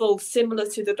scientific level similar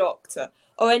to the Doctor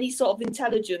or any sort of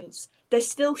intelligence, they're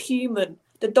still human.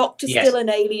 The Doctor's still an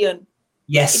alien.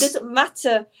 Yes. It doesn't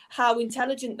matter how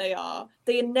intelligent they are.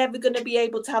 They are never going to be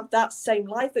able to have that same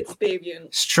life experience.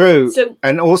 It's true. So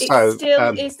and also, it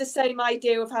still is the same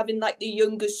idea of having like the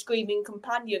younger screaming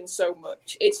companion so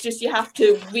much. It's just you have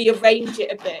to rearrange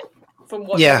it a bit from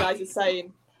what you guys are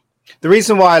saying. The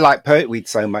reason why I like Pertwee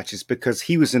so much is because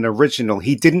he was an original.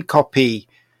 He didn't copy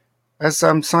as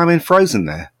Simon Frozen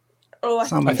there. Oh,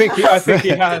 I think he has.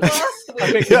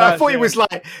 I thought he was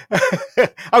like,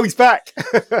 oh, he's back.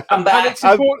 I'm back.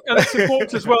 And it's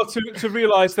important as well to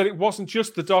realise that it wasn't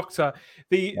just the Doctor.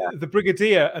 The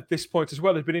Brigadier at this point as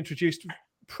well had been introduced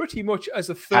pretty much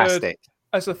as a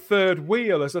third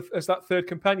wheel, as that third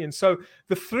companion. So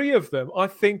the three of them, I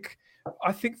think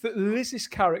that Liz's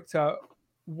character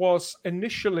was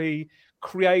initially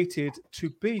created to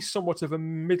be somewhat of a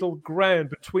middle ground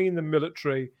between the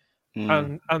military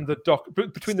and the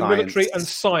between the military and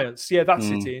science. Yeah, that's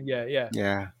it, Ian.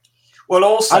 Yeah. Well,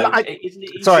 also,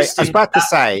 sorry,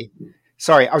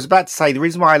 I was about to say the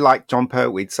reason why I like Jon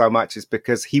Pertwee so much is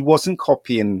because he wasn't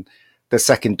copying the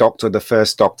second Doctor, the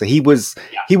first Doctor. He was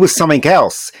something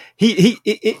else.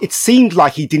 It seemed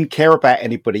like he didn't care about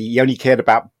anybody. He only cared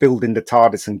about building the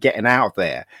TARDIS and getting out of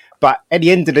there. But at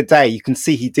the end of the day, you can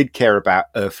see he did care about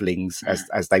Earthlings,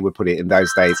 as they would put it in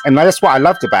those days. And that's what I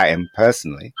loved about him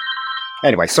personally.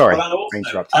 Anyway, sorry.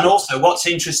 And also, what's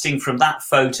interesting from that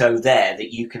photo there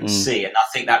that you can see, and I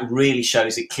think that really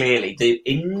shows it clearly, the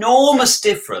enormous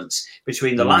difference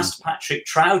between the last Patrick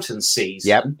Troughton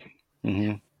season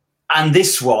and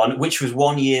this one, which was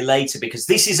 1 year later, because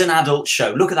this is an adult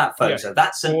show. Look at that photo. Yeah.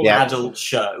 That's an adult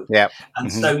show. Yeah.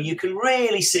 And so you can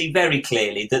really see very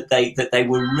clearly that they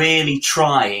were really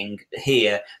trying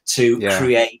here to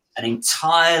create an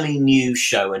entirely new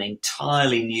show, an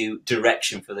entirely new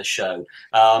direction for the show.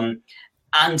 And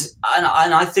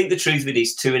I think the truth of it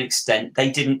is, to an extent, they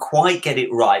didn't quite get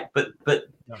it right, but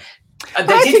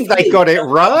I think they got it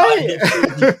right.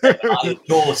 I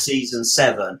adore season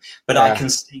 7, but I can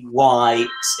see why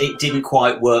it didn't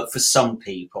quite work for some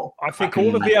people. I think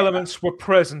all of the elements were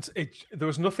present. There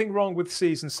was nothing wrong with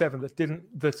season 7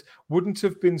 that wouldn't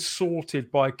have been sorted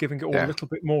by giving it all a little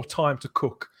bit more time to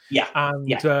cook. Yeah, and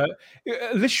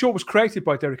Liz Shaw was created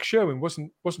by Derek Sherwin,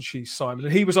 wasn't she, Simon?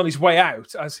 And he was on his way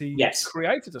out as he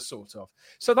created us, sort of.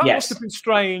 So that must have been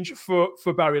strange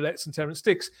for Barry Letts and Terrance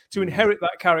Dicks to inherit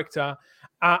that character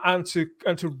and to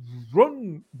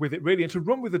run with it, really, and to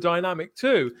run with the dynamic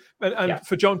too. And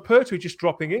for Jon Pertwee just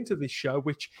dropping into this show,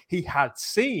 which he had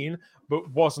seen but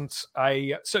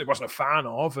certainly wasn't a fan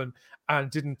of, and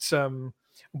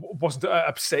wasn't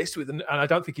obsessed with, and I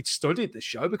don't think he'd studied the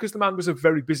show, because the man was a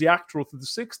very busy actor all through the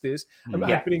 60s and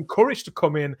had been encouraged to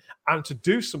come in and to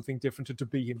do something different and to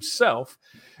be himself.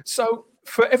 So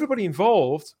for everybody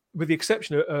involved, with the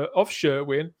exception of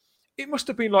Sherwin, it must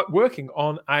have been like working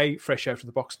on a fresh out of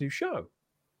the box new show.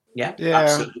 Yeah,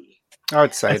 absolutely. I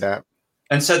would say that.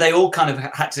 And so they all kind of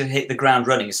had to hit the ground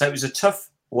running. So it was a tough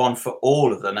one for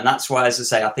all of them. And that's why, as I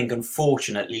say, I think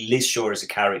unfortunately Liz Shaw as a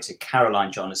character,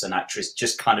 Caroline John as an actress,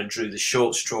 just kind of drew the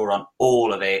short straw on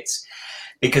all of it.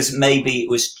 Because maybe it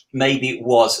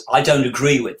was, I don't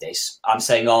agree with this. I'm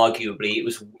saying arguably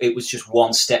it was just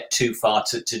one step too far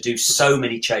to do so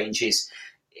many changes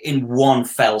in one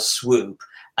fell swoop.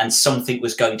 And something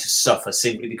was going to suffer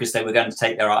simply because they were going to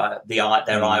take their eye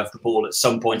off the ball at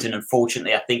some point. And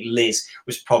unfortunately, I think Liz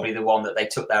was probably the one that they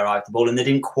took their eye off the ball, and they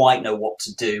didn't quite know what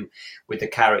to do with the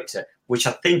character, which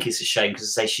I think is a shame,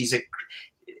 because I say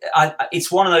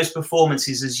it's one of those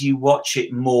performances, as you watch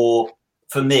it more.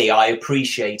 For me, I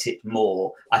appreciate it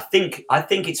more. I think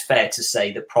it's fair to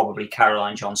say that probably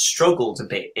Caroline John struggled a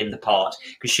bit in the part,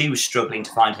 because she was struggling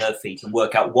to find her feet and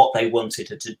work out what they wanted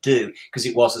her to do, because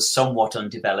it was a somewhat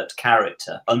underdeveloped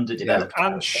character.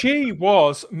 And she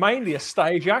was mainly a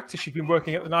stage actor. She'd been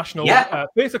working at the National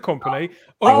Theatre Company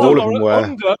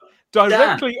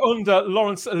directly under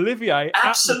Laurence Olivier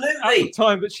at the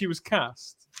time that she was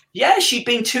cast. Yeah, she'd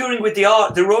been touring with the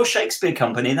Royal Shakespeare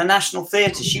Company in the National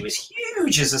Theatre. She was huge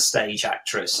huge as a stage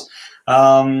actress.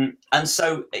 And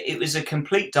so it was a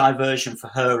complete diversion for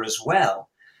her as well.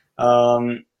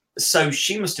 So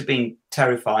she must have been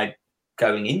terrified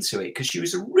going into it, because she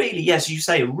was a really, yes, you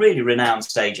say, a really renowned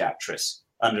stage actress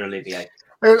under Olivier.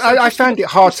 I found it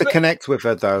hard to connect with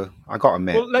her, though. I got to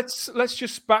admit. Well, let's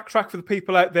just backtrack for the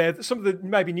people out there. Some of the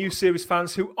maybe new series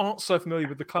fans who aren't so familiar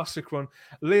with the classic run.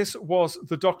 Liz was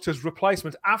the Doctor's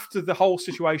replacement after the whole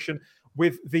situation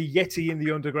with the Yeti in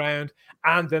the underground,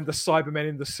 and then the Cybermen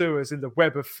in the sewers, in the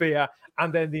web of fear,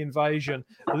 and then the invasion.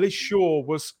 Liz Shaw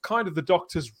was kind of the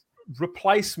Doctor's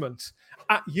replacement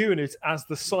at UNIT as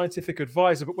the scientific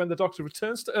advisor, but when the Doctor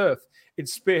returns to Earth in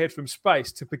Spearhead from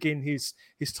Space to begin his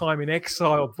time in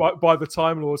exile by the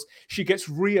Time Lords, she gets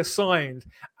reassigned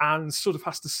and sort of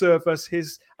has to serve as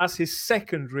his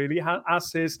second, really,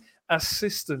 as his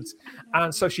assistant.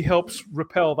 And so she helps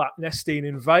repel that Nestene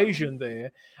invasion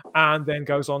there, and then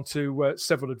goes on to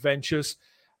several adventures.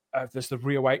 There's the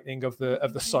reawakening of the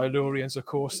Silurians, of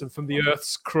course, and from the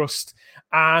Earth's crust,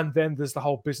 and then there's the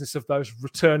whole business of those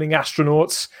returning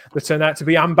astronauts that turn out to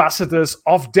be ambassadors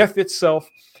of death itself,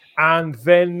 and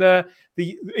then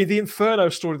the Inferno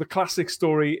story, the classic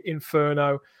story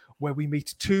Inferno, where we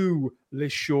meet two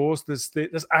Liz Shaws. There's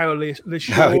our Liz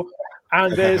Shaw,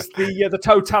 and there's the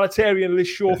totalitarian Liz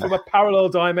Shaw from a parallel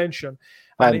dimension.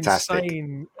 Fantastic.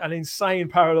 An insane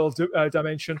parallel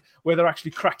dimension where they're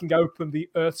actually cracking open the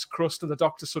Earth's crust, and the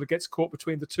Doctor sort of gets caught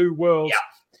between the two worlds.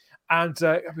 Yeah. And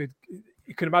I mean,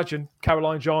 you can imagine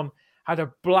Caroline John had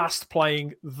a blast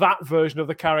playing that version of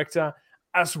the character,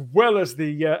 as well as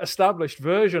the established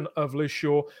version of Liz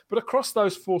Shaw. But across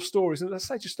those 4 stories, and let's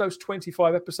say just those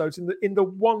 25 episodes in the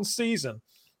one season,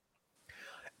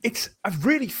 it's a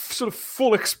really sort of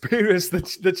full experience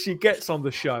that she gets on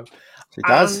the show. She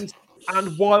does.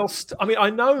 And whilst, I mean, I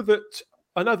know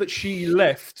that she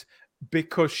left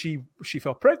because she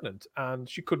fell pregnant and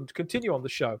she couldn't continue on the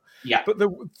show. Yeah. But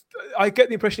I get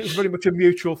the impression it was very much a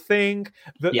mutual thing,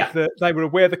 that they were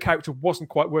aware the character wasn't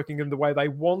quite working in the way they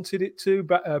wanted it to.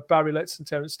 But Barry Letts and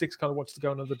Terence Dicks kind of wanted to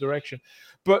go another direction.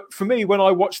 But for me, when I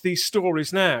watch these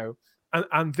stories now,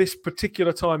 and this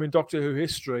particular time in Doctor Who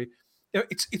history, you know,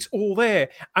 it's all there.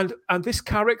 And this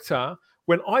character,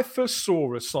 when I first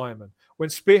saw her, Simon, when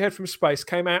Spearhead from Space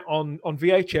came out on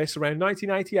VHS around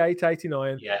 1988,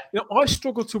 89, you know, I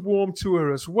struggled to warm to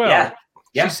her as well.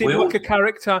 She seemed like a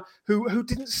character who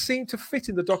didn't seem to fit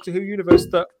in the Doctor Who universe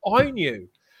that I knew.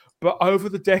 But over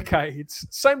the decades,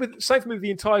 same for me with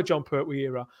the entire Jon Pertwee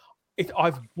era,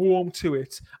 I've warmed to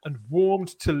it and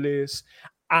warmed to Liz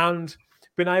and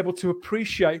been able to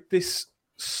appreciate this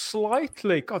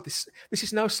slightly. God, this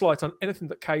is no slight on anything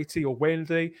that Katie or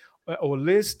Wendy or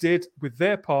Liz did with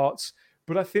their parts.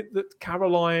 But I think that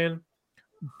Caroline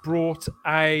brought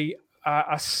a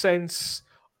sense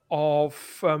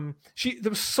of there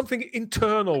was something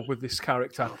internal with this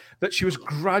character that she was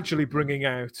gradually bringing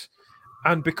out,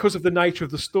 and because of the nature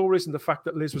of the stories and the fact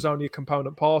that Liz was only a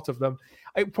component part of them,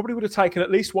 it probably would have taken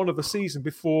at least one of the season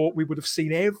before we would have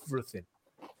seen everything.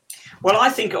 Well, I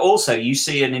think also you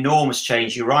see an enormous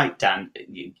change. You're right, Dan.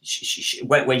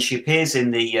 When she appears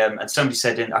in the, and somebody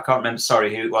said I can't remember,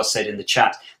 sorry who it was, said in the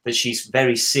chat that she's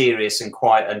very serious and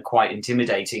quite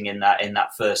intimidating in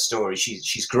that first story.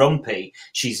 She's grumpy.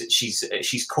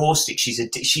 She's caustic.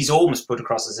 She's almost put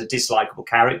across as a dislikable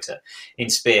character in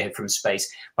Spearhead from Space.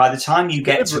 By the time you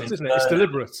get to isn't it? It's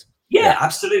deliberate. Yeah,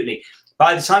 absolutely.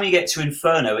 By the time you get to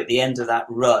Inferno at the end of that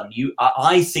run,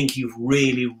 I think you've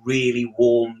really, really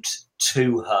warmed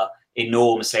to her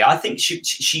enormously. I think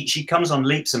she comes on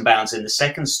leaps and bounds in the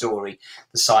second story,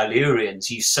 the Silurians.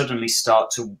 You suddenly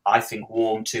start to, I think,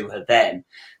 warm to her then.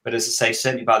 But as I say,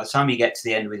 certainly by the time you get to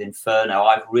the end with Inferno,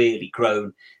 I've really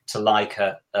grown to like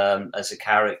her as a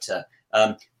character.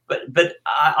 But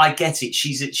I get it.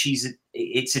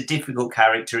 It's a difficult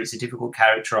character. It's a difficult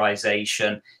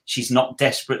characterization. She's not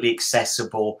desperately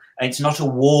accessible. And it's not a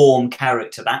warm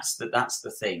character. That's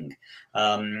the thing.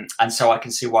 And so I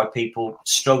can see why people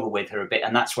struggle with her a bit.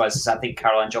 And that's why I think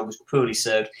Caroline John was poorly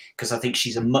served, because I think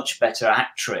she's a much better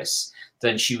actress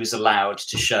than she was allowed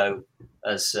to show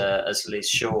as Liz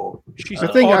Shaw. I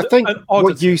think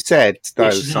what you said, though,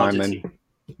 Simon.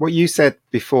 What you said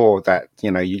before, that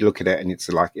you look at it and it's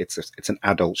like it's an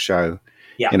adult show.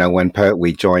 Yeah. When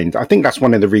Pertwee joined, I think that's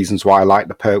one of the reasons why I like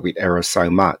the Pertwee era so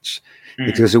much,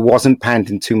 because it wasn't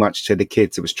pandering too much to the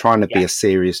kids. It was trying to be a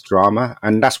serious drama,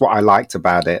 and that's what I liked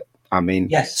about it. I mean,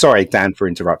 sorry, Dan, for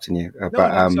interrupting you,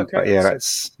 but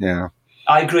yeah,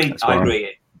 I agree.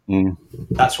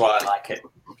 That's why I like it.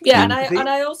 Yeah, and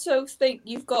I also think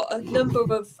you've got a number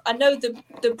of. I know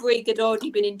the Brig had already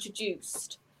been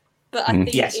introduced. But I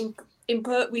think in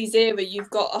Pertwee's era, you've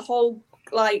got a whole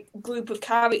like group of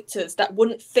characters that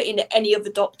wouldn't fit in any other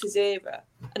Doctor's era,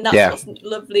 and that's what's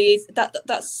lovely. Is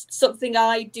that's something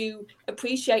I do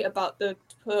appreciate about the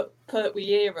Pertwee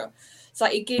era. It's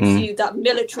like it gives you that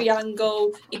military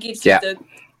angle. It gives you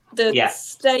the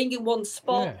staying in one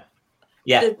spot.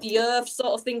 The Earth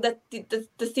sort of thing. That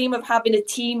the theme of having a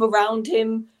team around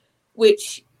him,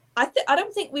 which I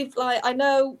don't think we've I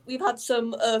know we've had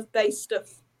some Earth-based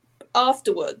stuff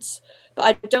afterwards, but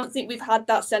I don't think we've had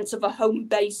that sense of a home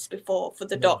base before for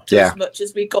the Doctor as much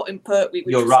as we got in Pertwee,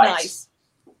 which was nice.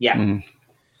 Yeah. And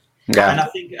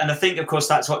I think, of course,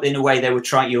 that's what, in a way, they were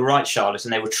trying. You're right, Charlotte,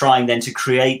 and they were trying then to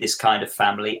create this kind of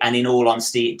family. And in all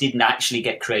honesty, it didn't actually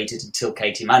get created until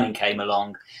Katie Manning came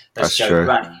along as Jo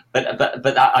Grant.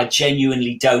 But I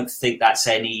genuinely don't think that's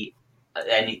any.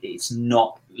 It's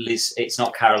not Liz. It's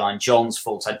not Caroline John's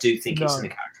fault. I do think it's in the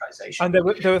characterization. And there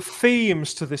were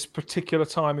themes to this particular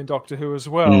time in Doctor Who as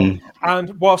well.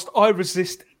 And whilst I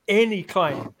resist any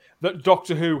claim that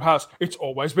Doctor Who it's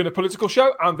always been a political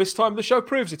show, and this time the show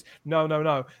proves it.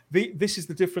 No. This is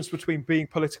the difference between being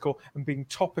political and being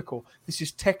topical. This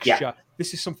is texture. Yeah.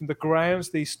 This is something that grounds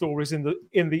these stories in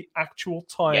the actual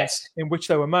time in which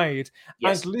they were made.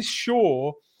 Yes. And Liz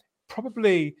Shaw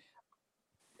probably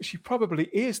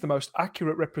is the most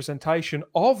accurate representation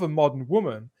of a modern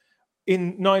woman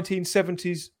in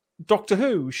 1970s Doctor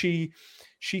Who. She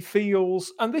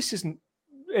feels, and this isn't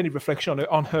any reflection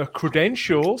on her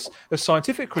credentials, her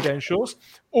scientific credentials,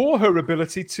 or her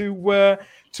ability to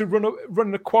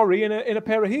run a quarry in a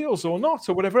pair of heels or not,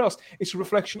 or whatever else. It's a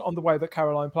reflection on the way that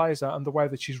Caroline plays her and the way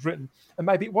that she's written. And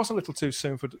maybe it was a little too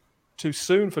soon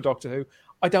for Doctor Who.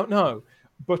 I don't know,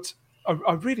 but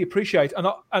I really appreciate,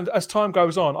 and as time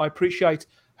goes on, I appreciate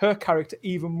her character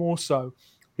even more so.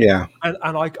 Yeah, and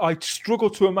I struggle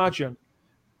to imagine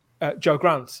Jo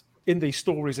Grant in these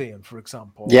stories, Ian, for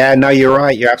example. Yeah, no, you're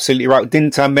right. You're absolutely right.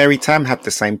 Didn't Mary Tam have the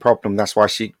same problem? That's why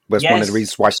she was one of the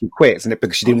reasons why she quit, isn't it?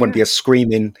 Because she didn't want to be a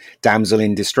screaming damsel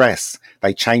in distress.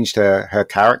 They changed her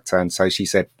character, and so she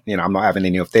said, I'm not having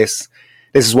any of this.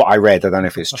 This is what I read. I don't know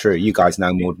if it's true. You guys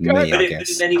know more than me, I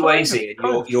guess. But in many ways,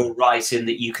 Ian, you're right in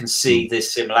that you can see the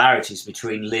similarities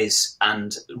between Liz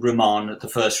and Romana, the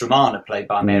first Romana, played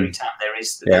by Mary Tam.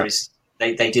 There is.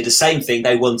 They did the same thing.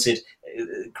 They wanted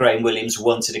Graham Williams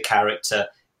wanted a character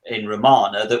in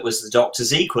Romana that was the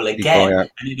Doctor's equal again, and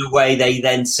in a way, they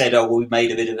then said, "Oh, well, we've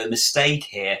made a bit of a mistake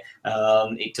here.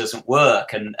 It doesn't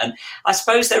work." And I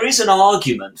suppose there is an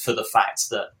argument for the fact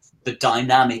that the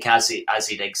dynamic as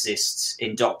it exists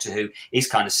in Doctor Who is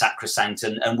kind of sacrosanct,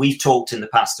 and we've talked in the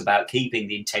past about keeping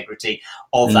the integrity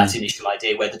of that initial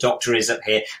idea where the Doctor is up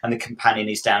here and the companion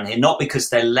is down here, not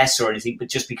because they're less or anything, but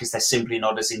just because they're simply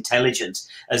not as intelligent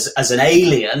as an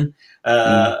alien.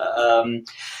 And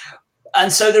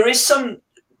so there is some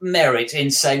merit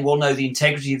in saying, well, no, the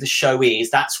integrity of the show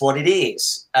that's what it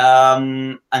is.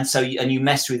 And you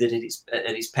mess with it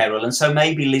at its peril. And so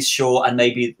maybe Liz Shaw and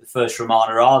maybe the first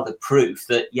Romana are the proof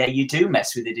that, you do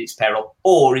mess with it at its peril.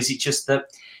 Or is it just that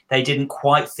they didn't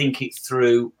quite think it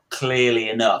through clearly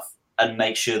enough and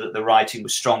make sure that the writing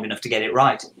was strong enough to get it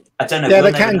right? I don't know. Yeah,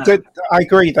 they can do it. I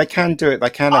agree. They can do it.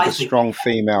 They can have a strong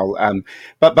female.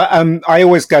 But I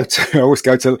always go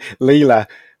to Leela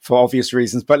for obvious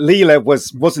reasons. But Leela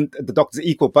wasn't the Doctor's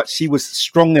equal, but she was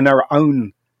strong in her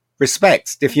own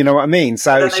respect, if you know what I mean.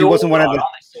 So she wasn't one of the.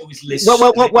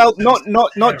 Well,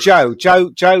 not Jo.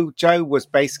 Jo was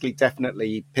basically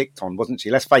definitely picked on, wasn't she?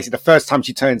 Let's face it. The first time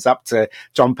she turns up to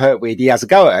John Pertwee, he has a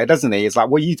go at her, doesn't he? It's like,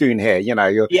 what are you doing here?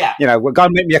 We're going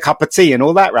to make me a cup of tea and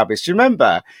all that rubbish. Do you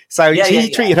remember? So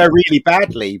he treated her really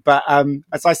badly. But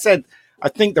as I said, I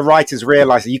think the writers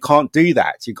realise that you can't do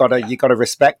that. You got to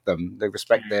respect them. They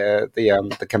respect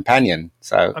the companion.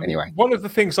 So anyway, one of the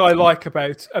things I like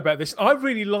about this, I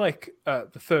really like the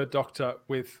third Doctor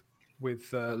with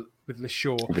Liz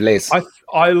Shaw. Liz.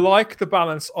 I like the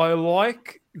balance. I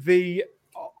like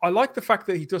the fact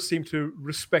that he does seem to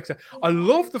respect her. I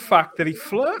love the fact that he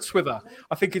flirts with her.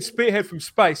 I think in Spearhead from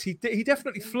Space, he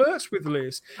definitely flirts with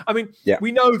Liz. I mean,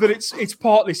 we know that it's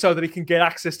partly so that he can get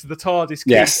access to the TARDIS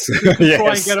key to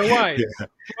try and get away. Yeah.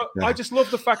 But I just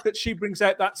love the fact that she brings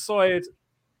out that side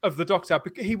of the Doctor,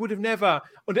 because he would have never,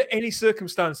 under any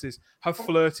circumstances, have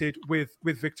flirted with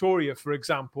Victoria, for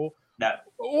example. No.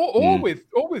 Or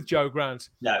with Jo Grant.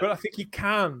 No. But I think he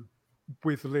can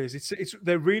with Liz.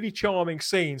 They're really charming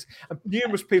scenes. And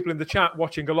numerous people in the chat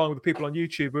watching along with the people on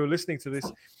YouTube who are listening to this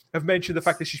have mentioned the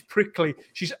fact that she's prickly,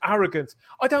 she's arrogant.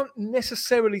 I don't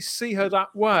necessarily see her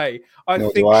that way. I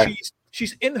think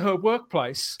she's in her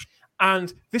workplace,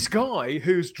 and this guy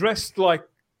who's dressed like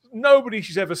nobody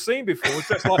she's ever seen before,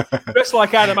 dressed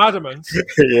like Adam Adamant.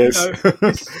 Yes.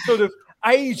 This sort of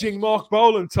aging Mark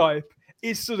Bolan type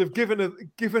is sort of giving her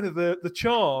the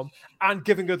charm and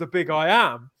giving her the big I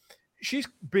am. She's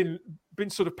been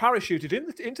sort of parachuted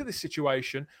into this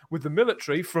situation with the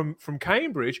military from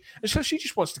Cambridge, and so she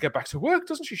just wants to get back to work,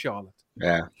 doesn't she, Charlotte?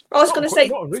 Yeah. I was going to say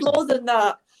it's more than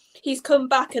that. He's come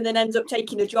back and then ends up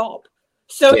taking a job.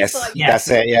 So yes, it's like, that's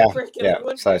it. Yeah.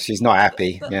 So she's not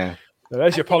happy. But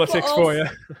there's your politics for you.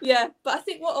 Yeah, but I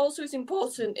think what also is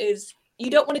important is you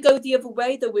don't want to go the other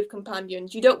way though with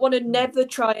companions. You don't want to never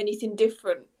try anything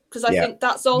different, because I think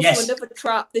that's also another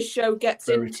trap this show gets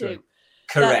into. True.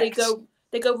 Correct.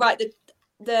 They go right.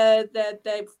 They're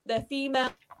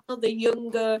female. They're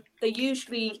younger. They're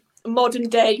usually modern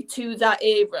day to that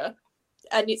era,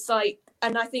 and it's like.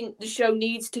 And I think the show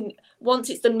needs to, once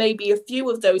it's done maybe a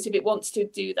few of those, if it wants to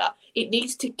do that, it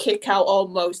needs to kick out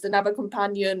almost and have a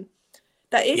companion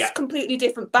that is completely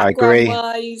different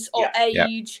background-wise or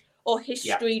age or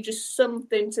history, just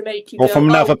something to make you or go, from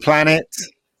another planet.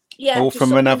 Yeah, or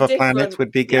from another planet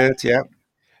would be good,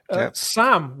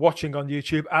 Sam, watching on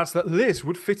YouTube, adds that Liz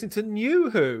would fit into New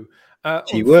Who.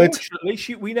 She would.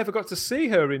 Unfortunately, we never got to see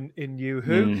her in New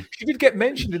Who. She did get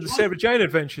mentioned in the Sarah Jane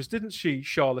Adventures, didn't she,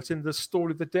 Charlotte? In the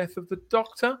story of the death of the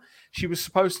Doctor, she was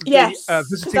supposed to be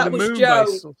visiting the moon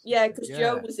base. Yeah, because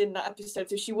Joe was in that episode,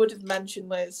 so she would have mentioned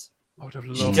Liz. I would have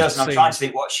loved she does, and I'm trying to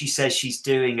think what she says she's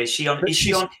doing. Is she on?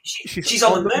 She's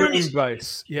on the moon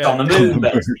base. Yeah, on the moon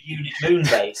base, the unit moon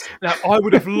base. Now, I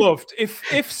would have loved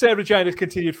if Sarah Jane had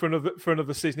continued for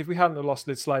another season. If we hadn't lost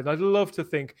Liz Sladen, I'd love to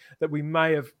think that we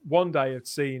may have one day have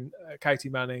seen Katie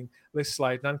Manning, Liz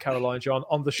Sladen, and Caroline John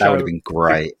on the show. That would have been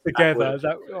great together.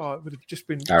 That would have just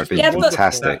been. That would have been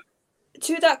fantastic.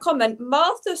 To that comment,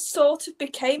 Martha sort of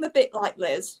became a bit like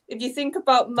Liz. If you think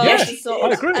about Martha's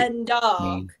sort of end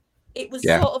arc. It was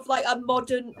sort of like a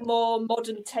more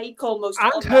modern take almost.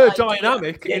 And her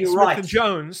dynamic in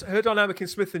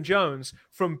Smith and Jones,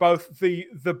 from both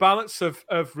the balance of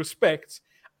respect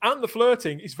and the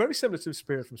flirting is very similar to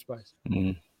Spirit from Space.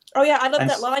 Oh yeah, I love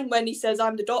that line when he says,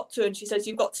 "I'm the Doctor," and she says,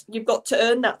 "You've got to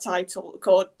earn that title."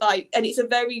 And it's a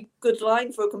very good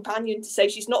line for a companion to say.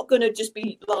 She's not going to just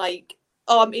be like,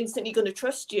 "Oh, I'm instantly going to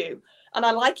trust you." And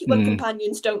I like it when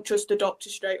companions don't trust the Doctor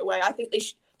straight away. I think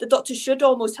the Doctor should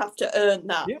almost have to earn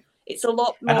that. Yeah. It's a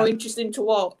lot more interesting to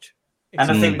watch.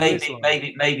 And I think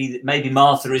maybe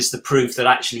Martha is the proof that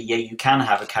actually, you can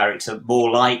have a character more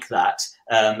like that.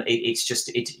 It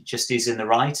just is in the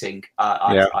writing.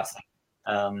 I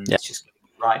think it's just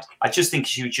right. I just think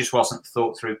she just wasn't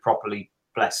thought through properly.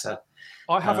 Bless her.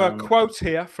 I have a quote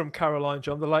here from Caroline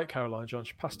John, the late Caroline John.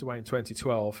 She passed away in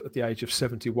 2012 at the age of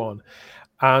 71.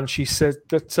 And she said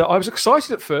that I was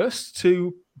excited at first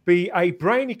to be a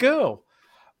brainy girl,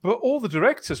 but all the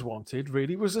directors wanted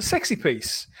really was a sexy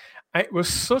piece. It was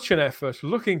such an effort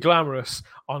looking glamorous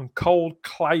on cold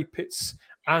clay pits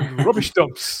and rubbish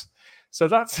dumps. So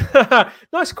that's a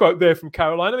nice quote there from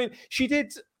Caroline. I mean, she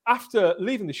did, after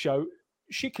leaving the show,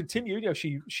 she continued,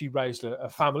 she raised a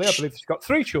family. I believe she got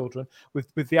 3 children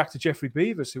with the actor Geoffrey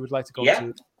Beavers, who would later go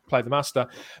on to play the Master.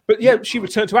 But she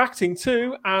returned to acting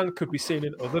too, and could be seen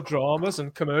in other dramas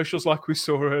and commercials like we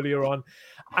saw earlier on,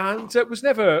 and was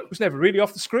never really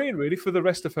off the screen really for the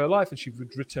rest of her life. And she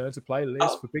would return to play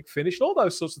Liz for Big Finish and all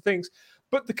those sorts of things.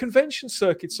 But the convention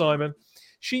circuit, Simon,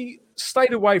 she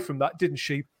stayed away from that, didn't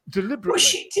she? Deliberately. Well,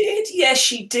 she did. Yes,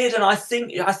 she did. And I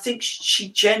think she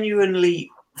genuinely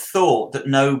thought that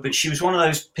but she was one of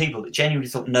those people that genuinely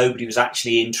thought nobody was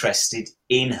actually interested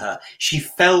in her. She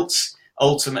felt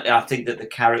ultimately, I think, that the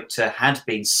character had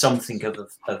been something of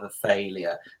a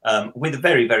failure, with a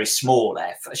very, very small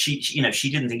F. She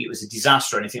didn't think it was a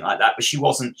disaster or anything like that, but she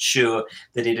wasn't sure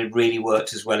that it had really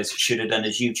worked as well as it should have done.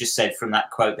 As you just said from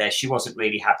that quote there, she wasn't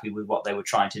really happy with what they were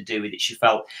trying to do with it.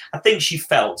 I think she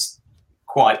felt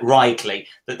quite rightly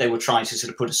that they were trying to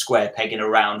sort of put a square peg in a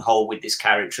round hole with this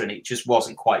character, and it just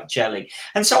wasn't quite gelling.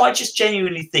 And so I just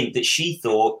genuinely think that she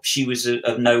thought she was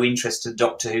of no interest to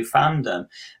Doctor Who fandom,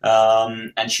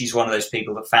 and she's one of those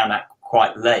people that found out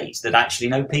quite late that actually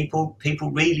people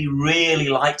really, really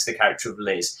liked the character of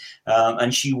Liz,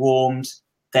 and she warmed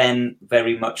then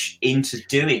very much into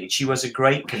doing it. She was a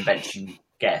great convention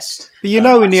guest. But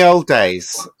in the old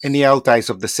days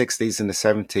of the 60s and the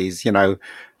 70s,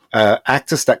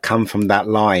 actors that come from that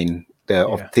line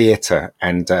of theatre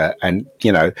and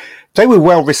they were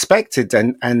well respected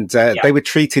and they were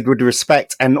treated with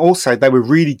respect, and also they were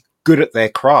really good at their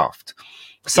craft.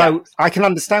 So I can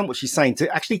understand what she's saying,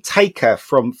 to actually take her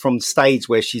from stage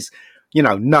where she's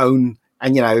known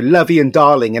and lovey and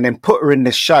darling, and then put her in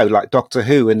this show like Doctor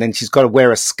Who, and then she's got to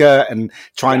wear a skirt and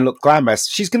try and look glamorous,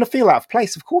 she's going to feel out of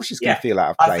place. Of course she's going to feel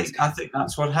out of place. I think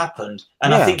that's what happened.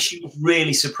 And I think she was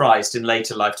really surprised in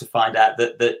later life to find out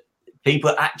that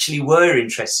people actually were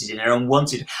interested in her and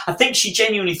wanted. I think she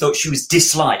genuinely thought she was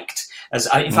disliked.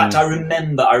 In fact, I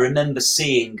remember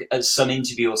seeing some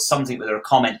interview or something with her, a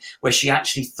comment where she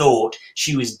actually thought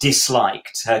she was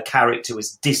disliked. Her character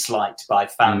was disliked by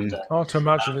fandom. Hard to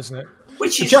imagine, isn't it?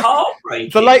 Which is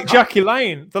heartbreaking. The late Jackie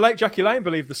Lane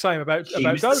believed the same about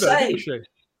Dodo, didn't she?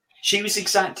 She was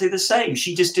exactly the same.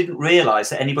 She just didn't realise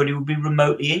that anybody would be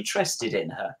remotely interested in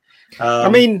her. I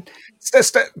mean,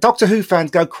 Doctor Who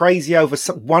fans go crazy over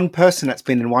one person that's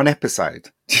been in one episode.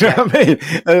 Do you know what I mean?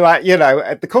 They're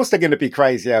like, of course they're going to be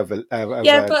crazy over a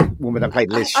woman that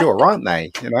played Liz Shaw, aren't they?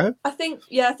 I think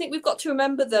we've got to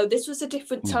remember though, this was a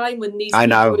different time when these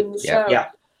people were in the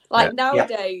show.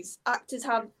 Nowadays, actors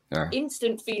have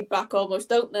instant feedback almost,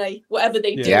 don't they? Whatever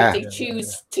they do, if they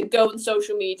choose to go on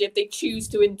social media, if they choose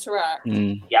to interact.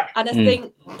 And I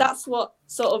think that's what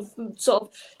sort of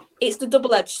it's the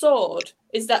double-edged sword,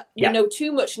 is that we know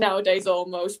too much nowadays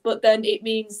almost, but then it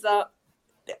means that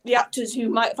the actors who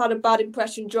might have had a bad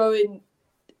impression during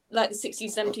like the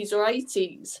 60s, 70s or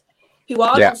 80s, who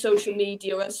are on social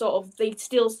media, are they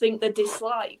still think they're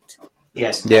disliked.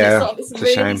 Yes. Yeah. It's a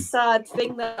really sad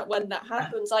thing that when that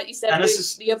happens, like you said,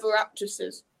 with the other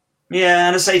actresses. Yeah,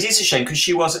 and I say it is a shame because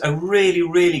she was a really,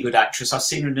 really good actress. I've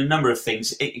seen her in a number of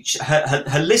things.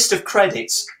 Her list of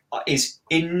credits is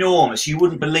enormous. You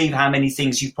wouldn't believe how many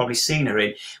things you've probably seen her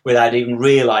in without even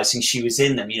realising she was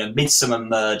in them. Midsummer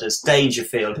Murders,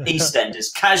 Dangerfield,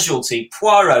 EastEnders, Casualty,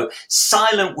 Poirot,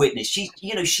 Silent Witness. She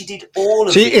did all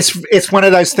of it. It's one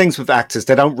of those things with actors.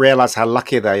 They don't realise how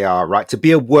lucky they are, right? To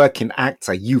be a working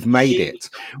actor, you've made it,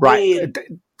 right? Really?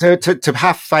 To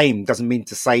have fame doesn't mean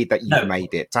to say that you've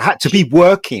made it. To be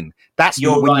working, that's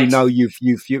when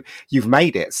you've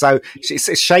made it. So it's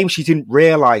a shame she didn't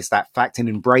realise that fact and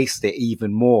embraced it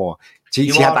even more. She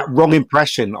had that wrong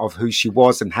impression of who she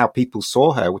was and how people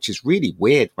saw her, which is really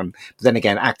weird. But then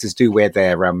again, actors do wear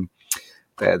their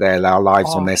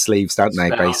lives on their sleeves, don't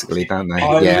they? Basically, don't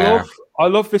they? I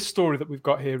love this story that we've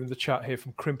got here in the chat here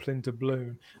from Crimplin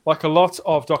Doubloon. Like a lot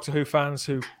of Doctor Who fans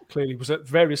who clearly was at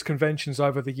various conventions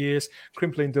over the years,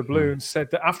 Crimplin Doubloon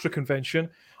said that after a convention,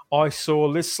 I saw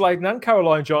Liz Sladen and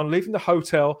Caroline John leaving the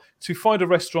hotel to find a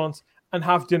restaurant and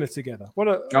have dinner together. What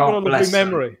a lovely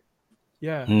memory.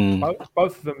 Yeah,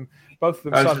 both of them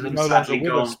sadly no longer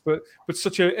with us, but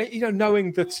such a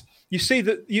knowing that you see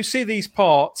these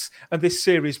parts and this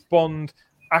series bond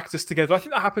actors together. I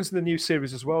think that happens in the new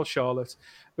series as well, Charlotte.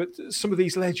 But some of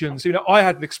these legends, I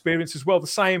had an experience as well, the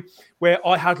same, where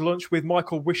I had lunch with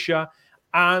Michael Wisher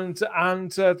and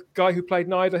the guy who played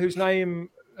Nida, whose name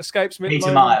escapes me.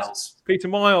 Peter Miles. Peter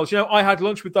Miles. I had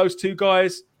lunch with those two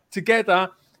guys together.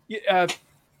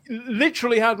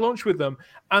 Literally had lunch with them,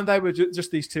 and they were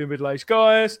just these two middle-aged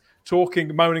guys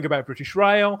talking, moaning about British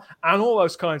Rail and all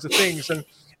those kinds of things, and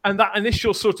that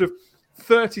initial sort of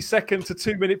 30-second to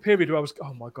 2-minute period where I was,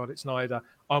 oh my God, it's Nida.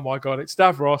 Oh my God, it's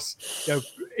Davros.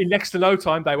 In next to no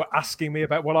time, they were asking me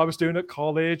about what I was doing at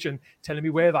college and telling me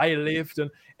where they lived. And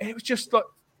it was just like,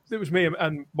 it was me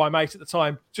and my mate at the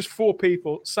time, just 4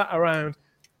 people sat around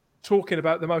talking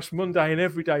about the most mundane,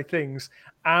 everyday things.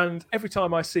 And every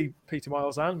time I see Peter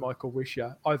Miles and Michael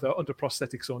Wisher, either under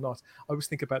prosthetics or not, I always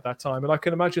think about that time. And I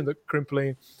can imagine that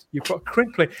Crimplin,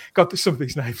 God, there's some of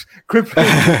these names.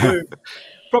 Crimplin.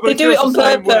 They do it on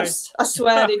purpose. I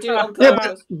swear they do it on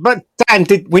purpose. But Dan,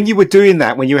 when you were doing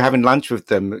that, when you were having lunch with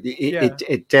them,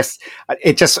 it just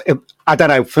I don't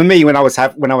know. For me, when I was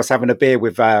having a beer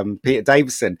with Peter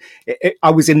Davison,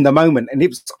 I was in the moment, and it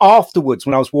was afterwards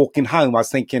when I was walking home. I was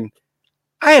thinking,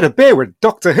 I had a beer with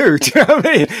Doctor Who. Do you know what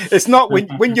I mean? It's not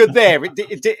when you're there,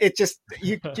 it just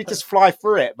you just fly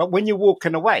through it. But when you're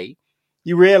walking away,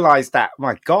 you realise that,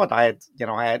 my God, I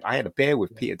had a beer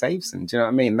with Peter Davison. Do you know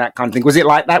what I mean? That kind of thing. Was it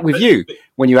like that with you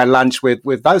when you had lunch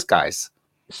with those guys?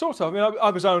 Sort of. I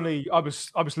mean, I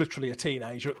was literally a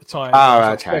teenager at the time.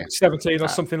 Oh, okay. 17 or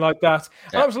something like that. Yeah.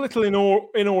 And I was a little in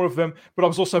awe of them, but I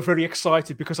was also very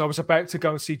excited because I was about to go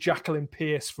and see Jacqueline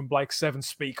Pearce from Blake 7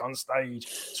 speak on stage.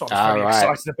 So I was very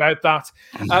excited about that.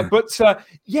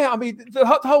 I mean,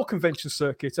 the whole convention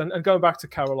circuit and going back to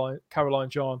Caroline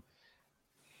John,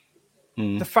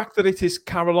 the fact that it is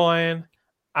Caroline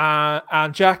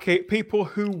and Jackie, people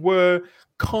who were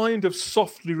kind of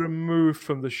softly removed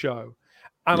from the show.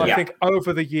 And I think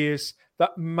over the years,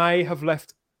 that may have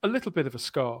left a little bit of a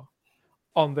scar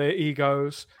on their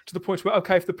egos to the point where,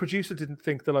 okay, if the producer didn't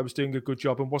think that I was doing a good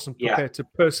job and wasn't prepared to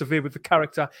persevere with the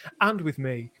character and with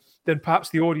me, then perhaps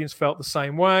the audience felt the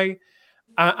same way.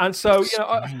 And so,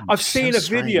 I've seen a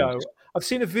video. I've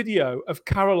seen a video of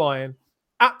Caroline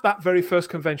at that very first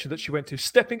convention that she went to,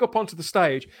 stepping up onto the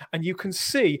stage, and you can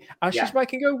see as she's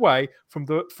making her way from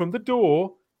the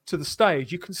door to the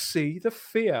stage, you can see the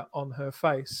fear on her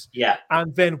face. Yeah.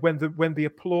 And then when the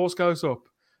applause goes up,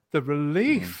 the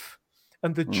relief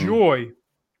and the joy,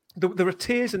 there are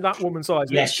tears in that woman's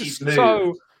eyes. Yes, it's she's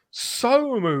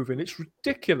so moving. It's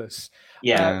ridiculous.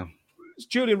 Yeah.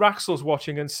 Julian Raxell's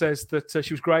watching and says that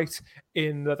she was great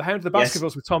in The Hound of the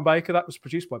Baskervilles with Tom Baker. That was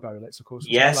produced by Barry Letts, of course.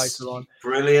 Yes, later on.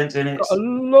 Brilliant in it. Got a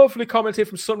lovely comment here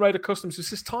from Sunraider Customs. It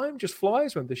says, time just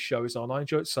flies when this show is on. I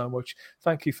enjoy it so much.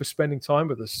 Thank you for spending time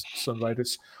with us, Sunraider.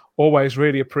 It's always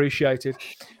really appreciated.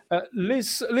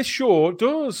 Liz Shaw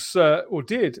does or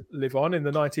did live on in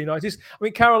the 1990s. I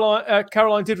mean,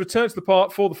 Caroline did return to the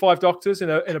part for the Five Doctors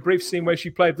in a brief scene where she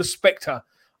played the Spectre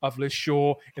of Liz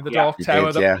Shaw in the Dark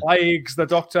Tower that plagues the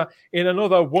Doctor in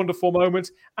another wonderful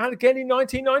moment. And again in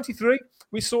 1993,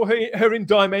 we saw her in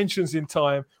Dimensions in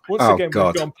Time, once again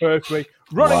with John Pertwee,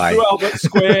 running through Albert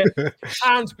Square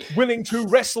and willing to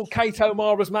wrestle Kate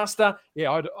O'Mara's master.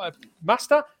 Yeah,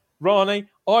 Master? Rani,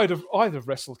 I'd have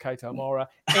wrestled Kate O'Mara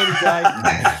any day.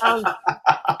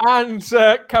 and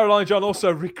Caroline John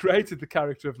also recreated the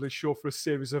character of Liz Shaw for a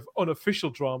series of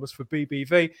unofficial dramas for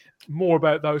BBV. More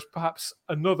about those perhaps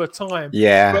another time.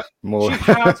 Yeah, but more. She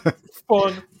had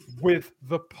fun with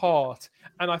the part.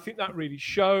 And I think that really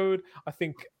showed. I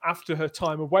think after her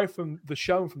time away from the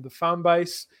show and from the fan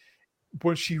base,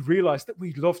 when she realised that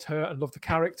we loved her and loved the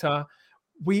character,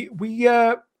 we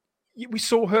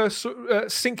saw her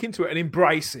sink into it and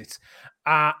embrace it,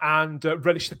 and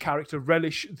relish the character,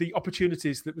 relish the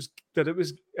opportunities that it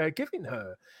was giving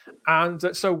her.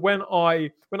 And so when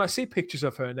I see pictures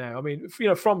of her now, I mean,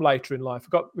 from later in life,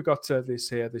 we got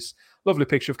this lovely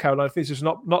picture of Caroline. I think this was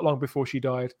not long before she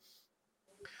died.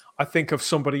 I think of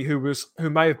somebody who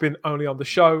may have been only on the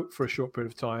show for a short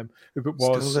period of time, but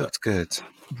was still looks good.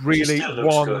 Really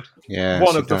one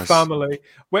of the family.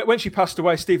 When she passed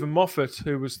away, Stephen Moffat,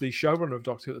 who was the showrunner of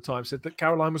Doctor Who at the time, said that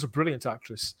Caroline was a brilliant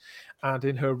actress, and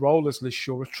in her role as Liz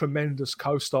Shaw, a tremendous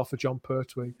co-star for John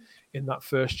Pertwee in that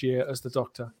first year as the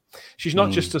Doctor. She's not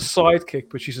just a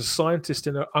sidekick, but she's a scientist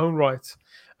in her own right,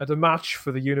 and a match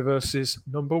for the universe's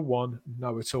 #1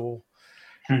 know-it-all.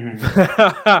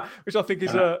 Which I think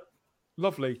is a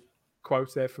lovely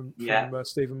quote there from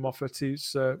Stephen Moffat.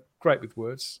 He's great with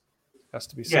words, has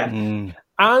to be said.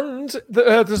 And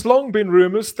there's long been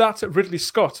rumours that Ridley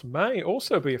Scott may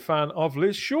also be a fan of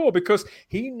Liz Shaw, because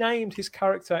he named his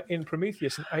character in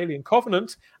Prometheus and Alien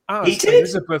Covenant as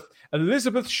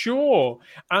Elizabeth Shaw.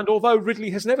 And although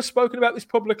Ridley has never spoken about this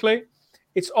publicly,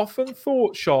 it's often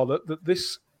thought, Charlotte, that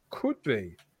this could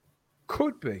be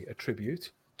a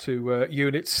tribute to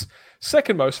UNIT's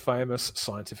second most famous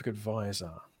scientific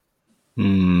advisor.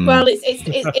 Well,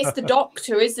 it's the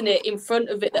Doctor, isn't it, in front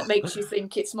of it that makes you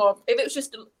think it's more. If it was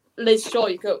just Liz Shaw,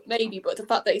 you go maybe, but the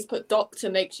fact that he's put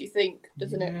Doctor makes you think,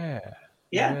 doesn't it?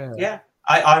 Yeah.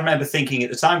 I remember thinking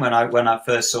at the time when I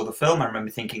first saw the film, I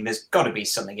remember thinking there's got to be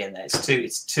something in there.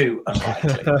 It's too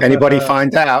unlikely. Anybody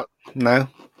find out? No.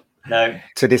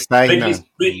 To this day, no.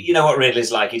 You know what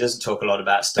Ridley's like? He doesn't talk a lot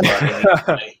about stuff.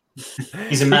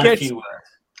 He's a man of few words.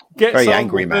 Very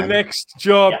angry man. The next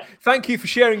job. Yeah. Thank you for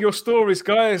sharing your stories,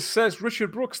 guys. Says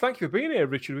Richard Brooks. Thank you for being here,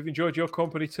 Richard. We've enjoyed your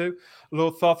company too.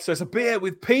 Lord Thoth says a beer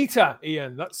with Peter.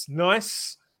 Ian, that's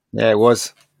nice. Yeah, it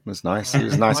was. It was nice. He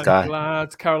was a nice guy. I'm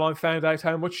glad Caroline found out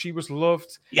how much she was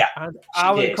loved. Yeah. And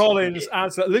Alan Collins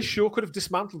adds that Liz Shaw could have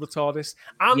dismantled the TARDIS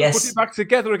and put it back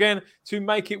together again to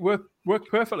make it work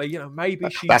perfectly. Maybe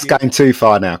she. That's going too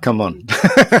far now. Come on.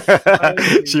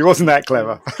 She wasn't that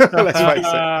clever.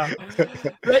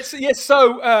 Let's face it.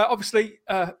 So obviously,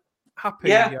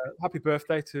 happy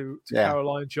birthday to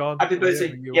Caroline John. Happy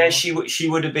birthday. Yeah, she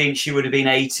would have been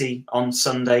 80 on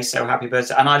Sunday. So happy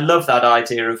birthday. And I love that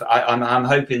idea of I'm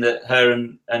hoping that her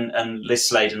and Liz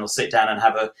Sladen will sit down and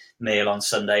have a meal on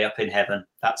Sunday up in heaven.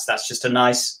 That's just a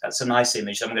nice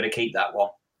image. I'm going to keep that one.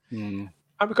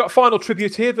 And we've got a final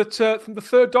tribute here that from the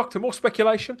Third Doctor, more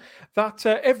speculation, that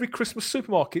every Christmas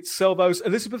supermarket sell those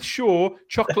Elizabeth Shaw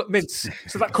chocolate mints.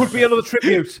 So that could be another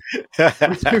tribute.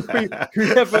 We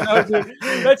never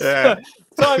know.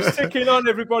 Time's ticking on,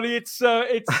 everybody. It's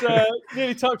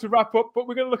nearly time to wrap up, but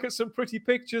we're going to look at some pretty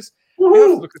pictures. We have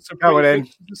to look at some pretty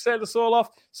pictures to set us all off.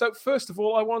 So first of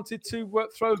all, I wanted to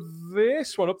throw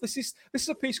this one up. This is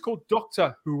a piece called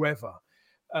Dr. Whoever.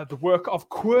 The work of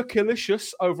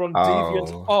Quirkilicious over on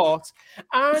Deviant Art.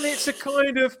 And it's a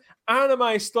kind of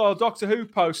anime-style Doctor Who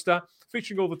poster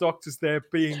featuring all the Doctors there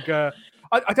being.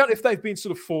 I don't know if they've been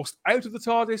sort of forced out of the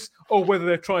TARDIS or whether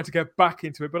they're trying to get back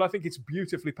into it, but I think it's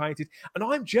beautifully painted. And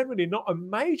I'm generally not a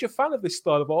major fan of this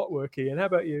style of artwork, Ian. How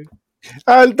about you?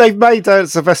 They've made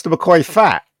Sylvester McCoy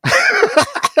fat.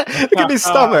 Look at his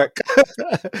stomach.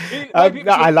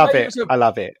 I love it. I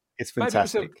love it. It's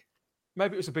fantastic.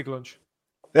 Maybe it was a big lunch.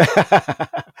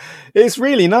 It's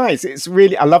really nice.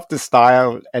 I love the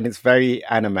style, and it's very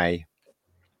anime.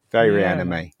 Very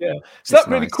anime. Yeah. So that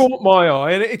really caught my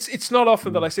eye, and it's not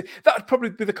often that I see. That would probably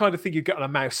be the kind of thing you get on a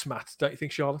mouse mat, don't you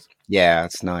think, Charlotte? Yeah,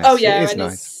 it's nice. Oh yeah, it is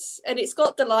nice. And it's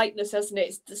got the likeness, hasn't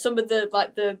it? It's some of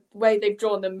the way they've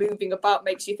drawn them moving about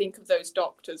makes you think of those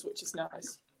Doctors, which is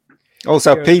nice.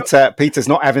 Also, Peter's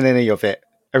not having any of it.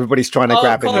 Everybody's trying to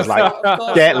grab him. He's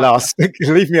like, get lost.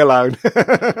 Leave me alone.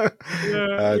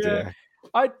 Dear.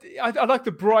 I like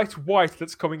the bright white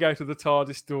that's coming out of the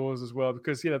TARDIS doors as well,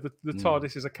 because the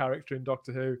TARDIS is a character in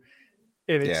Doctor Who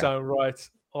in its own right,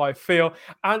 I feel.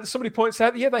 And somebody points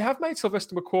out, they have made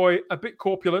Sylvester McCoy a bit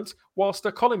corpulent, whilst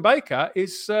Colin Baker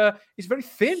is very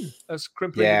thin, as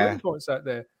Crimpling points out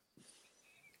there.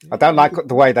 I don't like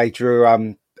the way they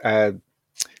drew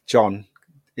John.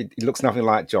 It looks nothing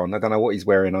like John. I don't know what he's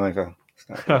wearing either.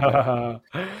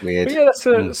 Weird. But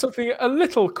that's something a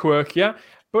little quirkier.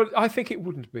 But I think it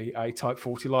wouldn't be a Type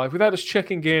 40 Live without us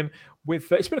checking in with...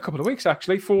 it's been a couple of weeks,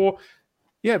 actually, for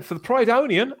the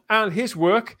Prydonian and his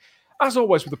work. As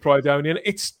always with the Prydonian,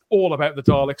 it's all about the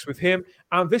Daleks with him.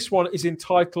 And this one is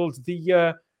entitled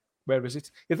where is it?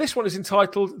 Yeah, this one is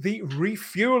entitled The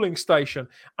Refueling Station.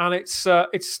 And it's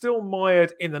still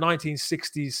mired in the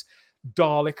 1960s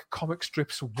Dalek comic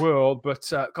strips world, but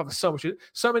God, there's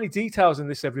so many details in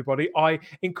this, everybody. I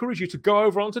encourage you to go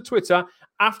over onto Twitter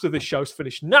after this show's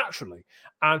finished, naturally,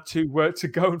 and to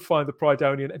go and find the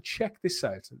Prydonian and check this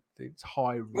out. It's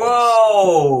high res.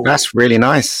 Whoa, that's really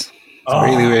nice. It's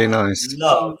really, really nice.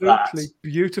 Absolutely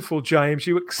beautiful, James.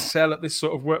 You excel at this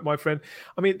sort of work, my friend.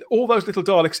 I mean, all those little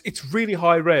Daleks, it's really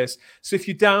high res. So if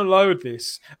you download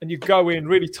this and you go in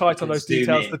really tight on those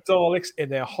details, the Daleks in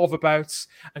their hoverbouts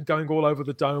and going all over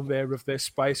the dome there of their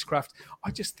spacecraft,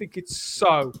 I just think it's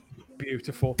so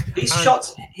beautiful.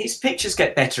 His pictures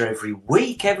get better every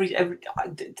week.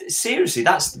 Seriously,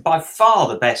 that's by far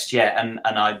the best yet. And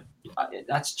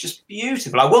that's just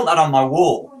beautiful. I want that on my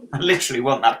wall. I literally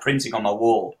want that printing on my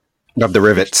wall. Love the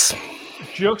rivets.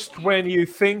 Just when you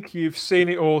think you've seen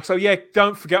it all. So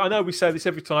don't forget, I know we say this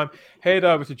every time, head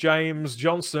over to James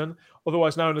Johnson,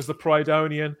 otherwise known as the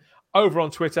Prydonian, over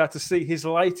on Twitter to see his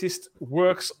latest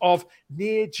works of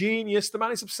near genius. The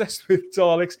man is obsessed with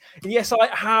Daleks. And yes, I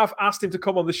have asked him to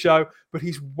come on the show, but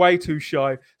he's way too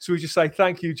shy. So we just say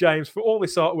thank you, James, for all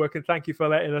this artwork, and thank you for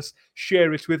letting us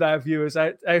share it with our viewers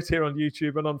out here on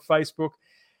YouTube and on Facebook.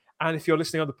 And if you're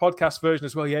listening on the podcast version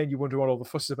as well, and you wonder what all the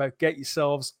fuss is about, get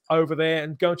yourselves over there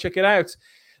and go and check it out.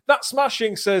 That's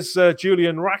smashing, says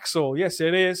Julian Raxall. Yes,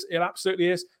 it is. It absolutely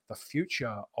is. The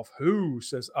future of Who,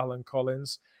 says Alan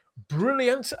Collins.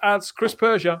 Brilliant, adds Chris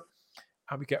Persia.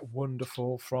 And we get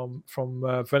wonderful from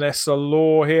Vanessa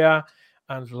Law here.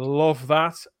 And love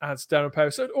that, adds Darren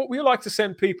Power. So we like to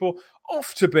send people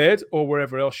off to bed or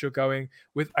wherever else you're going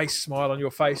with a smile on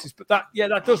your faces. But that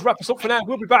does wrap us up for now.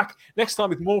 We'll be back next time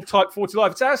with more Type 40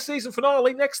 Live. It's our season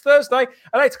finale next Thursday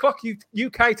at 8 o'clock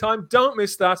UK time. Don't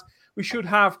miss that. We should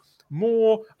have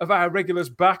more of our regulars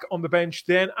back on the bench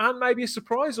then, and maybe a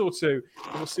surprise or two.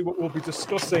 And we'll see what we'll be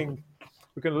discussing.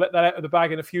 We're going to let that out of the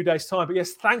bag in a few days' time. But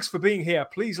yes, thanks for being here.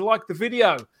 Please like the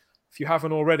video if you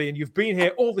haven't already, and you've been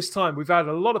here all this time. We've had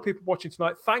a lot of people watching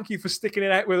tonight. Thank you for sticking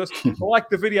it out with us. Like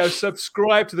the video,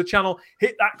 subscribe to the channel,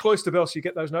 hit that cloister bell so you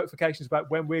get those notifications about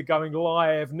when we're going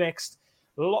live next.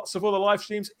 Lots of other live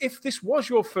streams. If this was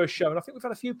your first show, and I think we've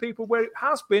had a few people where it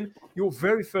has been your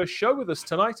very first show with us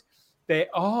tonight, there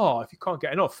are, if you can't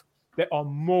get enough, there are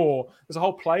more. There's a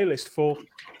whole playlist full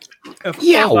of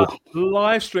other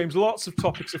live streams, lots of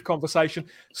topics of conversation,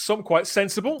 some quite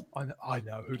sensible, I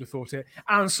know who'd have thought it,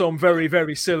 and some very,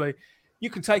 very silly. You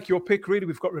can take your pick, really.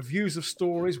 We've got reviews of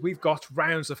stories. We've got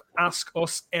rounds of Ask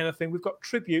Us Anything. We've got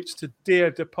tributes to dear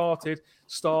departed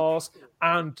stars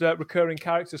and recurring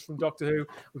characters from Doctor Who.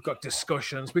 We've got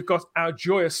discussions. We've got our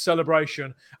joyous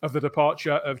celebration of the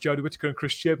departure of Jodie Whittaker and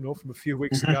Chris Chibnall from a few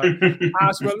weeks ago.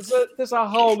 As well as there's a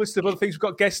whole list of other things. We've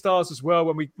got guest stars as well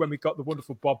when we got the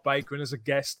wonderful Bob Baker in as a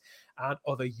guest, and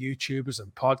other YouTubers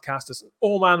and podcasters,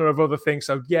 all manner of other things.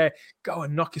 So go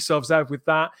and knock yourselves out with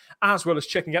that, as well as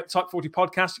checking out the Type 40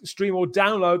 podcast. You can stream or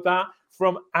download that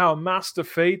from our master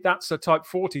feed. That's at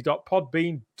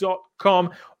type40.podbean.com,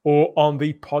 or on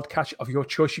the podcast of your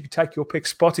choice. You can take your pick: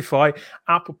 Spotify,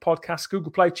 Apple Podcasts,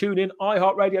 Google Play, TuneIn,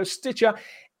 iHeartRadio, Stitcher,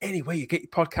 anywhere you get your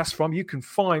podcasts from, you can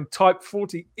find Type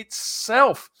 40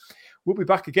 itself. We'll be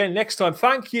back again next time.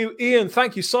 Thank you, Ian.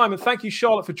 Thank you, Simon. Thank you,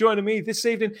 Charlotte, for joining me this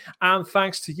evening. And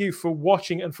thanks to you for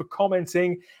watching and for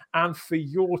commenting and for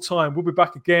your time. We'll be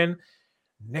back again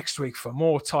next week for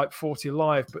more Type 40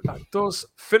 Live. But that does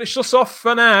finish us off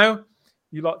for now.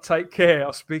 You lot take care.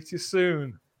 I'll speak to you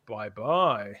soon.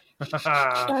 Bye-bye.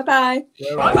 Bye-bye.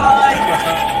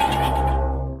 Bye-bye.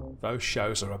 Those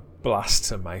shows are a blast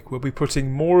to make. We'll be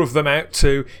putting more of them out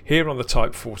too here on the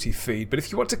Type 40 feed. But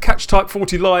if you want to catch Type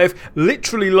 40 live,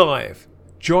 literally live,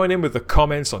 join in with the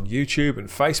comments on YouTube and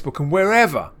Facebook and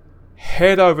wherever.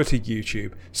 Head over to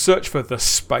YouTube, search for The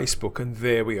Spacebook, and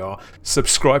there we are.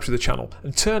 Subscribe to the channel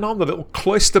and turn on the little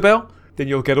cloister bell. Then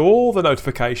you'll get all the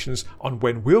notifications on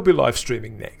when we'll be live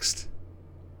streaming next.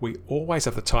 We always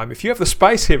have the time if you have the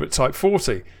space here at Type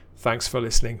 40. Thanks for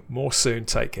listening. More soon.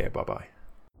 Take care. Bye-bye.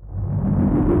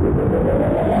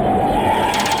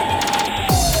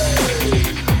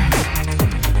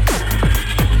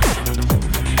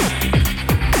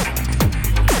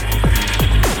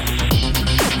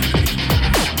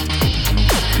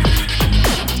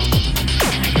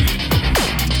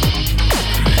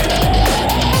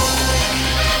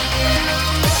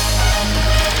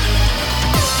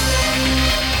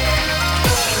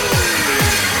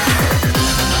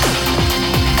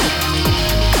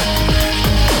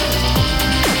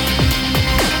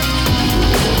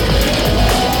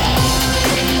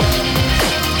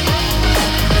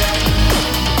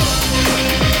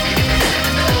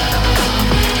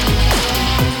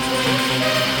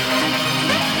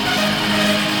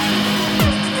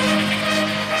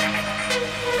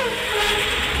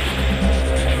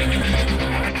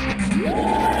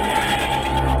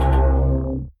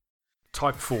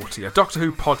 Type 40, a Doctor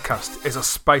Who podcast, is a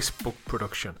Spacebook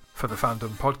production for the Fandom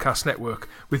Podcast Network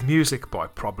with music by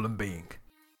Problem Being.